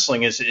his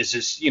wrestling is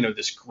this,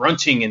 this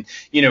grunting and,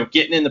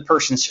 getting in the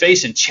person's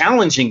face and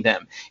challenging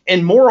them.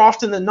 And more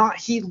often than not,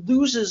 he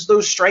loses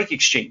those strike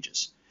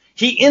exchanges.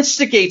 He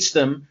instigates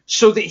them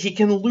so that he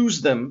can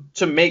lose them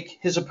to make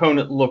his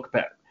opponent look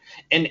better.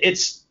 And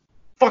it's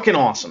fucking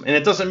awesome. And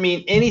it doesn't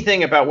mean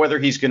anything about whether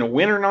he's going to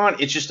win or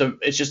not. It's just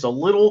a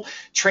little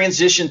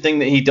transition thing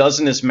that he does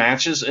in his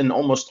matches, in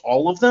almost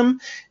all of them.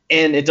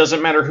 And it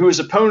doesn't matter who his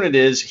opponent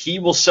is, he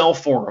will sell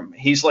for him.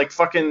 He's like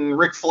fucking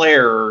Ric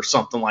Flair or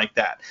something like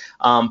that.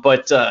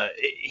 But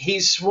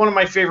he's one of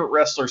my favorite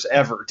wrestlers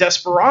ever.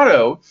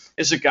 Desperado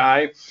is a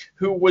guy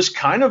who was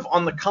kind of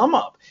on the come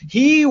up.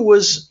 He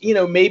was,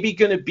 maybe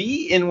going to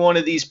be in one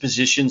of these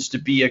positions to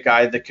be a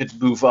guy that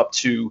could move up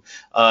to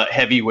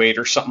heavyweight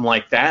or something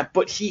like that.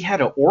 But he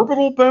had an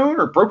orbital bone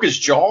or broke his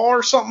jaw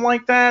or something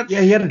like that.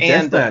 Yeah, he had a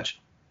death match.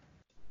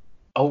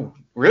 Oh,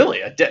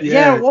 really?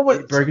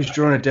 What broke his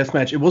jaw in a death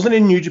match. It wasn't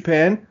in New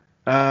Japan.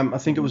 I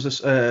think it was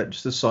just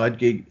a side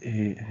gig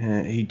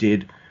he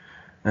did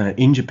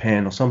in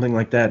Japan or something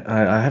like that.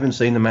 I haven't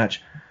seen the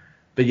match,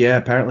 but yeah,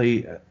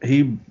 apparently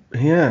he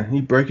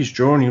broke his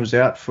jaw and he was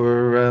out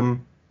for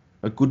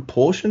a good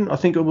portion. I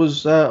think it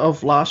was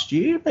of last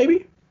year,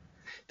 maybe.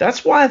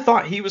 That's why I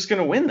thought he was going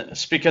to win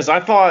this, because I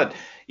thought,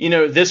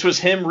 this was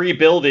him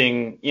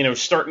rebuilding,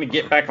 starting to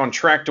get back on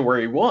track to where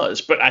he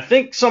was. But I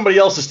think somebody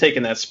else is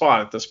taking that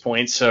spot at this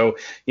point. So,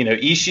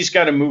 Ishii's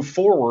got to move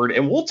forward.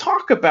 And we'll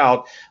talk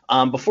about,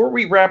 before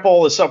we wrap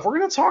all this up, we're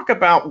going to talk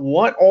about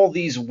what all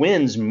these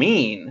wins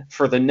mean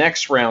for the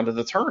next round of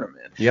the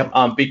tournament. Yep.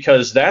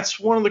 Because that's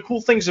one of the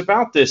cool things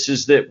about this,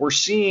 is that we're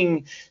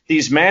seeing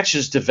these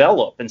matches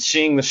develop and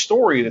seeing the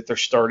story that they're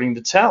starting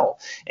to tell.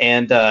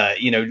 And,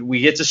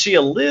 we get to see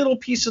a little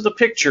piece of the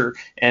picture.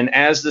 And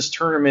as this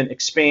tournament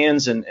expands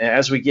fans, and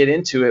as we get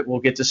into it, we'll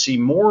get to see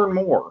more and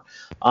more.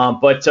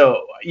 But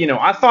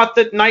I thought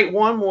that night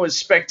one was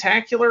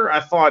spectacular. I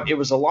thought it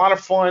was a lot of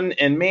fun,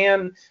 and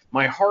man,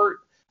 my heart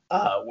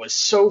was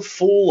so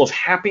full of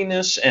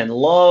happiness and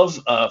love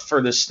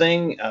for this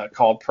thing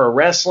called pro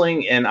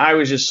wrestling, and I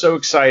was just so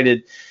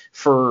excited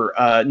for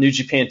New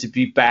Japan to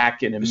be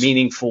back in a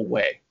meaningful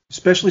way.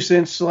 Especially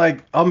since,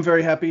 I'm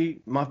very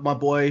happy. My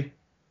boy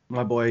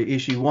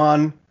Ishii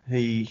won.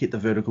 He hit the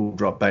vertical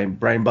drop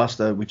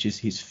brainbuster, which is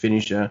his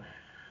finisher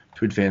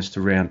to advance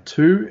to round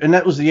 2. And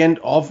that was the end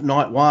of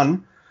night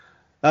 1.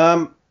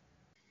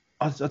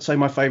 I'd say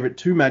my favorite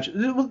 2 matches.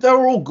 They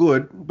were all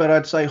good, but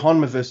I'd say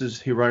Honma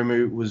versus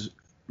Hiromu was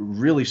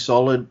really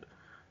solid.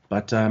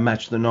 But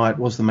match of the night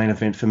was the main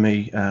event for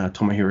me,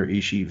 Tomohiro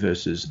Ishii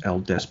versus El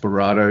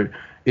Desperado.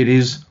 It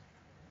is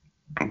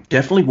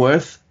definitely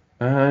worth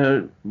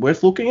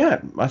looking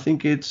at. I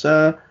think it's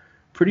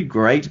pretty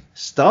great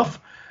stuff.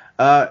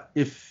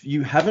 If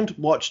you haven't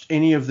watched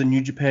any of the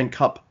New Japan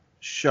Cup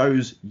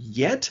shows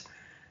yet,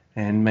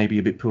 and maybe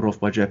a bit put off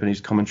by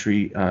Japanese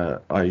commentary,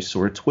 I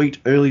saw a tweet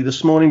early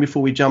this morning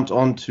before we jumped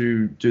on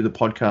to do the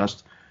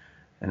podcast,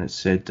 and it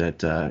said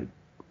that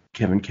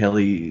Kevin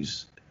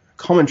Kelly's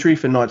commentary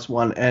for nights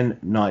 1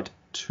 and night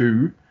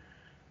 2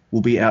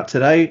 will be out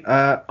today.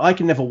 I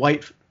can never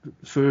wait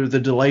for the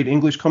delayed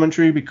English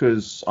commentary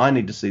because I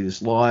need to see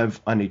this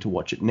live. I need to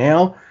watch it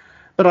now.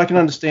 But I can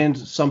understand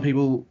some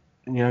people,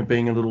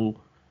 being a little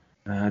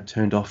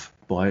turned off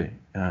by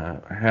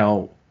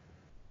how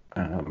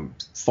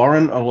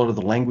foreign a lot of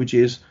the language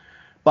is.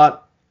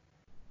 But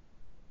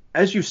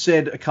as you've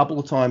said a couple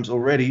of times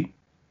already,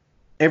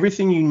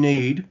 everything you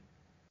need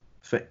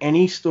for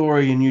any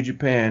story in New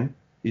Japan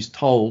is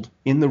told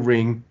in the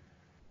ring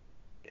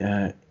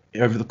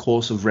over the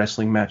course of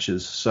wrestling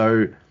matches.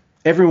 So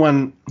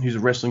everyone who's a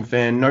wrestling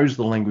fan knows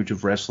the language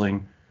of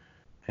wrestling,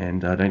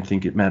 and I don't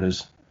think it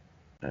matters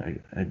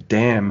a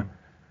damn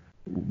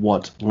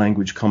what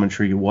language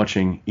commentary you're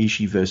watching.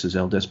 Ishii versus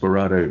El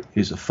Desperado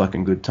is a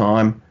fucking good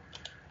time.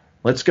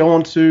 Let's go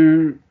on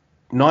to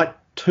night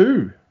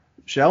 2,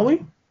 shall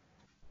we?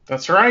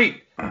 That's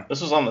right.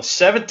 This was on the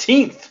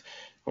 17th,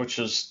 which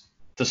is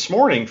this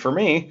morning for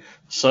me.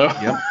 So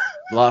yep,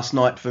 last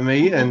night for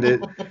me, and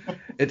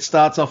it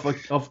starts off,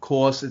 of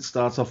course, it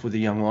starts off with a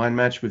Young Lion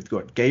match. We've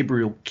got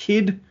Gabriel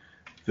Kidd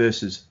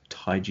versus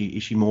Taiji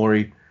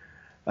Ishimori.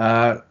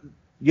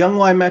 Young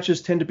Lion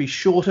matches tend to be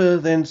shorter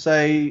than,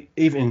 say,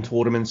 even in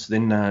tournaments,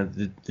 than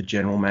the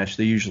general match.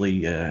 They're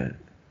usually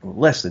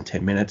less than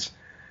 10 minutes.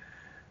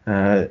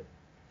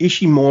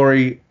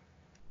 Ishimori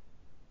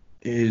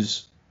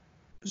is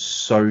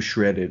so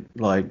shredded.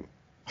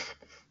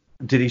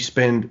 Did he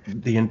spend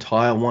the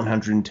entire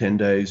 110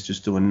 days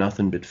just doing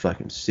nothing but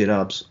fucking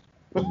sit-ups?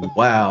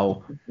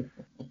 Wow.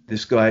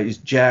 This guy is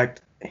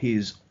jacked.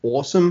 He's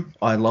awesome.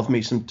 I love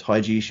me some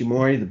Taiji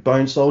Ishimori, the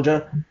Bone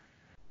Soldier.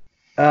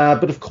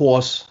 But of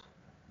course,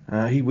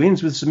 he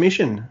wins with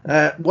submission.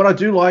 What I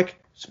do like,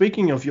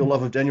 speaking of your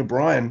love of Daniel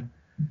Bryan,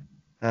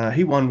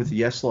 he won with the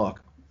yes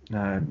lock,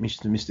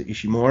 Mr.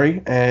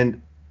 Ishimori.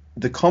 And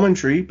the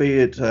commentary, be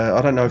it,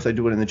 I don't know if they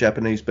do it in the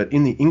Japanese, but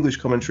in the English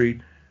commentary,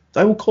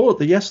 they will call it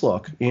the yes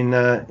lock in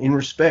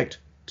respect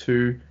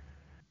to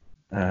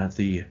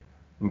the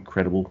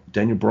incredible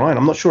Daniel Bryan.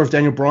 I'm not sure if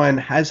Daniel Bryan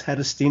has had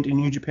a stint in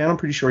New Japan. I'm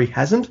pretty sure he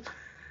hasn't.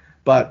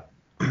 But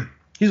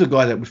he's a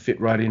guy that would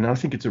fit right in. I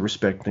think it's a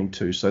respect thing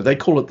too. So they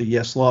call it the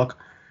yes lock,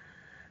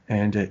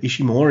 and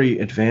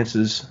Ishimori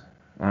advances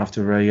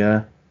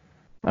after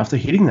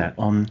hitting that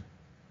on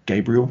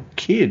Gabriel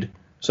Kidd.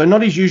 So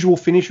not his usual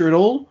finisher at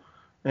all,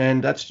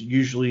 and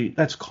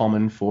that's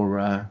common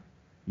for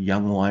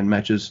Young Lion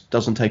matches.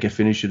 Doesn't take a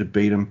finisher to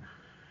beat him.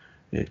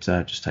 It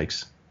just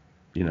takes,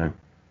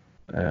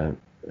 a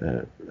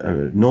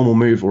normal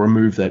move or a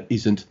move that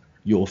isn't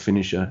your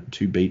finisher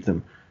to beat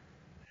them.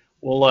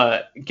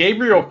 Well,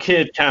 Gabriel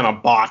Kidd kind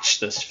of botched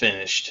this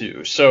finish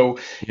too. So,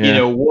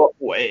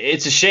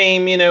 it's a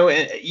shame,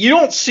 you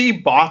don't see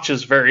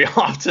botches very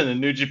often in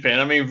New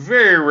Japan. I mean,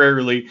 very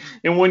rarely.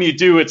 And when you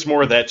do, it's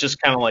more that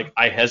just kind of like,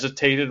 I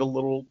hesitated a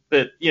little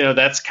bit.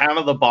 That's kind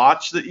of the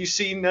botch that you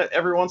see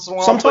every once in a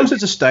while. Sometimes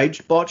it's a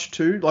staged botch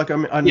too.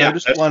 I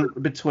noticed one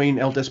between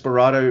El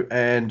Desperado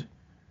and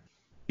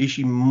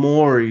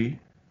Ishimori.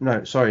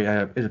 No, sorry,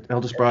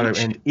 El Desperado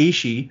and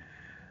Ishii.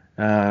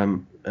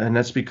 And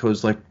that's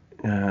because, they're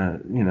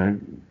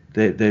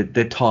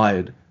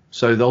tired,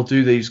 so they'll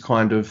do these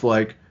kind of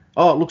it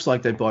looks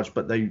like they botched,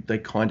 but they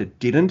kind of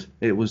didn't.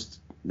 That was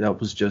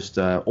just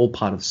all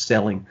part of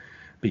selling.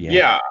 But you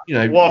got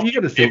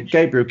to think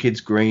Gabriel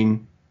Kidd's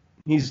green.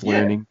 He's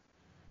learning.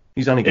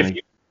 He's only going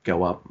to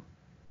go up.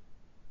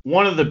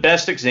 One of the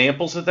best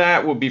examples of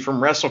that would be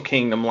from Wrestle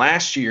Kingdom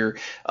last year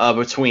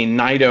between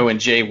Naito and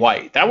Jay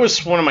White. That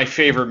was one of my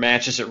favorite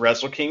matches at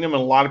Wrestle Kingdom,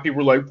 and a lot of people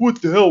were like,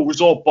 what the hell, it was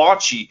all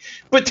botchy.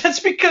 But that's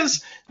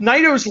because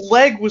Naito's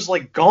leg was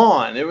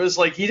gone. It was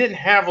he didn't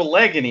have a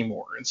leg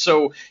anymore. And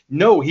so,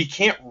 no, he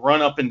can't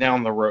run up and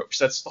down the ropes.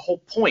 That's the whole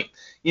point.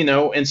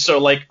 And so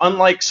like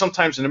unlike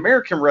sometimes in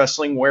American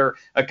wrestling where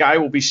a guy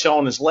will be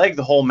selling his leg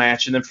the whole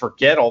match and then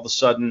forget all of a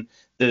sudden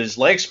that his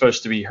leg's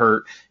supposed to be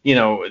hurt,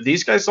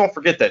 these guys don't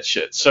forget that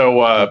shit.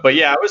 So, but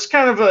yeah, it was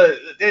kind of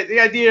the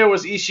idea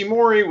was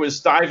Ishimori was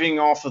diving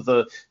off of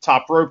the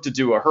top rope to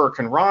do a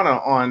Hurricane Rana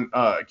on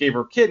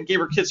Gabriel Kidd, and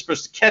Gabriel Kidd's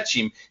supposed to catch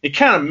him. It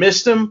kind of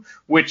missed him,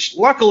 which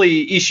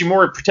luckily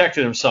Ishimori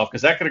protected himself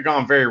because that could have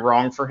gone very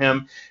wrong for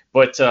him.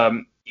 But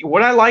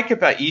what I like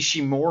about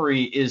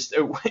Ishimori is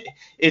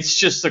it's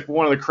just like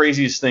one of the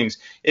craziest things.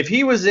 If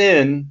he was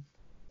in,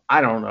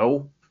 I don't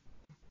know,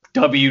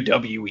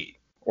 WWE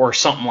or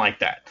something like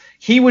that,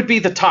 he would be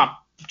the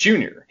top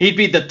junior. He'd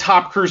be the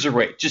top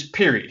cruiserweight, just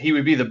period. He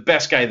would be the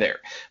best guy there.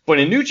 But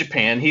in New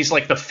Japan, he's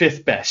like the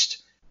 5th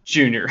best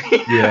junior.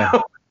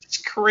 Yeah. It's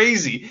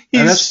crazy.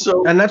 And that's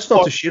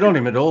not to shit on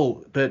him at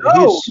all, but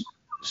he's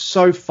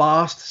so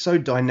fast, so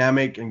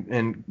dynamic,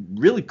 and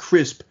really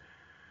crisp.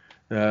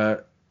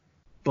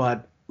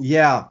 But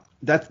yeah,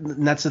 that's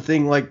the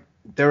thing. Like,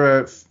 there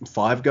are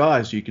 5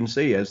 guys you can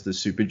see as the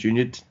Super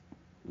Junior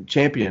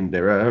champion.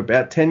 There are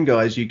about 10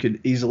 guys you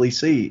could easily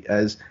see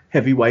as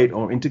heavyweight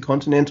or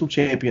intercontinental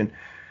champion.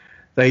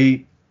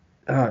 There's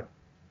a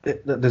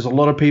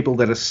lot of people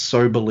that are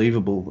so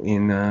believable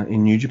in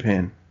New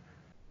Japan.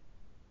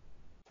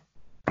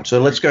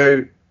 So let's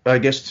go, I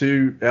guess,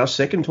 to our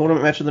second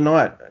tournament match of the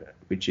night,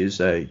 which is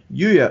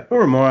Yuya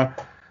Uemura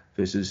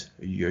versus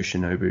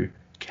Yoshinobu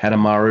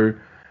Kanemaru.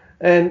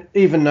 And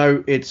even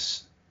though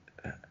it's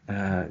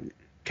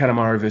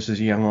Kanemaru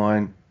versus Young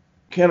Lion,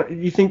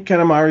 you think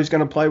Kanemaru is going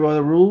to play by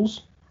the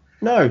rules?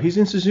 No, he's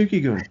in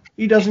Suzuki-gun.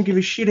 He doesn't give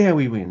a shit how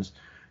he wins.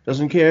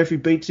 Doesn't care if he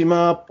beats him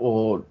up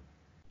or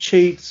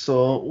cheats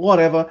or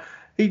whatever.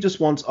 He just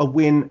wants a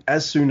win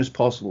as soon as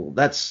possible.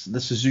 That's the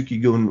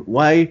Suzuki-gun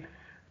way.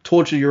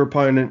 Torture your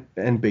opponent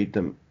and beat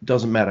them.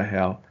 Doesn't matter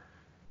how.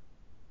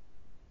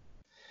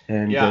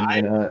 And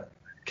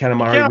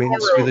Kanemaru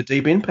wins with a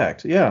deep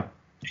impact. Yeah.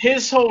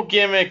 His whole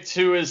gimmick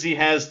too is he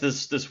has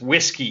this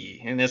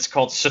whiskey, and it's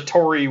called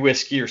Satori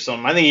whiskey or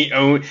something.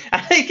 I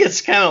think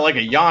it's kind of like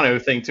a Yano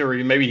thing too,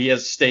 where maybe he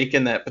has stake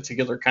in that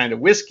particular kind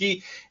of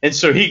whiskey, and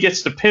so he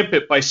gets to pimp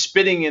it by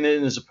spitting it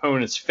in his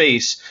opponent's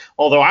face.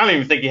 Although I don't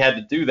even think he had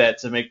to do that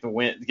to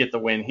get the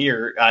win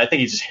here. I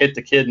think he just hit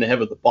the kid in the head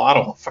with the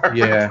bottle.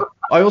 Yeah,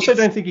 I also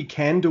don't think he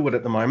can do it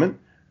at the moment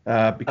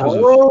because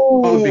of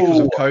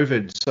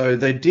COVID. So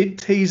they did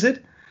tease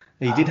it.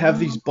 He did have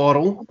this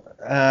bottle,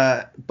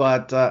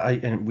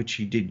 which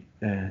he did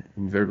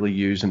invariably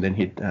use and then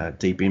hit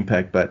deep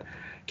impact. But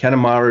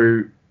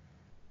Kanemaru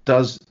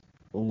does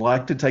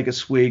like to take a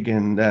swig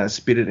and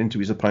spit it into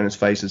his opponent's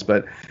faces.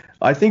 But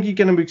I think we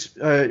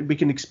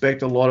can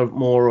expect a lot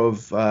more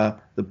of the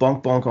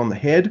bonk bonk on the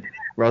head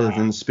rather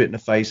than spit in the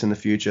face in the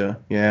future.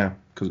 Yeah,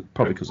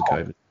 probably because of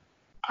COVID.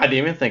 I didn't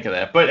even think of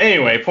that. But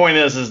anyway, point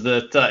is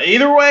that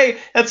either way,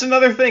 that's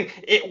another thing.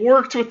 It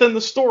worked within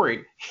the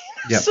story.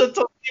 Yep. So it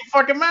doesn't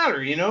fucking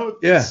matter, Yeah.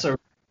 It's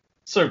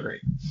so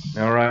great.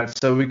 All right.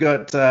 So we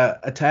got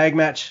a tag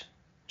match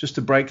just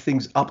to break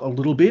things up a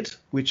little bit,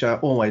 which are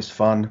always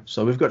fun.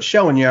 So we've got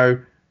Sho and Yo,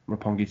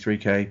 Roppongi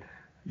 3K,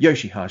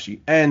 Yoshihashi,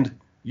 and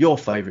your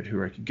favorite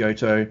Hirooki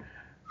Goto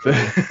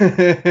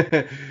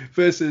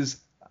versus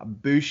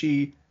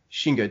Bushi,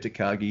 Shingo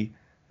Takagi,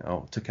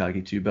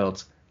 Takagi 2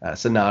 belts,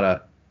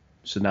 Sonata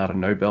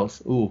no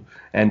belts,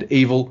 and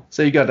Evil.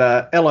 So you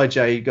got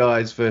LIJ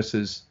guys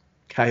versus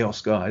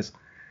Chaos guys,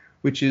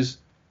 which is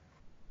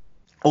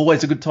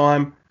always a good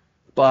time.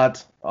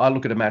 But I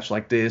look at a match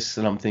like this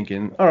and I'm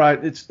thinking, all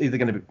right, it's either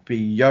going to be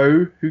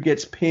Yo who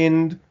gets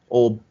pinned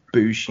or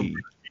Bushi.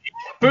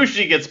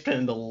 Bushi gets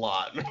pinned a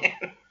lot,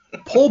 man.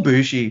 Poor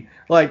Bushi.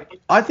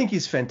 I think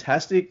he's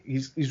fantastic.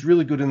 He's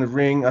really good in the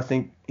ring. I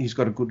think he's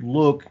got a good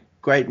look,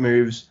 great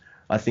moves.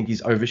 I think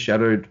he's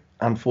overshadowed,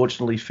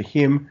 unfortunately for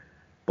him,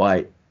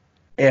 by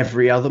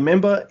every other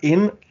member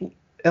in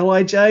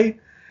LIJ.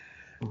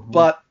 Mm-hmm.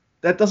 But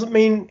that doesn't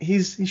mean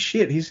he's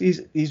shit.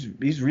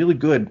 He's really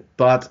good.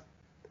 But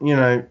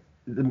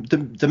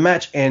the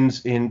match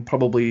ends in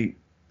probably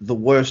the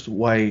worst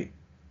way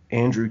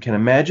Andrew can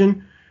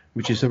imagine,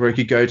 which is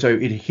Hirooki Goto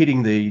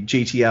hitting the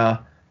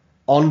GTR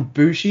on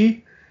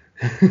Bushi.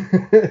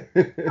 Crappy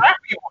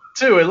one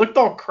too. It looked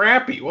all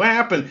crappy. What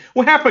happened?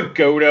 What happened,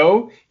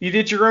 Goto? You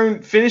did your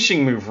own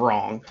finishing move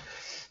wrong.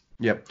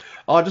 Yep.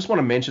 I just want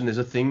to mention there's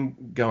a thing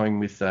going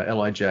with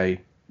LIJ,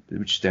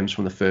 which stems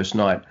from the first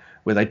night,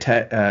 where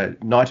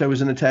Naito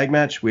was in the tag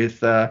match with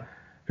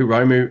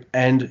Hiromu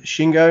and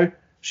Shingo.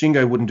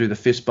 Shingo wouldn't do the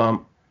fist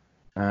bump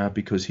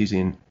because he's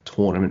in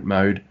tournament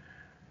mode.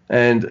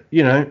 And,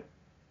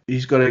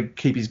 he's got to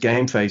keep his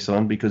game face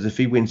on because if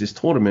he wins this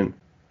tournament,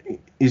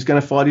 he's going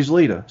to fight his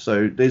leader.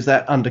 So there's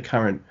that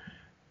undercurrent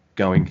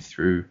going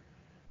through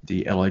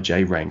the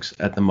LIJ ranks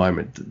at the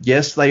moment.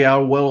 Yes, they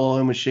are a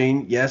well-oiled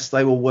machine. Yes,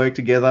 they will work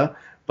together.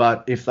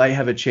 But if they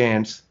have a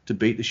chance to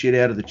beat the shit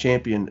out of the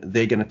champion,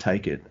 they're going to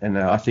take it. And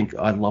I think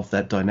I love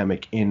that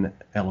dynamic in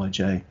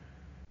LIJ.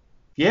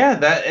 Yeah,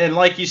 and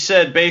like you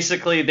said,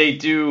 basically they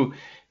do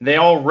they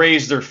all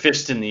raise their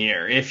fist in the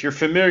air. If you're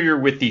familiar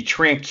with the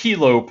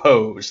tranquilo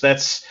pose,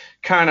 that's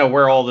kind of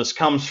where all this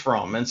comes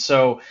from. And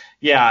so,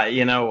 yeah,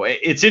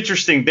 it's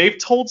interesting. They've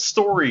told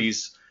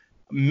stories,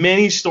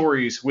 many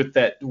stories with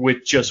that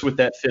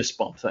fist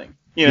bump thing.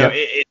 Yep.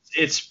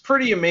 It's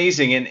pretty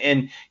amazing,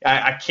 and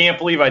I can't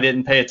believe I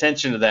didn't pay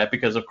attention to that,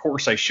 because of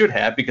course I should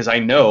have, because I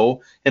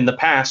know in the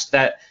past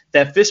that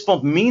fist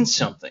bump means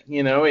something.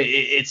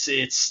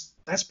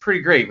 That's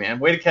pretty great, man.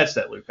 Way to catch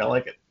that, Luke. I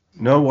like it.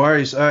 No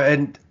worries.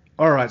 And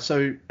all right,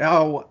 so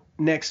our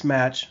next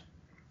match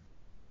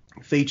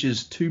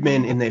features two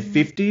men in their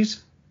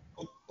 50s,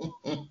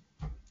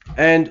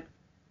 and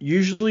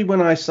usually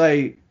when I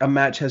say a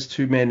match has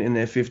two men in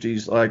their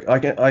 50s, like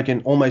I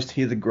can almost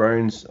hear the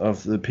groans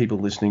of the people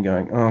listening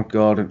going, oh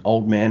God, an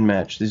old man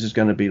match. This is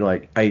going to be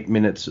like 8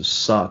 minutes of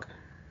suck.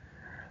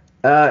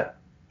 It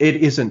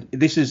isn't.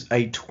 This is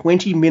a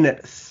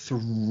 20-minute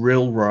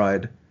thrill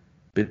ride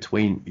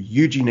between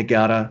Yuji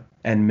Nagata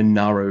and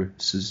Minoru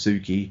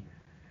Suzuki.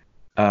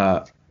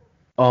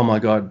 Oh my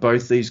God,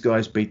 both these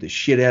guys beat the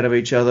shit out of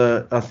each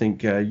other. I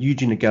think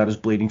Yuji Nagata's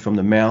bleeding from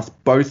the mouth.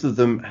 Both of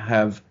them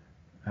have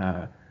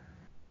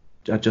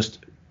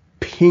just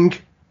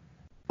pink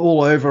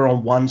all over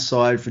on one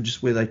side for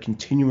just where they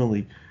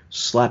continually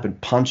slap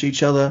and punch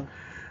each other.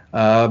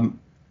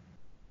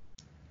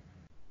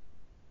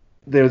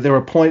 There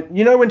are points,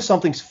 when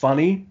something's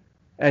funny,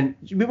 and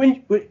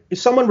if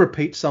someone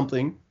repeats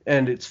something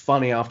and it's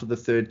funny after the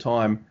third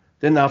time,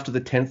 then after the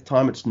 10th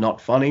time it's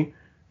not funny,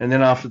 and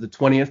then after the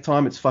 20th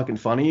time it's fucking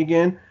funny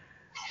again.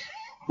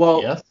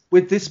 Well, yes.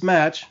 With this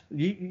match,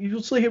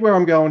 you'll see where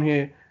I'm going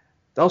here.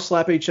 They'll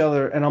slap each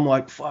other, and I'm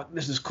like, fuck,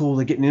 this is cool.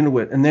 They're getting into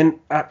it. And then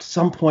at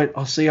some point,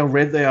 I'll see how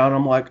red they are, and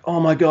I'm like,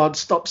 oh, my God,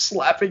 stop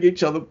slapping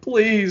each other.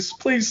 Please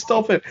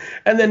stop it.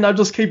 And then they'll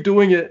just keep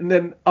doing it, and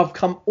then I've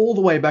come all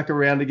the way back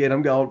around again.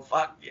 I'm going,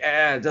 fuck,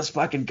 yeah, just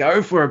fucking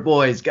go for it,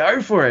 boys.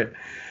 Go for it.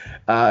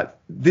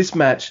 This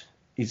match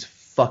is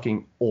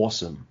fucking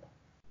awesome.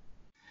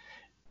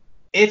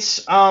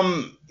 It's,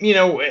 a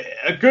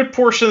good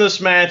portion of this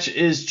match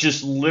is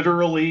just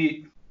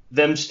literally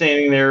them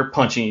standing there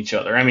punching each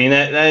other. I mean,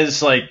 that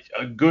is like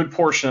a good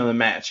portion of the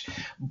match.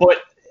 But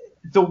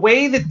the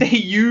way that they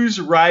use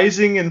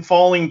rising and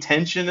falling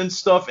tension and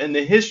stuff, and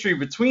the history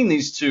between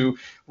these two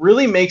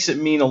really makes it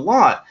mean a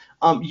lot.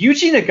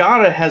 Yuji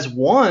Nagata has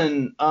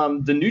won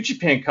the New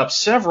Japan Cup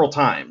several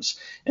times.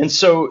 And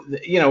so,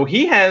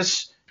 he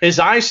has his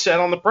eyes set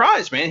on the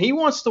prize, man. He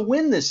wants to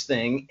win this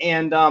thing.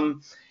 And,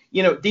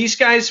 these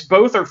guys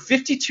both are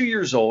 52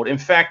 years old. In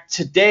fact,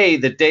 today,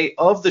 the day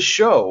of the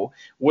show,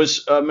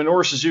 was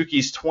Minoru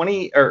Suzuki's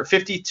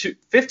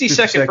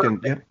 52nd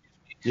birthday.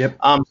 Yep.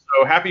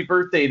 So happy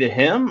birthday to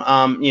him.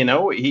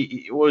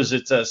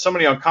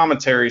 Somebody on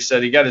commentary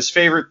said he got his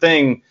favorite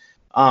thing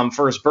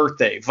for his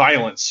birthday,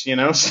 violence.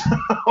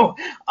 So,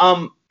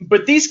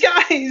 but these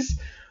guys,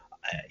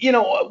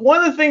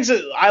 one of the things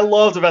that I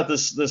loved about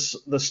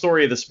the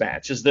story of this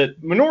match is that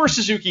Minoru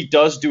Suzuki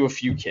does do a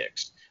few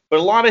kicks. But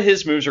a lot of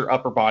his moves are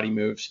upper body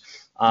moves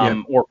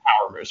or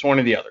power moves, one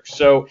or the other.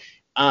 So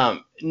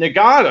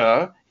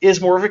Nagata is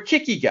more of a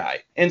kicky guy.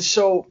 And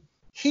so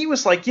he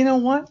was like, you know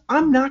what?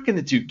 I'm not going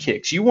to do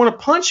kicks. You want to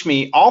punch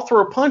me, I'll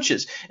throw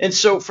punches. And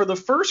so for the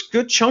first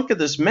good chunk of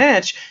this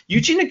match,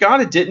 Yuji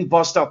Nagata didn't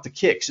bust out the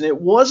kicks. And it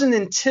wasn't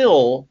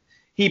until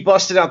he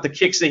busted out the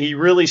kicks that he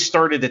really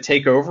started to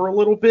take over a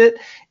little bit.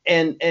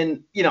 And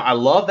I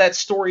love that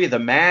story of the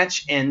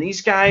match. And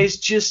these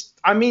guys this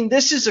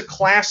is a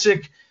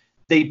classic –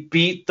 they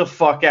beat the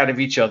fuck out of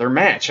each other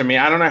match. I mean,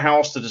 I don't know how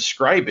else to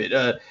describe it.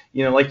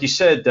 Like you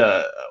said,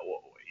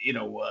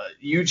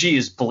 Yuji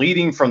is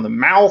bleeding from the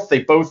mouth.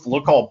 They both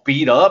look all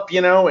beat up,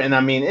 and I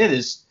mean, it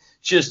is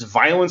just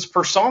violence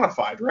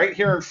personified right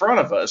here in front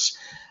of us.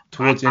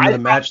 Towards the end of the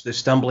match, they're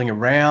stumbling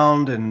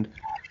around and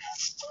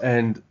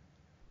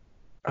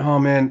oh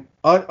man,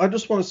 I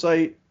just want to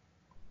say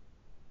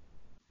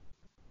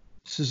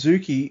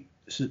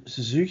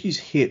Suzuki's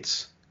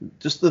hits,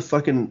 just the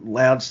fucking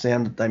loud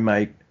sound that they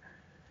make.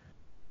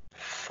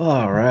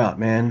 Far out,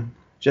 man.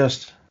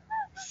 Just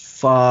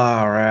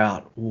far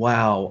out.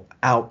 Wow.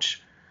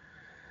 Ouch.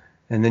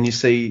 And then you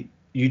see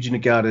Yuji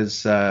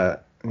Nagata's,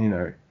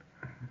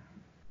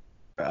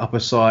 upper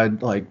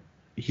side, like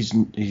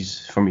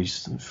he's from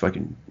his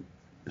fucking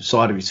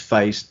side of his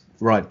face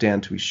right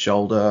down to his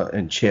shoulder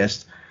and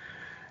chest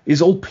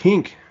is all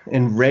pink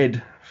and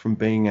red from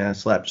being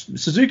slapped.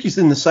 Suzuki's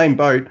in the same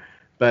boat,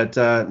 but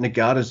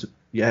Nagata's,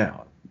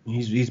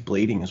 he's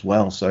bleeding as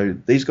well. So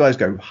these guys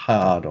go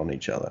hard on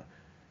each other.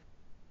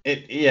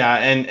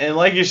 And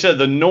like you said,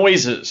 the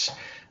noises.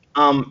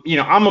 I'm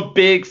a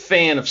big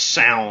fan of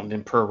sound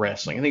in pro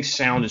wrestling. I think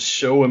sound is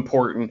so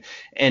important.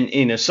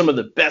 And, some of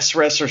the best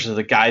wrestlers are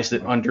the guys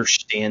that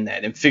understand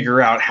that and figure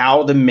out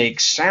how to make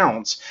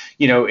sounds.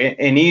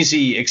 An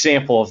easy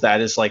example of that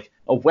is like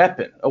a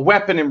weapon. A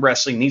weapon in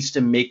wrestling needs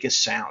to make a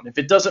sound. If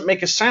it doesn't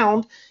make a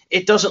sound,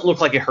 it doesn't look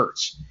like it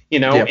hurts,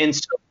 Yep. And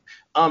so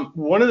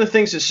One of the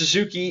things that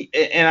Suzuki,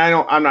 and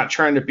I'm not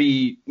trying to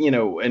be,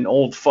 an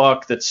old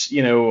fuck that's,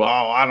 oh,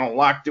 I don't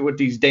like what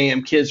these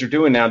damn kids are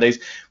doing nowadays,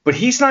 but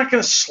he's not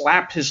going to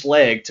slap his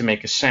leg to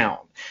make a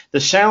sound.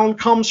 The sound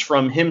comes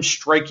from him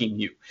striking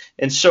you.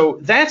 And so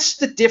that's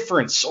the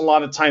difference a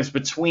lot of times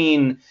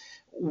between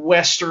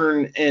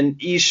Western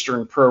and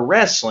Eastern pro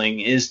wrestling,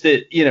 is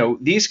that,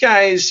 these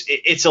guys,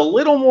 it's a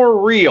little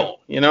more real,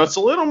 it's a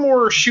little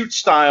more shoot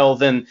style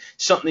than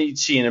something you'd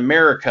see in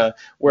America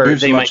where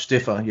moves they much might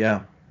stiffer,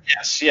 yeah.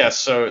 Yes.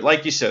 So,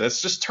 like you said,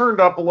 it's just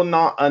turned up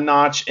a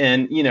notch.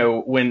 And,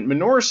 when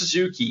Minoru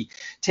Suzuki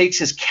takes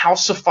his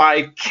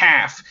calcified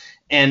calf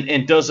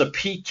and does a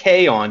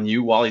PK on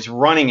you while he's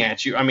running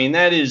at you, I mean,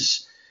 that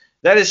is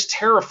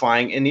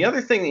terrifying. And the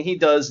other thing that he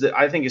does that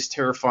I think is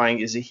terrifying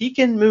is that he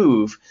can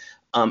move.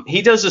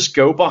 He does this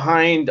go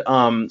behind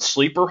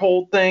sleeper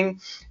hold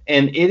thing,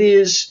 and it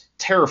is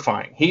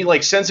terrifying. He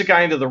sends a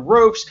guy into the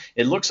ropes.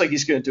 It looks like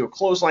he's going to do a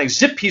clothesline.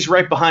 Zip, he's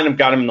right behind him,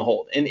 got him in the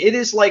hold. And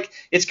it's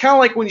kind of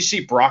like when you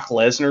see Brock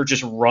Lesnar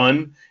just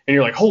run, and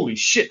you're like, holy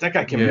shit, that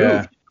guy can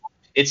move.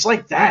 It's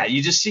like that.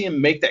 You just see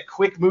him make that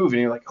quick move,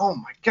 and you're like, oh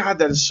my God,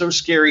 that is so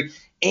scary.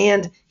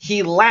 And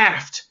he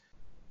laughed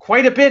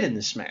quite a bit in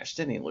this match,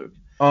 didn't he, Luke?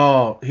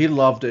 Oh, he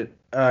loved it.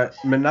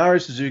 Minoru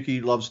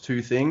Suzuki loves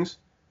two things.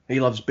 He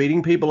loves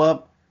beating people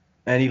up,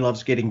 and he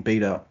loves getting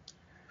beat up.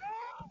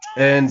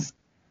 And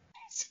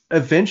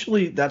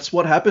eventually, that's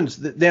what happens.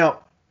 Now,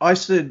 I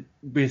said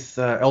with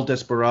El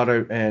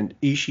Desperado and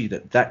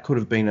Ishii that could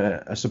have been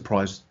a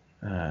surprise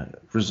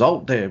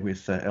result there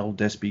with El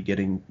Despi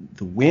getting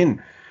the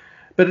win.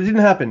 But it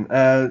didn't happen.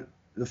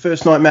 The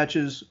first night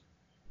matches,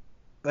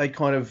 they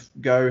kind of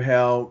go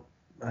how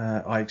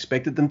I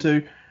expected them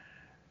to.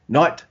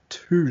 Night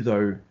 2,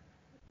 though,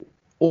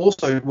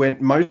 also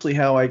went mostly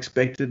how I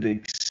expected,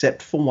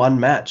 except for one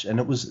match, and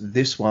it was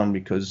this one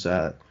because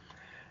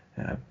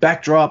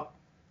backdrop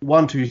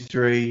 1, 2,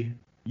 3,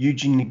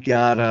 Yuji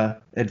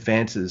Nagata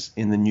advances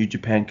in the New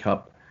Japan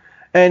Cup,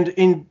 and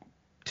in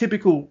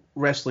typical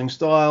wrestling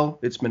style,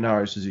 it's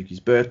Minoru Suzuki's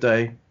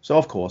birthday, so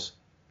of course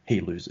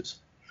he loses.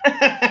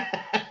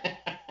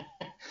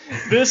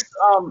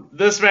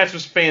 This match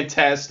was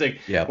fantastic.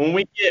 Yeah. When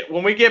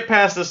we get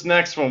past this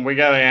next one, we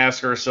got to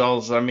ask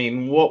ourselves, I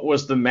mean, what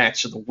was the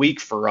match of the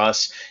week for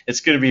us? It's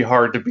going to be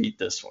hard to beat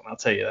this one, I'll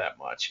tell you that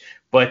much.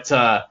 But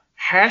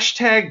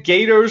hashtag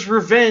Gato's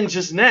Revenge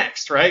is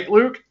next, right,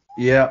 Luke?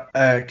 Yeah,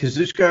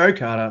 Kazuchika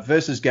Okada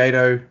versus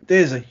Gato.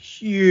 There's a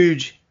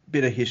huge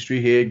bit of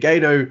history here.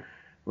 Gato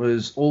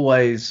was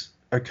always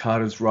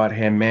Okada's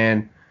right-hand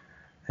man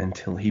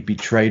until he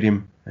betrayed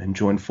him and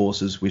joined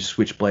forces with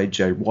Switchblade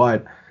Jay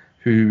White,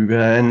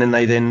 and then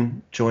they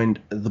joined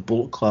the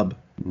Bullet Club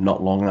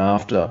not long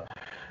after.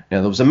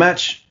 Now, there was a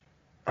match,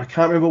 I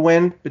can't remember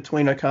when,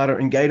 between Okada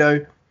and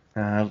Gato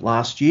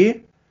last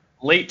year.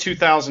 Late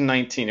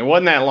 2019. It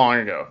wasn't that long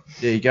ago.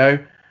 There you go.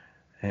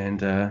 And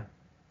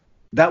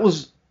that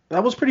was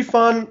pretty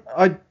fun.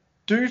 I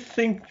do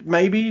think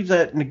maybe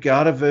that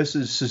Nagata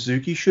versus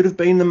Suzuki should have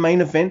been the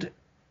main event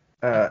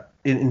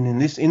in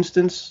this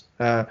instance.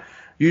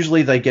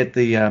 Usually they get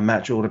the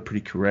match order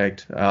pretty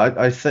correct.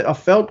 I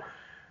felt,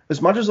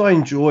 as much as I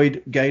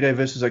enjoyed Gato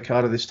versus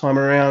Okada this time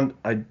around,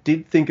 I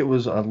did think it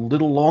was a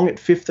little long at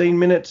 15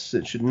 minutes.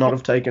 It should not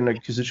have taken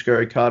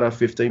Kazuchika Okada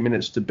 15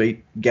 minutes to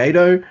beat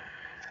Gato.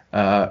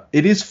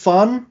 It is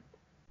fun.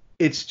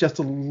 It's just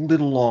a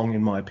little long,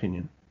 in my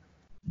opinion.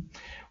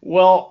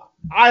 Well,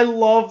 I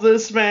love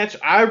this match.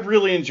 I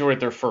really enjoyed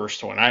their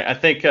first one. I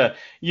think,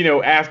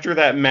 after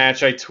that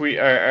match, I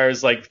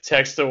was like,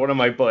 texted one of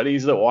my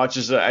buddies that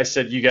watches it. I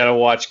said, you got to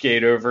watch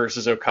Gato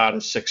versus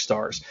Okada 6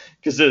 stars,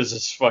 because this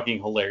is fucking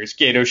hilarious.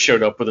 Gato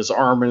showed up with his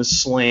arm in a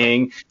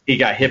sling. He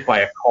got hit by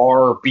a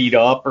car or beat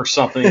up or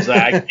something. He's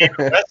like, I can't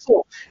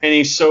wrestle. And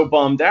he's so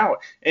bummed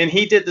out. And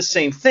he did the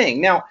same thing.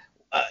 Now,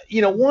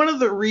 one of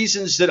the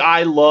reasons that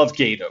I love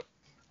Gato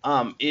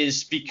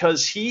is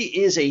because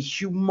he is a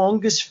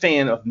humongous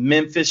fan of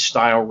Memphis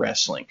style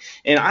wrestling.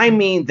 And I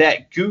mean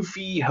that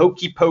goofy,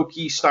 hokey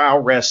pokey style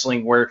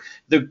wrestling where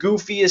the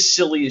goofiest,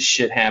 silliest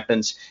shit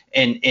happens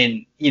and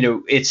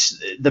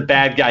it's the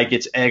bad guy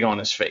gets egg on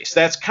his face.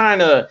 That's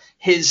kind of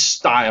his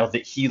style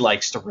that he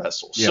likes to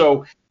wrestle. Yeah.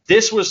 So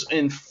this was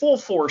in full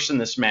force in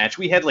this match.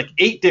 We had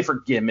 8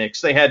 different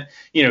gimmicks. They had,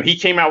 he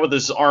came out with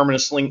his arm in a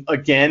sling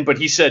again, but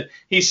he said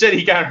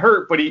he got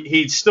hurt, but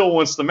he still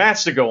wants the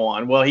match to go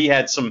on. Well, he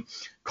had some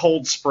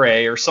cold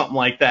spray or something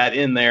like that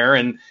in there,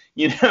 and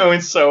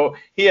and so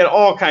he had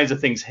all kinds of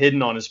things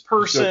hidden on his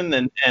person,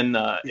 and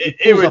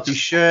it was up his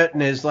shirt,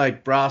 and there's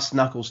brass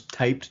knuckles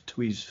taped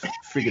to his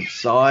friggin'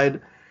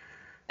 side,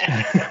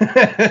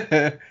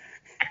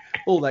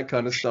 all that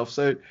kind of stuff.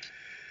 So.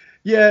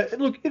 Yeah,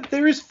 look,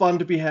 there is fun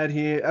to be had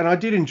here, and I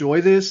did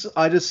enjoy this.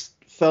 I just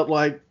felt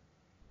like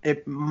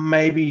it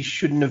maybe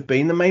shouldn't have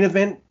been the main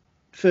event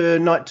for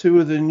Night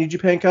 2 of the New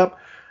Japan Cup.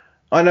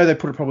 I know they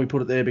probably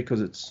put it there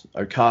because it's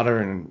Okada,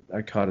 and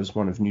Okada's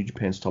one of New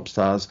Japan's top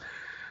stars.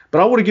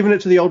 But I would have given it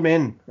to the old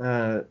man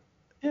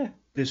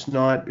this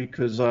night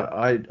because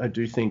I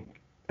do think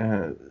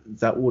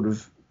that would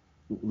have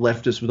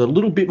left us with a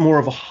little bit more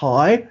of a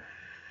high.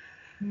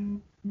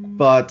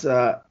 But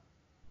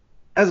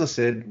as I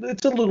said,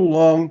 it's a little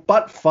long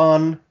but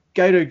fun.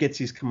 Gato gets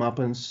his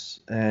comeuppance,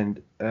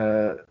 and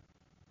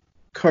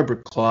Cobra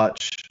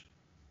Clutch,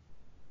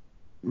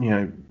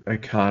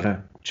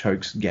 Okada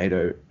chokes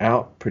Gato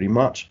out pretty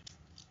much.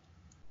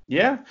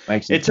 Yeah,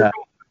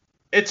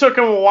 it took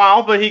him a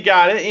while, but he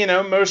got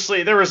it.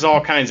 Mostly there was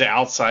all kinds of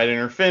outside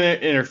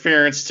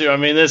interference too. I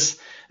mean, this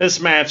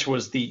match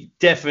was the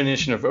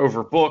definition of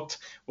overbooked,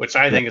 which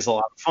I think is a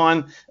lot of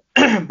fun.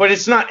 But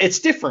it's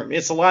different.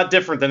 It's a lot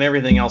different than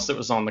everything else that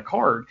was on the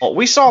card. Well,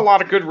 we saw a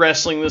lot of good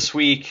wrestling this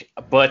week,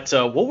 but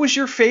what was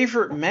your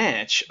favorite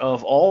match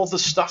of all the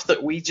stuff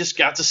that we just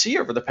got to see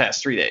over the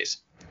past 3 days?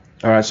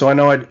 All right, so I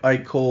know I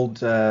called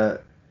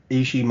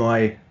Ishii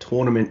my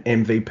tournament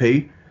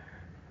MVP.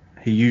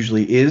 He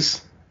usually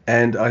is,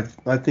 and I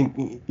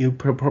think he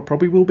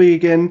probably will be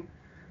again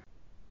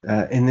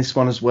in this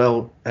one as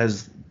well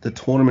as the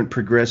tournament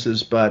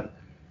progresses, but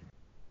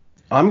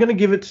I'm going to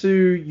give it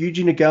to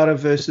Yuji Nagata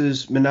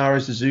versus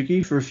Minoru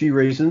Suzuki for a few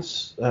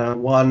reasons.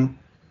 One,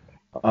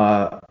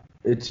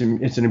 it's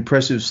an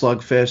impressive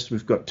slugfest.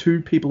 We've got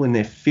two people in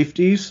their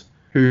 50s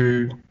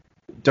who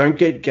don't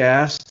get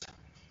gassed.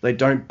 They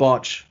don't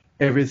botch.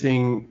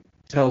 Everything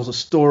tells a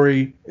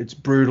story. It's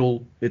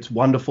brutal. It's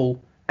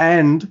wonderful.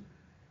 And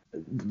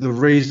the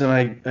reason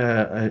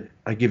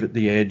I give it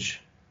the edge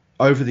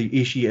over the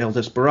Ishii El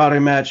Desperado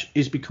match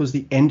is because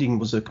the ending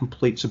was a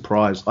complete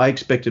surprise. I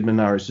expected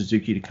Minoru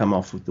Suzuki to come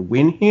off with the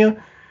win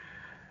here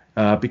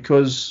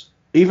because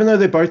even though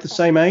they're both the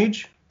same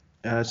age,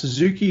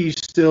 Suzuki is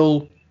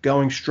still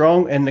going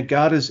strong and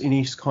Nagata's in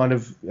his kind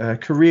of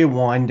career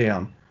wind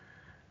down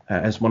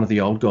as one of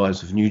the old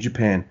guys of New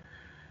Japan.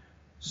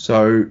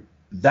 So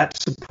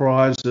that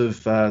surprise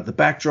of the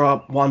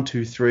backdrop, 1,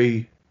 2,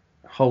 3,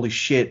 holy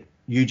shit,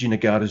 Yuji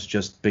Nagata's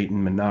just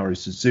beaten Minoru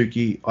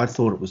Suzuki. I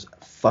thought it was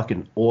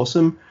fucking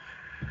awesome.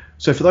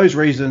 So for those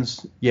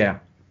reasons, yeah,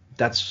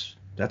 that's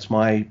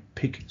my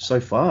pick so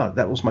far.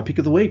 That was my pick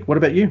of the week. What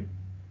about you?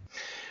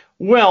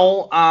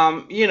 Well,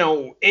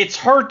 it's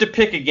hard to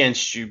pick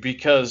against you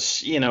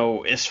because,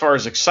 as far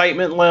as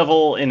excitement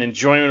level and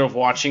enjoyment of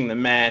watching the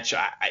match,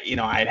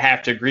 I'd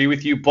have to agree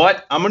with you.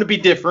 But I'm going to be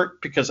different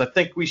because I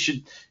think we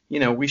should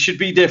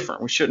be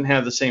different. We shouldn't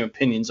have the same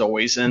opinions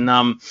always. And,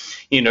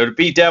 to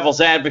be devil's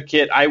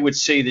advocate, I would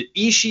say that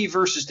Ishii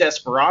versus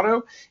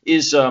Desperado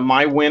is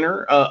my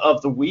winner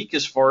of the week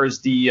as far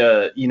as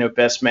the,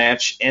 best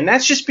match. And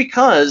that's just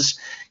because,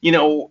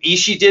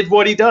 Ishii did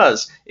what he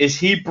does, is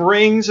he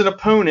brings an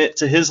opponent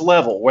to his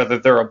level. Whether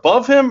they're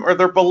above him or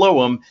they're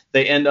below him,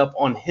 they end up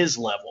on his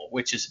level,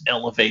 which is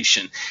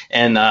elevation.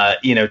 And,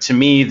 to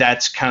me,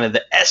 that's kind of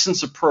the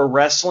essence of pro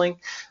wrestling.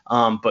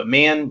 But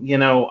man,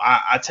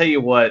 I tell you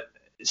what,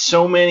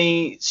 so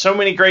many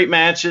great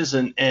matches,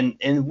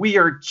 and we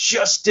are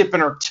just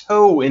dipping our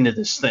toe into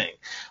this thing.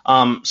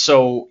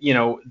 So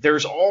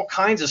there's all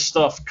kinds of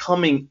stuff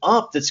coming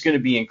up that's going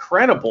to be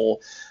incredible.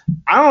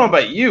 I don't know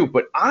about you,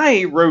 but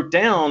I wrote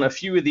down a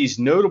few of these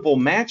notable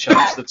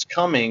matchups that's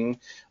coming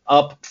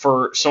up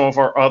for some of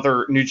our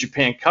other New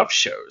Japan Cup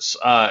shows.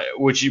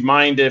 Would you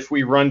mind if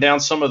we run down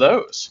some of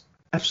those?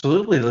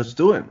 Absolutely, let's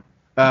do it.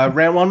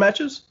 Round one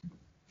matches?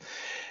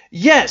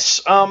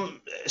 Yes.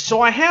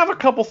 So I have a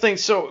couple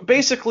things. So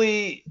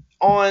basically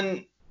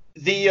on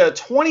the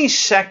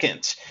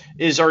 22nd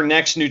is our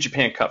next New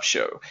Japan Cup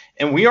show.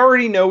 And we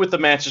already know what the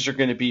matches are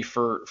going to be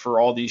for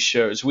all these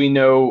shows. We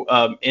know,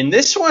 and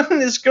this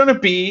one is going to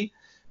be,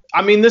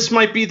 this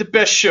might be the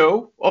best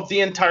show of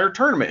the entire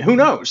tournament. Who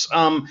knows?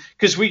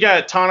 Because we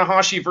got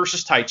Tanahashi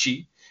versus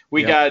Taichi.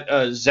 We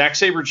got Zack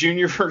Sabre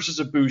Jr. versus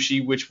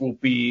Ibushi, which will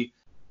be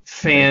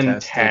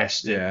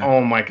fantastic. Yeah.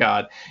 Oh my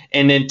god.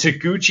 And then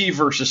Taguchi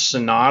versus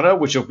Sonata,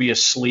 which will be a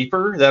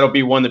sleeper. That'll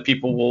be one that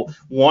people will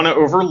want to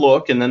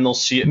overlook, and then they'll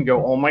see it and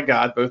go, oh my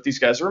god, both these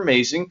guys are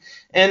amazing.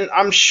 And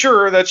I'm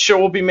sure that show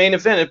will be main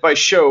evented by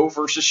Sho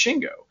versus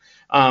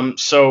Shingo.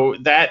 So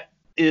that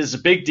is a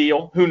big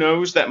deal. Who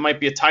knows? That might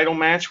be a title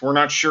match. We're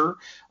not sure.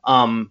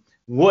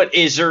 What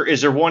is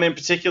there one in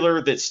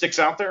particular that sticks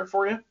out there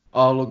for you?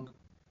 Oh look,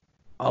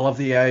 I love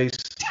the Ace.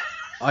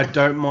 I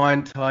don't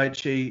mind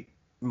Taichi.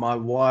 My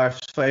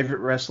wife's favorite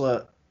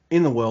wrestler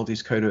in the world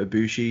is Kota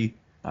Ibushi.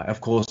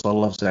 Of course, I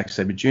love Zack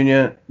Sabre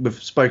Jr. We've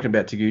spoken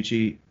about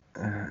Taguchi.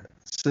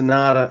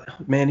 Sonata,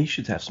 man, he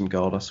should have some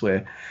gold, I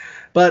swear.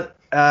 But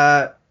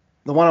the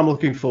one I'm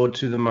looking forward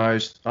to the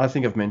most, I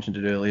think I've mentioned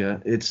it earlier,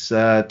 it's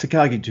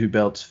Takagi Two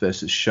Belts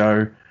versus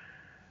Sho.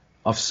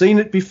 I've seen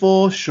it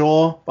before,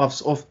 sure. I've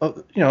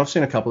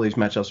seen a couple of these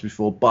matchups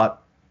before,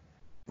 but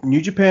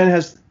New Japan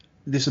has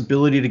this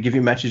ability to give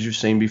you matches you've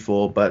seen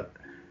before, but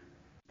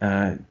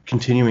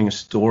continuing a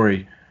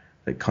story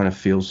that kind of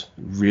feels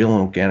real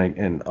and organic,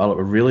 and I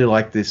really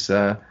like this.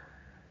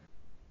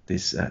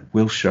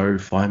 Will Sho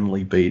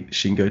finally beat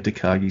Shingo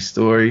Takagi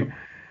story.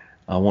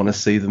 I want to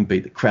see them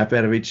beat the crap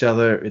out of each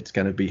other. It's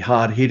going to be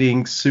hard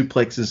hitting,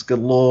 suplexes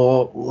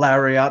galore,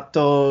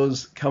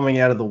 lariatos coming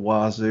out of the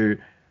wazoo.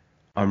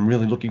 I'm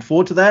really looking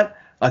forward to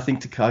that. I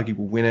think Takagi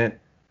will win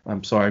it.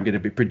 I'm sorry, I'm going to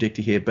be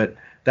predictive here, but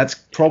that's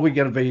probably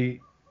going to be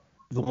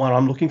the one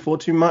I'm looking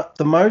forward to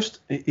the most,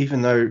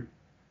 even though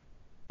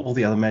all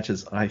the other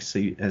matches I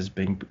see as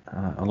being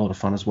a lot of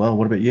fun as well.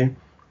 What about you?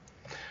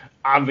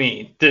 I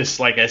mean, this,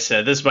 like I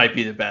said, this might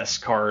be the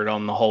best card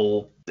on the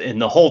whole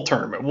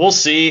tournament. We'll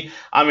see.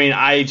 I mean,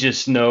 I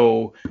just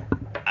know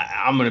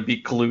I'm going to be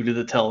glued to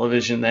the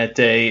television that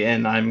day,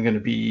 and I'm going to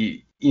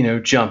be,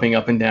 jumping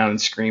up and down and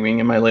screaming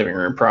in my living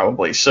room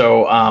probably.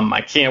 So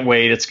I can't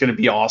wait. It's going to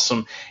be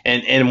awesome.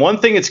 And one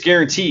thing that's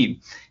guaranteed,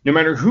 no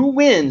matter who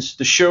wins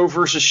the Sho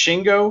versus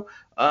Shingo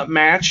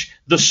match,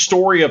 the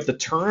story of the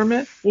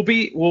tournament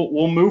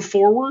will move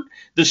forward.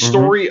 The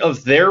story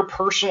of their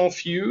personal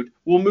feud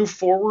will move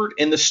forward,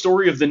 and the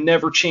story of the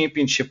Never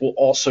Championship will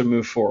also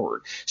move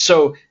forward.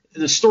 So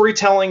the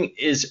storytelling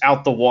is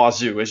out the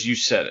wazoo, as you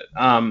said it.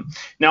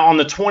 Now on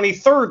the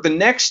 23rd, the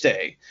next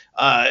day,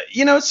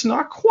 it's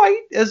not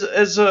quite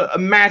as a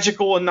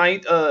magical a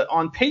night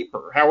on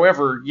paper.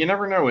 However, you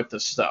never know with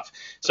this stuff.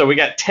 So we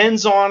got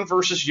Tenzan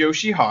versus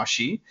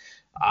Yoshihashi.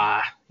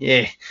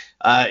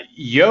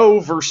 Yo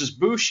versus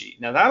Bushi.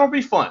 Now that'll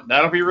be fun.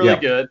 That'll be really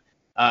good.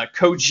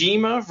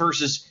 Kojima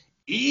versus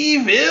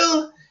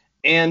Evil.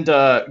 And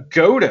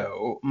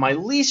Goto, my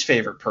least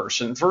favorite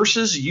person,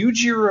 versus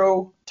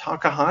Yujiro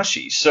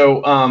Takahashi.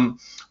 So,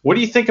 what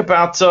do you think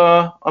about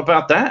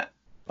that?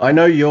 I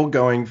know you're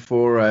going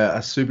for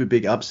a super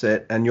big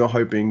upset, and you're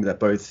hoping that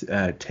both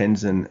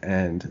Tenzan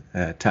and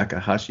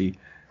Takahashi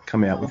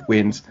come out with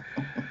wins.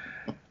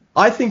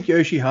 I think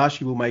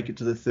Yoshihashi will make it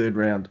to the third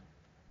round.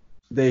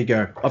 There you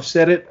go. I've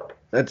said it.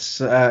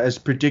 That's as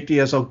predictive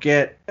as I'll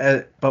get.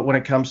 But when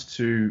it comes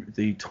to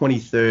the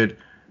 23rd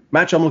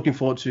match, I'm looking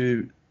forward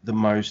to the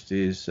most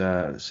is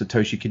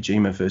Satoshi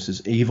Kojima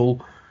versus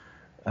Evil.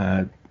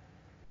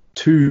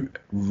 Two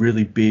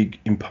really big,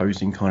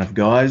 imposing kind of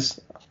guys,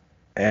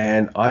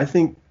 and I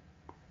think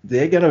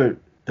they're gonna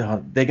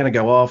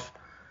go off.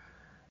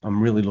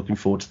 I'm really looking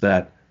forward to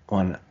that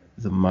one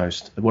the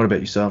most. What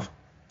about yourself?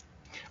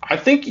 I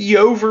think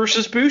Yo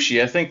versus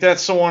Bushi. I think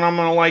that's the one I'm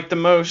going to like the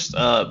most.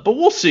 But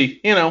we'll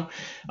see, Then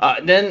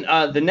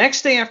the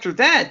next day after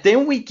that,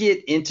 then we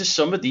get into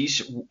some of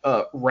these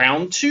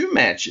round 2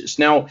 matches.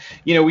 Now,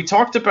 we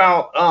talked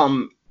about,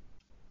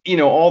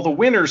 all the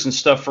winners and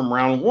stuff from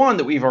round 1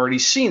 that we've already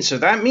seen. So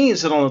that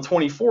means that on the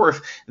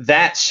 24th,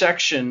 that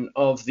section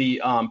of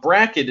the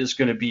bracket is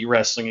going to be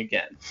wrestling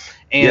again.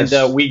 And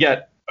we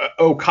got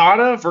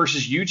Okada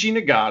versus Yuji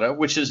Nagata,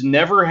 which has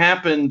never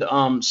happened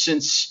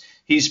since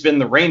he's been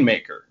the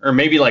Rainmaker, or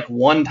maybe like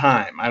one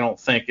time. I don't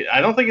think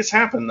it's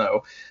happened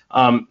though.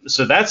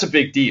 So that's a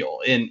big deal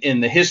in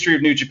the history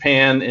of New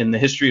Japan, in the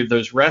history of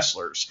those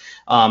wrestlers.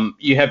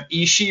 You have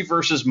Ishii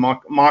versus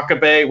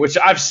Makabe, which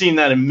I've seen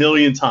that a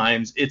million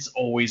times. It's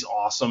always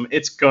awesome.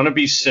 It's gonna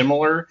be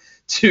similar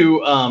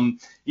to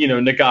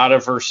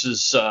Nagata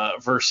versus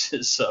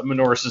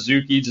Minoru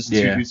Suzuki, just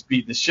two dudes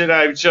beating the shit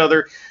out of each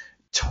other.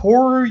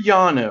 Toru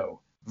Yano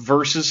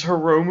versus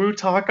Hiromu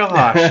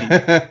Takahashi.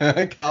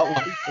 I can't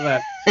wait for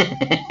that.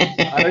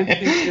 I don't think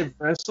they've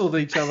wrestled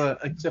each other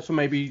except for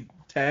maybe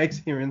tags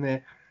here and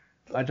there.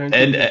 I don't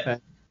think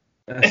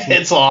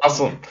it's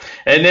awesome.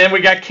 And then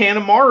we got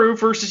Kanemaru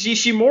versus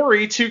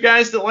Ishimori, two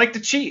guys that like to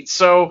cheat.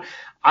 So,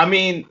 I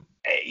mean,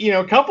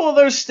 a couple of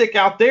those stick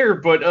out there,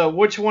 but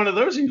which one of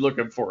those are you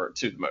looking forward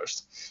to the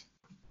most?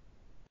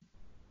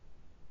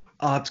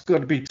 It's got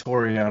to be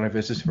Toru Yano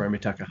versus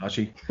Hiromu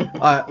Takahashi.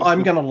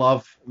 I'm going to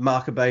love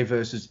Makabe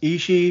versus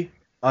Ishii.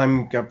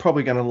 I'm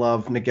probably going to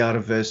love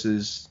Nagata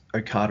versus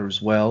Okada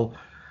as well.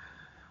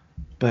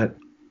 But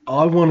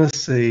I want to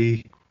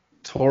see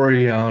Toru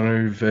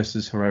Yano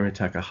versus Hiromu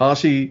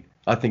Takahashi.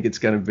 I think it's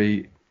going to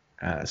be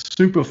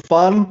super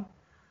fun.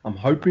 I'm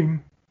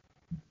hoping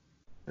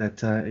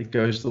that it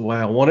goes the way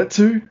I want it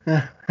to.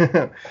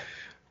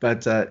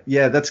 But,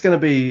 that's going to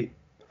be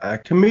a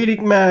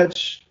comedic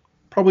match.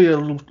 Probably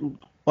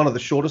one of the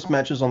shortest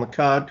matches on the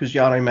card, because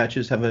Yano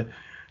matches have a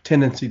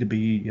tendency to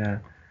be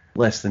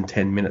less than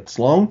 10 minutes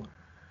long.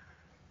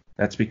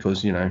 That's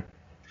because,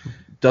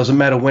 doesn't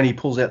matter when he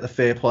pulls out the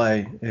fair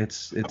play,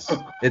 it's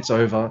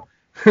over.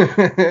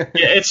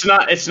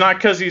 It's not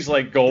because he's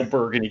like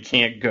Goldberg and he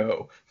can't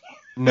go.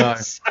 No,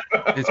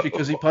 it's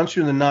because he punched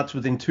you in the nuts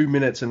within 2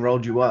 minutes and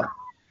rolled you up.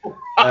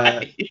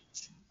 Right.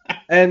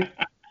 And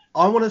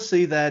I want to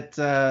see that.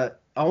 That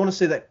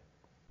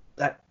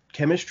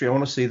chemistry. I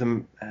want to see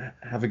them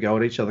have a go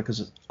at each other,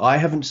 because I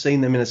haven't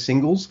seen them in a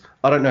singles.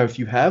 I don't know if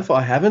you have.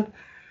 I haven't.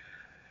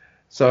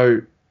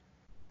 So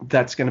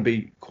that's going to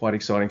be quite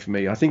exciting for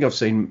me. I think I've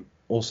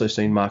also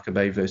seen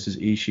Makabe versus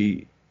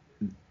Ishii.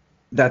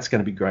 That's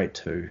going to be great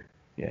too.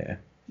 Yeah.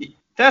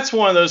 That's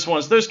one of those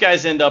ones. Those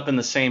guys end up in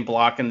the same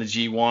block in the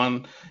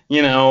G1,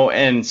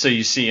 and so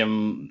you see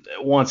them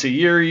once a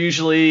year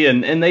usually,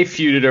 and they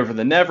feuded over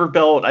the Never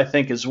Belt, I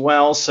think, as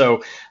well.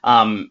 So,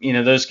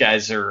 those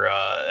guys are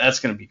that's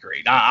going to be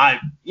great.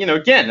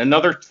 Again,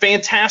 another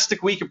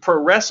fantastic week of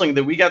pro wrestling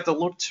that we got to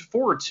look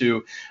forward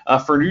to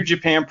for New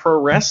Japan Pro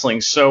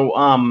Wrestling.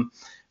 So,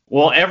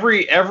 Well,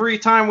 every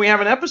time we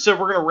have an episode,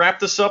 we're going to wrap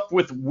this up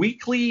with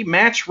weekly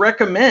match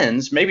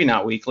recommends. Maybe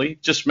not weekly,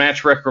 just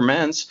match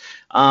recommends.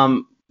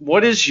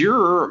 What is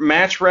your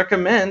match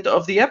recommend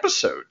of the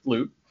episode,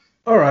 Luke?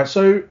 All right,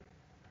 so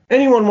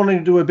anyone wanting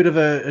to do a bit of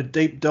a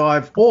deep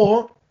dive,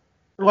 or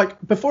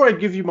like before I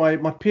give you my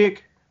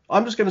pick,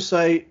 I'm just going to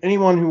say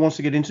anyone who wants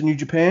to get into New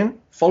Japan,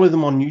 follow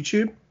them on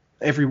YouTube.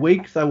 Every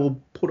week they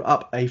will put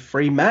up a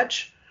free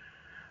match.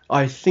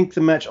 I think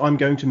the match I'm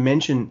going to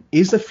mention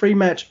is a free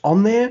match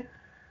on there,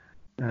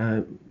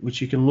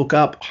 which you can look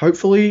up.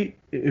 Hopefully,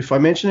 if I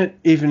mention it,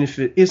 even if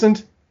it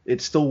isn't,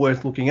 it's still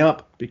worth looking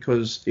up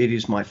because it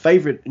is my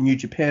favorite New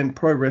Japan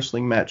Pro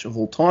Wrestling match of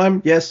all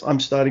time. Yes, I'm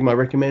starting my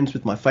recommends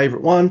with my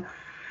favorite one,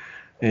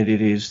 and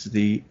it is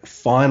the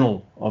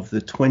final of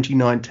the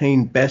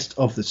 2019 Best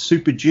of the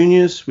Super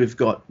Juniors. We've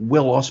got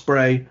Will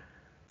Ospreay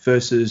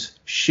versus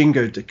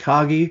Shingo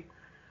Takagi.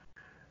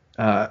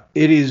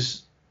 It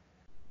is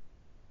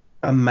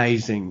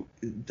amazing.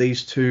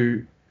 These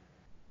two,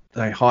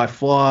 they high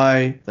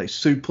fly, they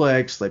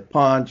suplex, they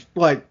punch.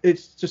 Like,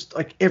 it's just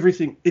like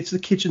everything. It's the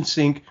kitchen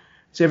sink.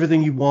 It's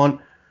everything you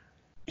want.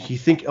 You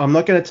think I'm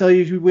not going to tell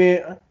you who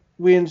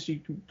wins. You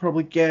can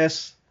probably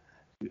guess.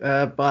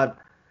 But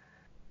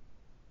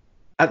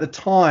at the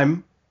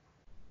time,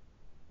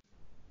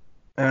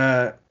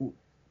 Shingo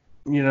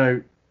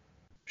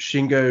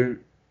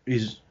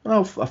is,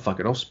 fuck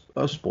it,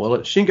 I'll spoil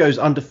it. Shingo's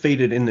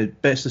undefeated in the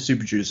Best of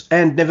Super Juniors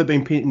and never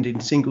been pinned in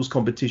singles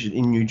competition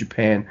in New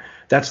Japan.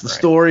 That's the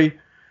story.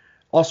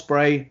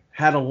 Ospreay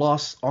had a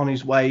loss on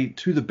his way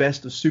to the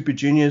Best of Super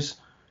Juniors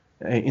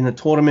in the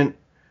tournament.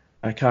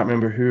 I can't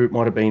remember who. It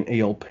might have been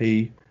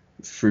ELP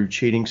through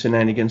cheating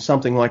shenanigans,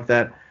 something like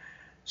that.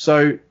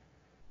 So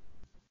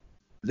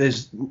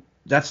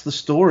that's the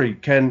story.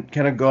 Can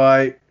a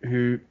guy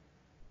who,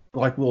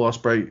 like Will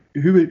Ospreay,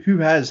 who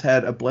has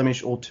had a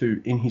blemish or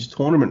two in his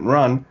tournament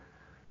run,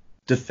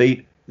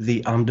 defeat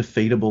the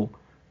undefeatable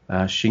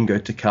Shingo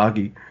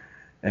Takagi?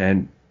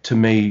 And to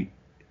me,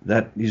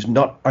 that is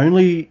not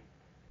only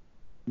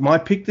my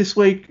pick this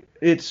week,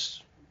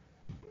 it's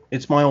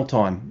my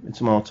all-time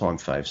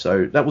fave.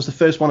 So that was the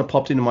first one that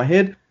popped into my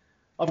head.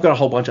 I've got a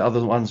whole bunch of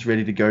other ones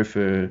ready to go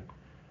for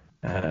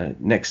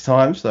next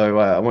time, so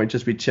I won't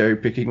just be cherry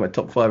picking my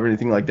top 5 or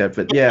anything like that.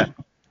 But yeah,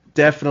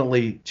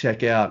 definitely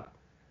check out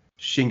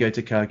Shingo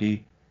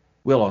Takagi,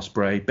 Will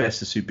Ospreay,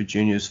 Best of Super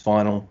Juniors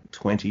Final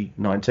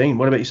 2019.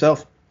 What about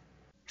yourself?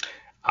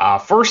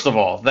 First of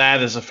all,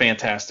 that is a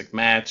fantastic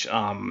match.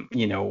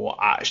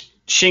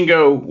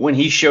 Shingo, when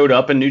he showed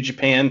up in New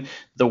Japan,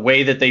 the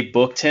way that they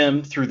booked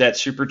him through that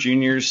Super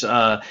Juniors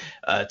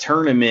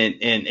tournament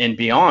and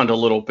beyond a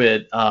little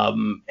bit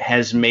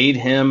has made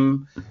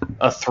him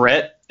a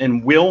threat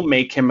and will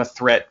make him a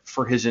threat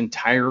for his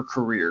entire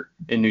career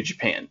in New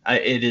Japan.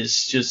 It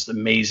is just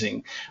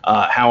amazing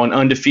how an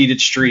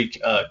undefeated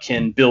streak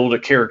can build a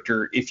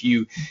character if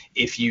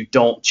you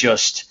don't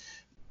just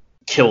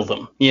kill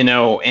them,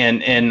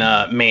 and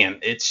man,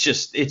 it's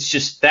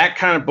just that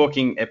kind of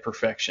booking at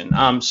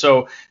perfection.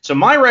 So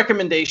my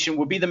recommendation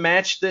would be the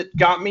match that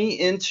got me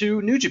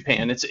into New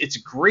Japan. It's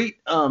a great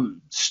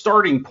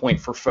starting point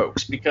for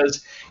folks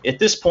because at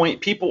this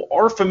point people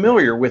are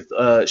familiar with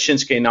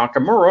Shinsuke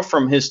Nakamura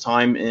from his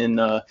time in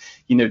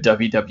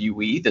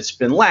WWE. That's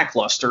been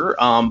lackluster,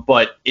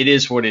 but it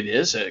is what it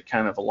is.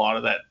 Kind of a lot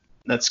of that.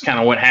 That's kind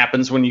of what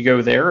happens when you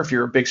go there if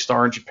you're a big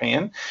star in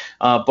Japan.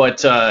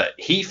 But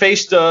he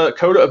faced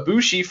Kota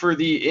Ibushi for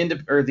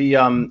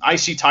the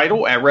IC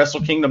title at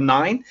Wrestle Kingdom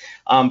 9.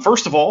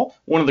 First of all,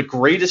 one of the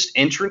greatest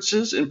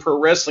entrances in pro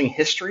wrestling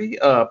history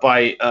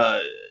by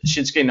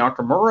Shinsuke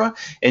Nakamura,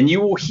 and you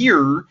will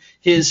hear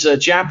his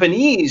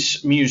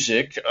Japanese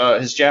music,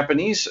 his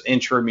Japanese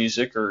intro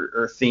music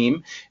or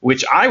theme,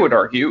 which I would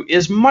argue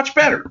is much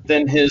better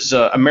than his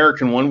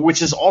American one,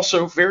 which is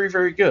also very,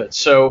 very good.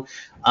 So,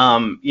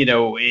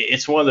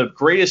 it's one of the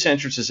greatest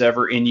entrances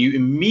ever, and you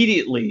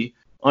immediately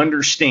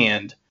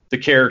understand the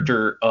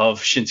character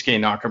of Shinsuke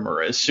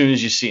Nakamura as soon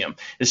as you see him.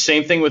 The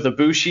same thing with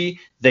Ibushi.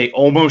 They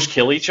almost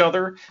kill each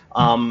other,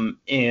 and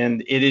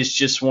it is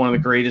just one of the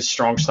greatest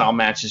strong style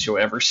matches you'll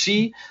ever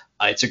see.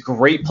 It's a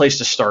great place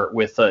to start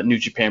with New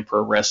Japan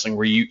Pro Wrestling,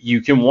 where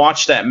you can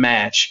watch that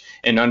match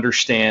and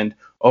understand,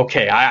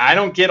 okay, I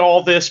don't get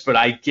all this, but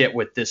I get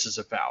what this is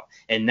about.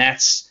 And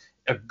that's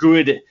a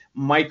good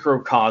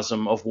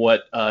microcosm of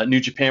what New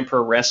Japan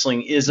Pro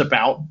Wrestling is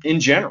about in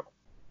general.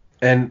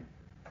 And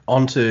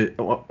on with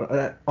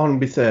Kota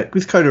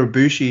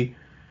Ibushi,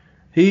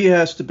 he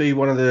has to be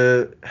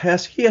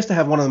he has to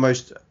have one of the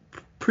most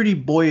pretty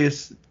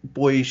boyish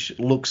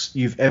looks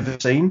you've ever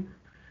seen.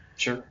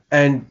 Sure.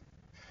 And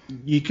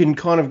you can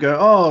kind of go,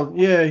 oh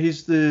yeah,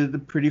 he's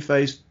the pretty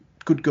faced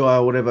good guy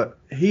or whatever.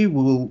 He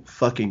will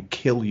fucking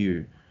kill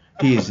you.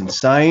 He is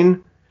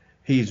insane.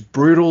 He's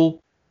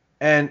brutal,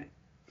 and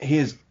he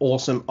is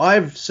awesome.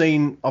 I've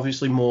seen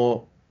obviously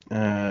more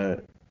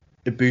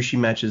Ibushi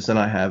matches than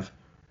I have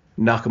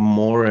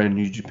Nakamura and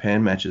New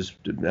Japan matches.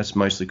 That's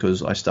mostly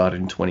because I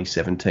started in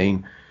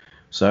 2017.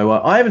 So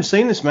I haven't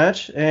seen this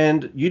match,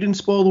 and you didn't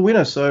spoil the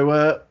winner.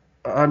 So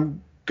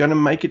I'm going to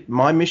make it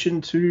my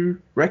mission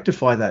to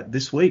rectify that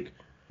this week.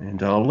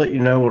 And I'll let you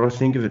know what I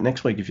think of it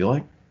next week if you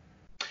like.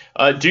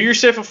 Do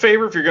yourself a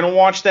favor if you're going to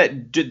watch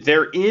that.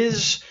 There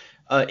is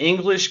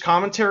English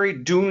commentary.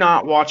 Do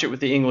not watch it with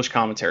the English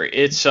commentary.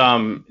 It's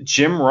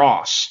Jim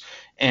Ross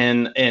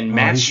and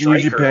Matt his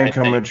Stryker. New Japan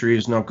commentary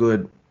is not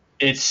good.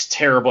 It's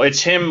terrible.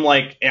 It's him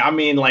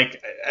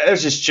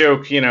there's this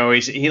joke,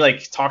 he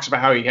like talks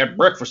about how he had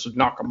breakfast with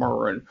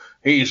Nakamura and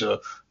he's a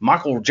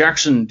Michael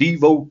Jackson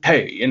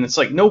devotee. And it's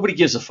like, nobody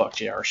gives a fuck,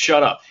 JR.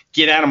 Shut up.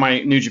 Get out of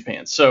my New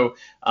Japan. So,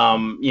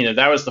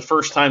 that was the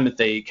first time that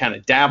they kind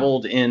of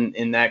dabbled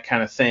in that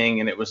kind of thing.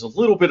 And it was a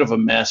little bit of a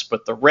mess,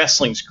 but the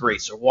wrestling's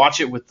great. So watch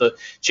it with the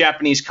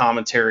Japanese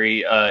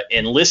commentary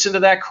and listen to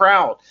that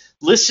crowd.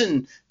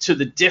 Listen to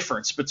the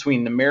difference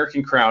between the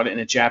American crowd and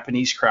a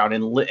Japanese crowd,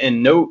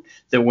 and note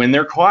that when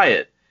they're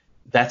quiet,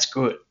 that's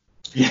good.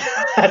 Yeah,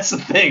 that's the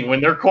thing.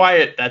 When they're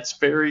quiet, that's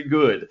very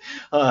good.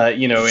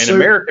 In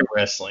American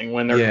wrestling,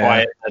 when they're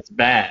quiet, that's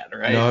bad,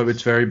 right? No,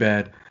 it's very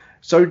bad.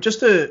 So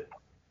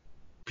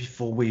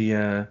before we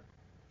kind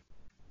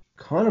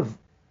of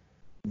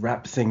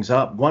wrap things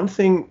up, one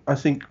thing I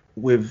think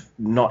we've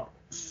not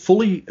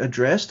fully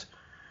addressed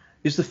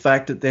is the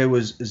fact that there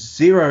was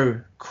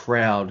zero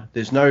crowd.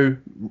 There's no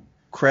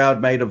crowd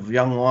made of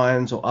young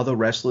lions or other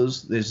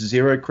wrestlers. There's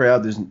zero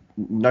crowd. There's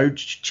no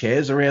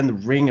chairs around the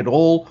ring at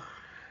all.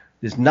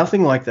 There's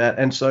nothing like that.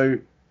 And so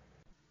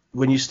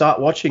when you start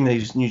watching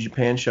these New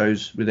Japan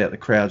shows without the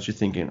crowds, you're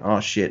thinking, oh,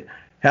 shit,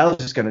 how is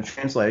this going to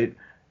translate?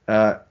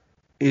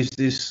 Is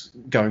this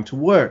going to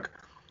work?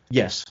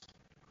 Yes,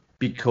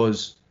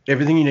 because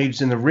everything you need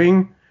is in the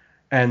ring.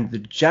 And the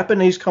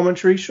Japanese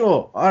commentary,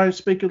 sure, I don't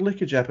speak a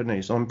lick of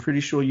Japanese. I'm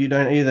pretty sure you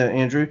don't either,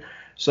 Andrew.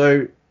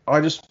 So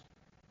I just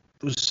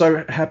was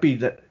so happy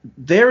that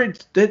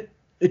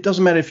it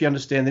doesn't matter if you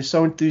understand. They're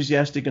so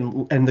enthusiastic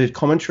and the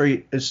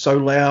commentary is so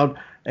loud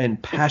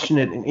and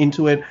passionate and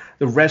into it.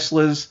 The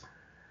wrestlers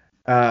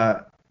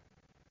have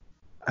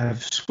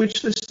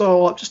switched their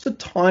style up just a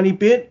tiny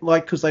bit,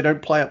 because they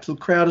don't play up to the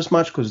crowd as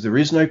much because there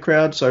is no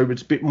crowd. So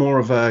it's a bit more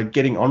of a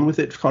getting on with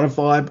it kind of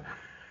vibe.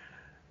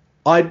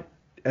 I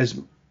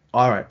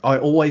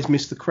always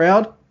miss the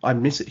crowd. I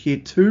miss it here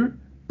too.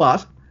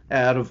 But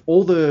out of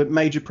all the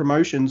major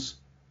promotions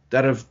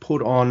that have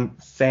put on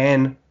fanless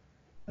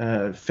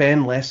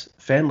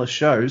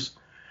shows,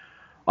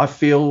 I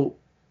feel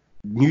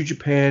New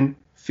Japan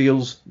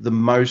feels the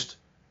most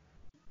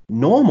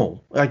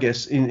normal, I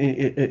guess,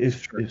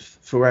 if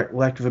for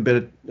lack of a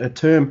better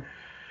term.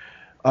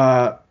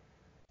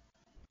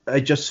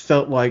 It just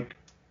felt like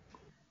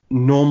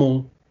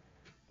normal,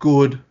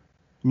 good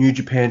New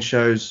Japan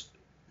shows.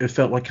 It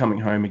felt like coming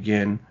home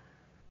again,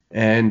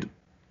 and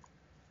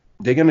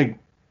they're going to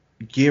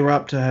gear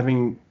up to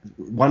having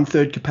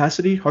 1/3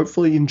 capacity,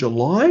 hopefully in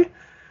July,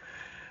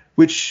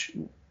 which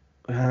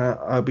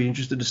I'll be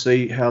interested to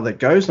see how that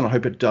goes, and I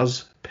hope it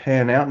does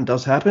pan out and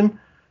does happen.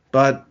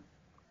 But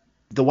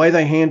the way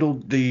they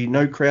handled the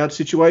no crowd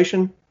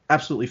situation,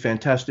 absolutely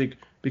fantastic,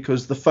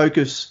 because they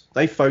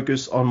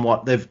focus on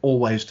what they've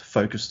always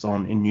focused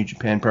on in New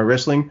Japan Pro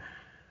Wrestling,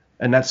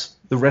 and that's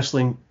the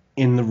wrestling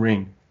in the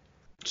ring.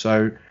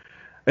 So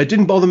it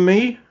didn't bother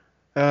me.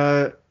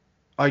 I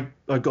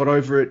got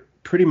over it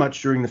pretty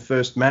much during the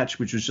first match,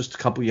 which was just a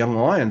couple of young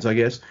lions, I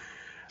guess.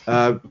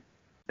 And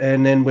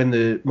then when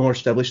the more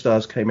established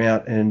stars came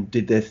out and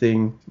did their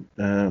thing,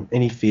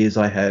 any fears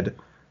I had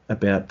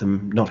about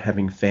them not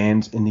having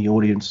fans in the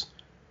audience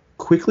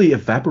quickly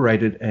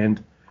evaporated,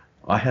 and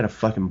I had a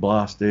fucking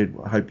blast, dude.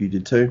 I hope you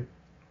did too.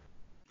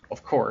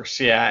 Of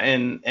course, yeah.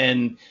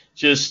 And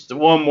just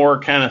one more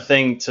kind of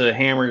thing to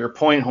hammer your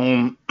point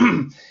home.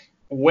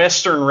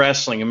 Western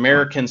wrestling,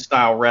 American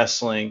style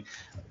wrestling,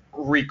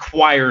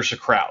 requires a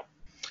crowd.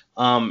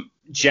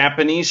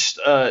 Japanese,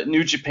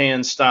 New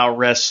Japan style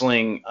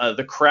wrestling,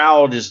 the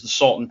crowd is the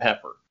salt and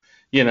pepper.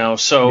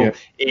 So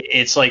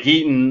it's like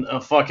eating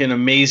a fucking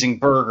amazing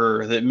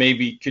burger that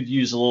maybe could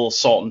use a little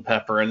salt and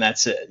pepper, and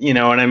that's it. You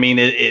know what I mean?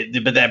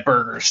 But that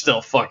burger is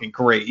still fucking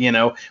great,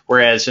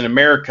 Whereas in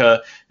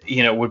America,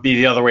 would be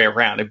the other way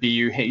around. It'd be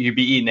you'd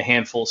be eating a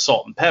handful of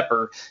salt and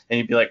pepper, and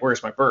you'd be like,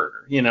 "Where's my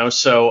burger?"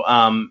 So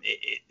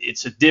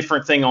it's a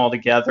different thing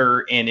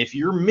altogether. And if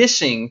you're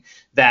missing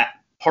that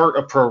part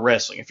of pro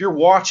wrestling, if you're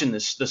watching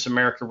this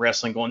American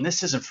wrestling going,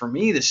 this isn't for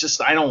me,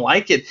 I don't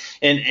like it,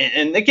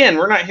 and again,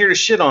 we're not here to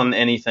shit on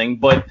anything,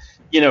 but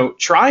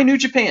try New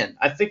Japan.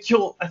 I think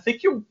you'll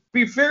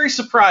be very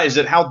surprised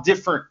at how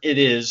different it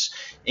is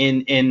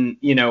in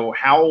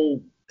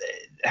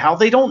how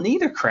they don't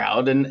need a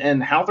crowd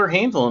and how they're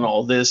handling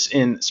all this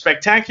in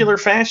spectacular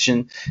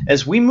fashion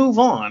as we move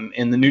on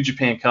in the New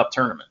Japan Cup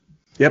tournament.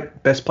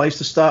 Yep, best place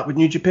to start with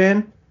New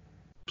Japan.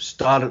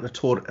 Start at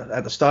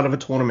the start of a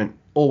tournament,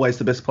 always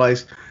the best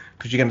place,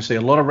 because you're going to see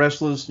a lot of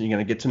wrestlers. You're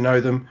going to get to know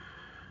them,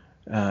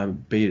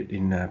 be it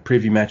in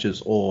preview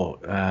matches or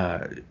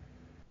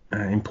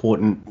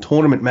important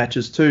tournament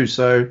matches too.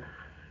 So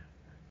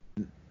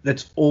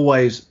that's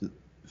always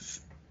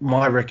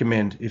my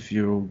recommend if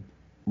you're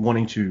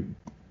wanting to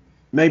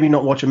maybe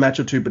not watch a match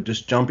or two, but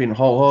just jump in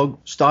whole hog.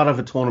 Start of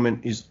a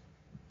tournament is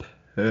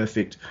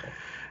perfect.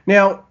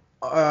 Now,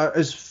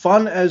 as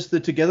fun as the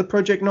Together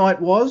Project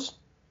night was,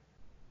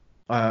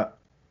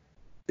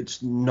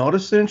 it's not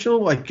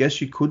essential. I guess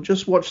you could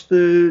just watch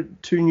the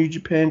 2 New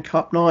Japan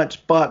Cup nights,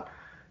 but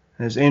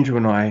as Andrew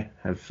and I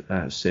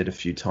have said a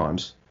few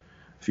times,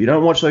 if you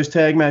don't watch those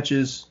tag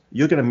matches,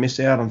 you're going to miss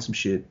out on some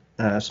shit,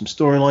 some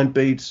storyline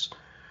beats.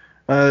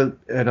 And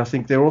I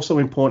think they're also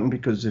important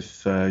because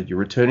if you're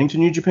returning to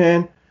New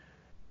Japan,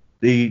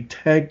 the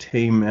tag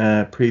team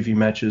preview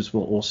matches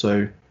will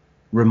also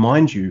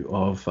remind you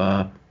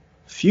of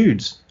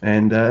feuds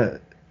and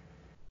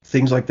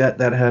things like that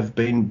have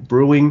been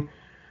brewing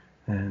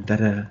and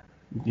that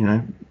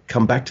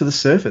come back to the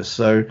surface.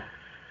 So,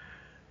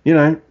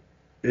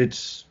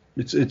 it's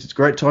a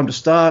great time to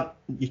start.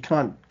 You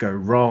can't go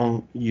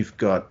wrong. You've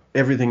got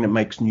everything that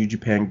makes New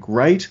Japan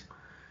great.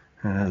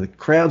 The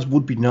crowds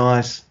would be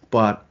nice,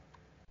 but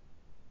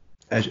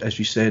as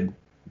you said,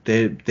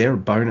 they're a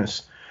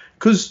bonus.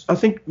 Because I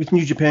think with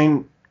New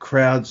Japan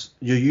crowds,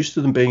 you're used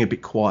to them being a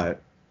bit quiet.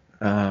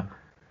 And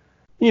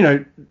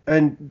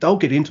they'll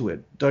get into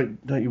it. Don't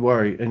you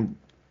worry.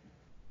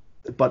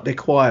 But they're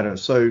quieter.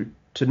 So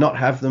to not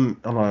have them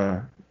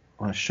on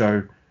a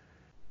show,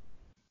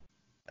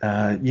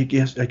 I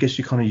guess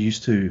you're kind of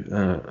used to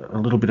a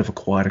little bit of a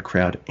quieter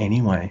crowd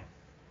anyway.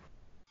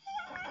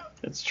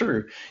 It's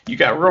true. You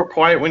got real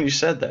quiet when you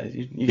said that.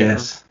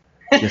 Yes,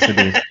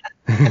 I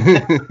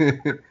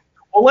did.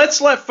 Well, let's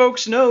let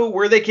folks know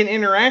where they can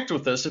interact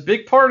with us. A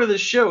big part of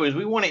this show is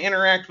we want to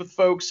interact with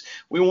folks.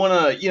 We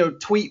want to,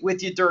 tweet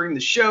with you during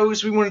the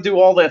shows. We want to do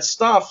all that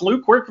stuff.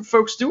 Luke, where can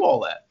folks do all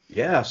that?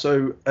 Yeah,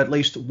 so at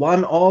least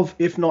one of,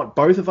 if not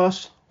both of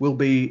us, will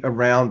be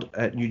around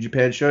at New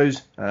Japan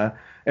shows.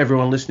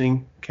 Everyone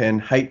listening can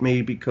hate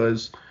me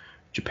because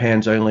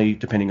Japan's only,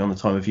 depending on the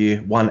time of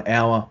year, 1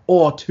 hour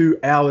or 2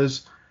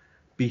 hours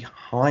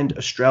behind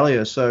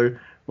Australia. So,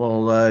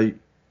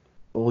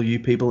 all you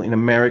people in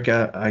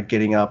America are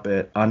getting up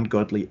at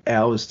ungodly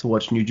hours to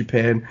watch New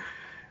Japan.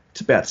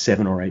 It's about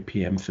 7 or 8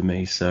 p.m. for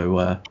me,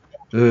 so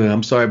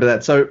I'm sorry about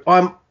that. So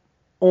I'm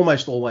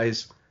almost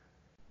always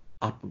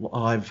up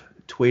live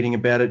tweeting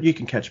about it. You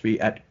can catch me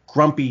at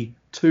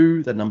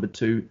Grumpy2, the number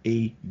 2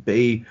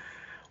 EB,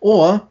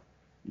 or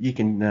you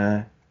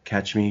can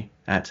catch me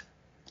at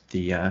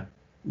the our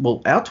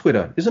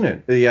Twitter, isn't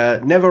it?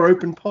 The Never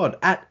Open Pod,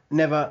 at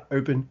Never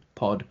Open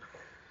Pod.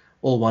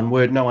 All one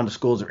word, no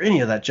underscores or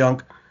any of that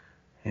junk.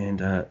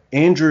 And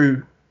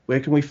Andrew, where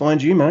can we find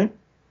you, mate?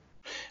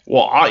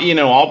 Well,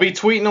 I'll be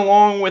tweeting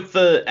along with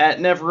the at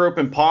Never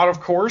Open Pod,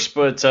 of course.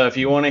 But if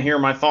you want to hear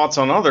my thoughts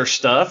on other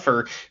stuff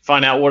or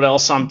find out what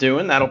else I'm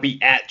doing, that'll be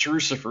at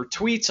Drucifer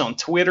Tweets on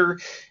Twitter.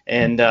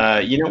 And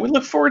we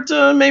look forward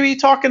to maybe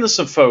talking to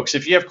some folks.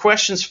 If you have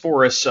questions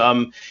for us,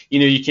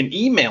 you can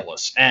email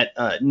us at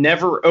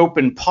Never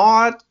Open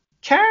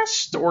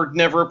Podcast or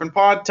Never Open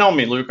Pod. Tell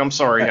me, Luke. I'm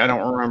sorry, I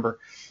don't remember.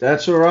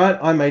 That's all right.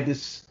 I made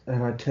this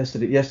and I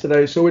tested it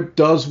yesterday, so it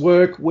does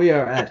work. We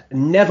are at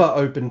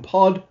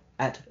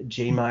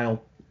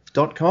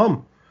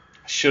neveropenpod@gmail.com.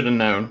 I should have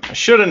known.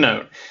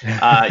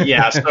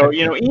 Yeah, so,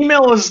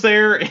 email us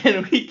there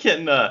and we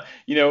can,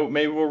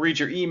 maybe we'll read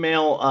your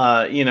email,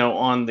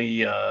 on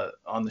the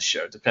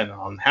show, depending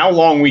on how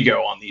long we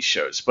go on these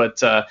shows.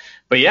 But yeah,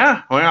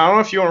 I don't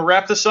know if you want to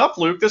wrap this up,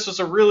 Luke. This was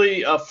a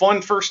really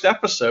fun first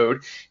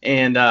episode,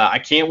 and I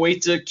can't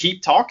wait to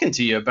keep talking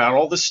to you about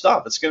all this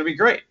stuff. It's going to be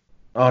great.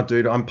 Oh,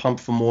 dude, I'm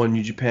pumped for more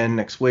New Japan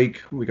next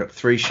week. We got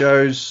 3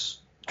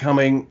 shows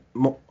coming.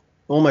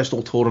 Almost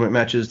all tournament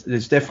matches.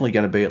 There's definitely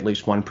going to be at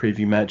least one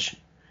preview match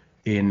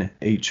in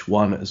each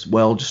one as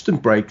well, just to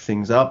break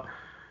things up,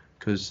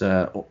 because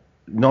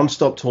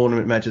non-stop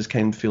tournament matches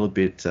can feel a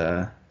bit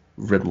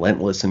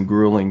relentless and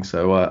grueling.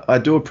 So I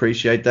do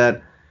appreciate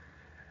that.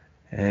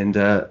 And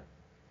oh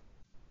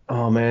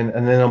man,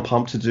 and then I'm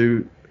pumped to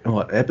do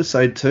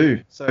episode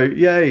 2. So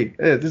yay,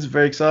 this is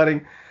very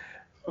exciting.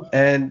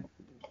 And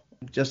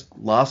just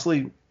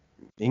lastly,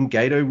 in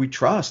Gato we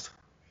trust.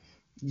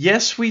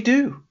 Yes, we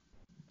do.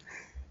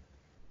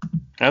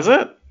 That's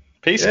it.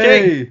 Peace,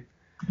 King.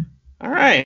 All right.